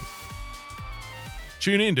watching.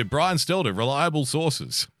 Tune in to Brian Stelter, reliable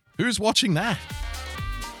sources. Who's watching that?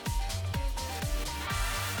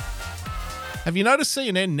 Have you noticed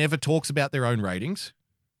CNN never talks about their own ratings?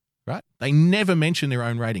 Right? They never mention their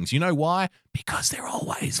own ratings. You know why? Because they're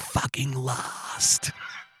always fucking last.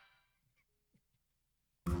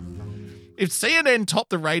 If CNN topped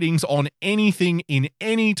the ratings on anything in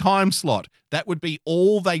any time slot, that would be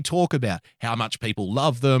all they talk about. How much people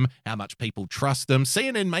love them, how much people trust them.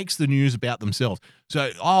 CNN makes the news about themselves. So,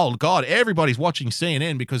 oh God, everybody's watching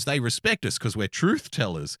CNN because they respect us, because we're truth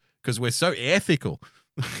tellers, because we're so ethical.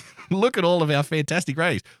 Look at all of our fantastic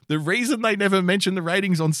ratings. The reason they never mention the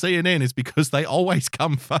ratings on CNN is because they always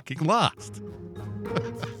come fucking last.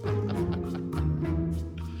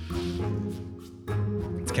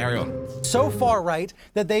 Let's carry on. So far right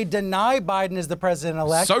that they deny Biden is the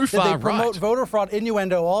president-elect. So far that they promote right. voter fraud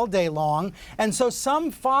innuendo all day long. And so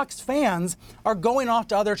some Fox fans are going off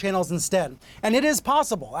to other channels instead. And it is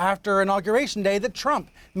possible after Inauguration Day that Trump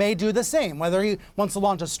may do the same, whether he wants to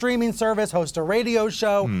launch a streaming service, host a radio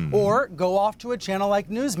show, or go off to a channel like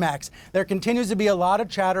Newsmax. There continues to be a lot of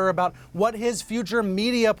chatter about what his future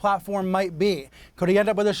media platform might be. Could he end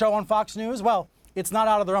up with a show on Fox News? Well, it's not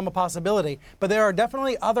out of the realm of possibility, but there are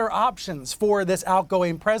definitely other options for this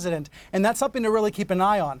outgoing president, and that's something to really keep an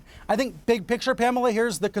eye on. I think big picture, Pamela,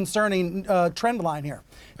 here's the concerning trend line here.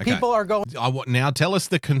 Okay. People are going... Now tell us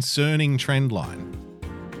the concerning trend line.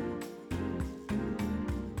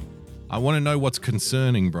 I want to know what's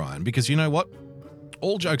concerning, Brian, because you know what?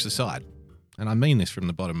 All jokes aside, and I mean this from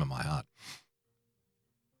the bottom of my heart,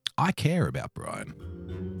 I care about Brian.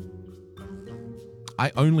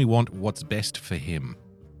 I only want what's best for him.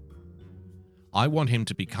 I want him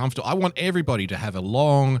to be comfortable. I want everybody to have a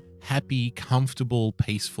long, happy, comfortable,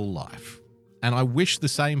 peaceful life. And I wish the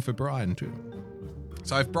same for Brian too.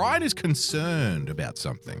 So if Brian is concerned about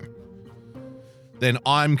something, then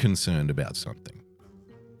I'm concerned about something.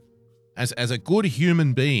 As a good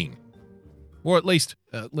human being, or at least,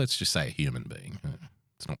 let's just say a human being.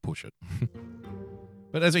 Let's not push it.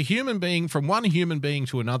 But as a human being, from one human being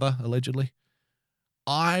to another, allegedly,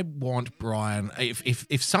 I want Brian,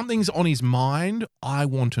 if something's on his mind, I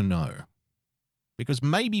want to know. Because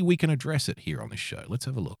maybe we can address it here on this show. Let's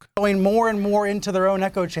have a look. Going more and more into their own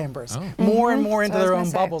echo chambers, more and more into their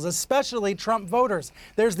own bubbles, especially Trump voters.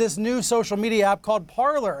 There's this new social media app called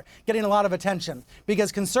Parler getting a lot of attention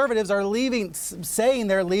because conservatives are saying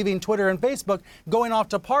they're leaving Twitter and Facebook, going off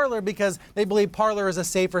to Parler because they believe Parler is a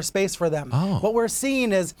safer space for them. What we're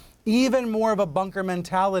seeing is even more of a bunker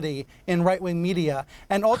mentality in right-wing media,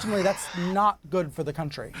 and ultimately that's not good for the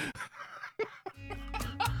country.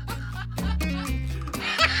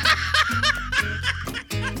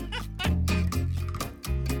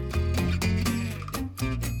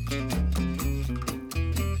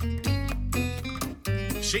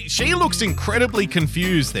 She looks incredibly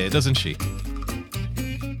confused there, doesn't she?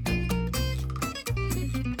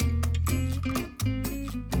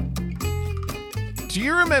 Do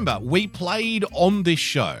you remember we played on this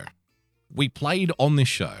show the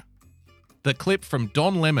clip from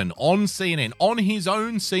Don Lemon on CNN, on his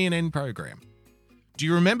own CNN program? Do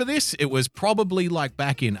you remember this? It was probably like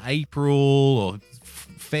back in April or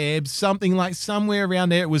Feb, somewhere around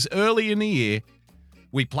there. It was early in the year.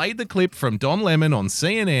 We played the clip from Don Lemon on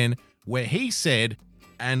CNN where he said,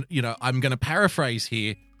 and, you know, I'm going to paraphrase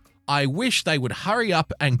here, I wish they would hurry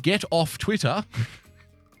up and get off Twitter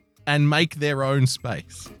and make their own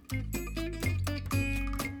space.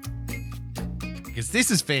 Because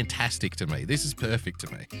this is fantastic to me. This is perfect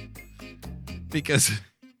to me. Because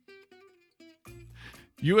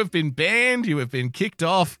you have been banned, you have been kicked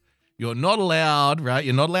off. You're not allowed, right?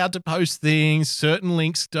 You're not allowed to post things. Certain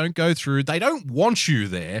links don't go through. They don't want you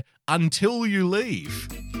there until you leave.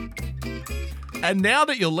 And now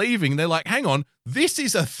that you're leaving, they're like, hang on, this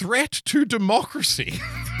is a threat to democracy.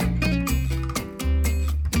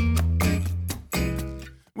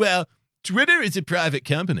 Well, Twitter is a private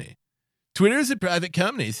company. So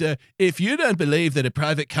if you don't believe that a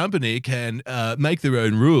private company can make their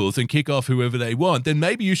own rules and kick off whoever they want, then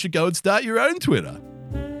maybe you should go and start your own Twitter.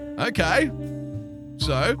 Okay,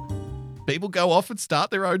 so people go off and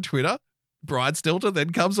start their own Twitter. Brian Stelter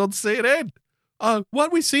then comes on CNN.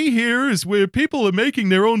 What we see here is where people are making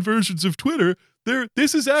their own versions of Twitter.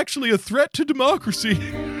 This is actually a threat to democracy.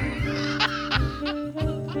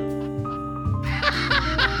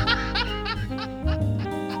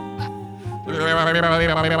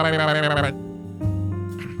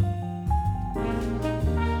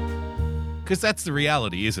 Because that's the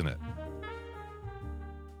reality, isn't it?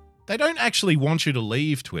 They don't actually want you to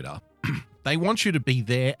leave Twitter. They want you to be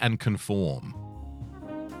there and conform.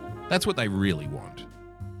 That's what they really want.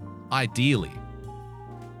 Ideally.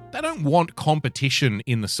 They don't want competition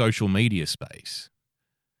in the social media space.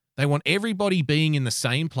 They want everybody being in the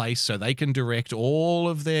same place so they can direct all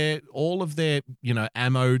of their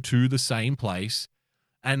ammo to the same place.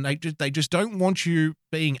 And they just don't want you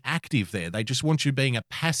being active there. They just want you being a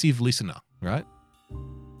passive listener, right?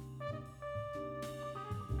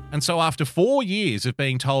 And so after 4 years of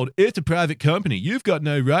being told, it's a private company, you've got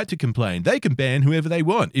no right to complain. They can ban whoever they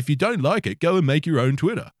want. If you don't like it, go and make your own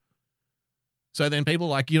Twitter. So then people are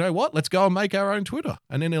like, you know what? Let's go and make our own Twitter.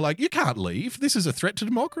 And then they're like, you can't leave. This is a threat to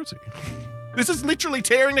democracy. This is literally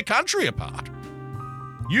tearing the country apart.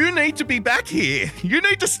 You need to be back here. You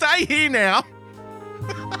need to stay here now.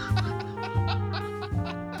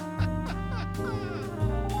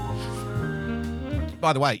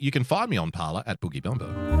 by the way, you can find me on Parler at Boogie Bumper.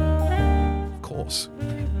 Of course.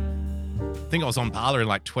 I think I was on Parler in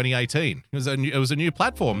like 2018. It was a new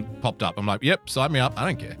platform popped up. I'm like, yep, sign me up. I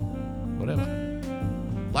don't care. Whatever.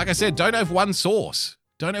 Like I said, don't have one source.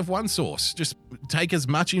 Don't have one source. Just take as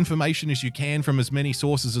much information as you can from as many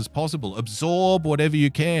sources as possible. Absorb whatever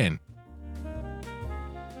you can.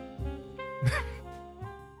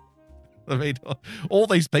 I mean, all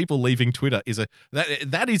these people leaving Twitter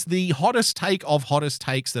that is the hottest take of hottest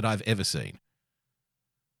takes that I've ever seen.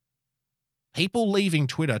 People leaving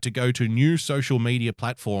Twitter to go to new social media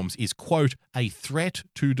platforms is, quote, a threat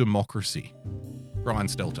to democracy. Brian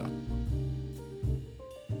Stelter.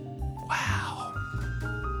 Wow.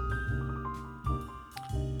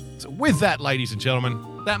 So with that, ladies and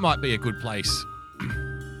gentlemen, that might be a good place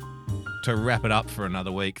to wrap it up for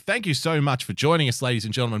another week. Thank you so much for joining us, ladies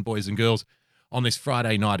and gentlemen, boys and girls, on this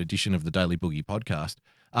Friday night edition of the Daily Boogie podcast.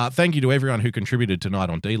 Thank you to everyone who contributed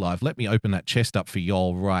tonight on D-Live. Let me open that chest up for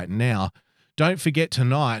y'all right now. Don't forget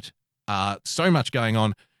tonight, so much going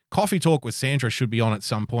on. Coffee Talk with Sandra should be on at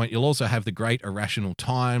some point. You'll also have the Great Irrational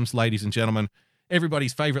Times, ladies and gentlemen.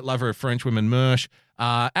 Everybody's favourite lover of French women, Mersh.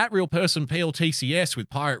 At Real Person PLTCS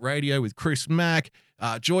with Pirate Radio with Chris Mack.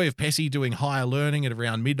 Joy of Pessy doing Higher Learning at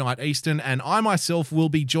around midnight Eastern. And I myself will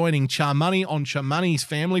be joining Charmoney on Charmoney's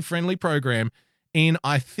family-friendly program in,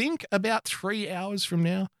 I think, about 3 hours from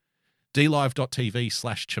now.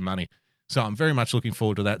 dlive.tv/Charmoney. So I'm very much looking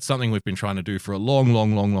forward to that. Something we've been trying to do for a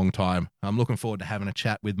long time. I'm looking forward to having a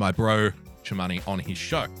chat with my bro, Charmoney, on his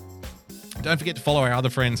show. Don't forget to follow our other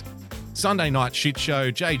friends. Sunday Night Shit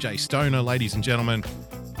Show, JJ Stoner, ladies and gentlemen.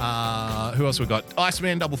 Who else we got?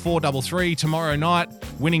 Iceman 4433 tomorrow night.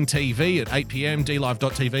 Winning TV at 8 p.m.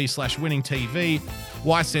 dlive.tv/Winning TV.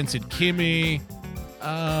 Why Censored Kimmy.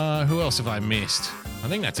 Who else have I missed? I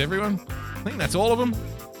think that's everyone. I think that's all of them.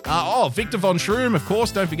 Victor Von Shroom, of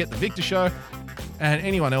course. Don't forget the Victor Show. And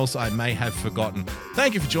anyone else I may have forgotten.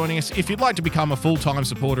 Thank you for joining us. If you'd like to become a full-time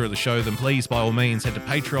supporter of the show, then please, by all means, head to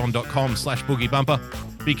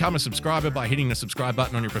patreon.com/boogiebumper. Become a subscriber by hitting the subscribe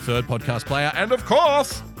button on your preferred podcast player. And of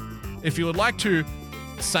course, if you would like to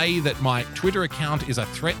say that my Twitter account is a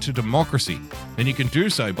threat to democracy, then you can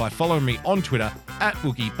do so by following me on Twitter at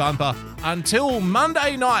boogiebumper. Until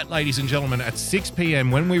Monday night, ladies and gentlemen, at 6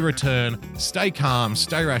 p.m. when we return, stay calm,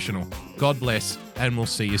 stay rational, God bless, and we'll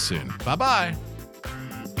see you soon. Bye-bye.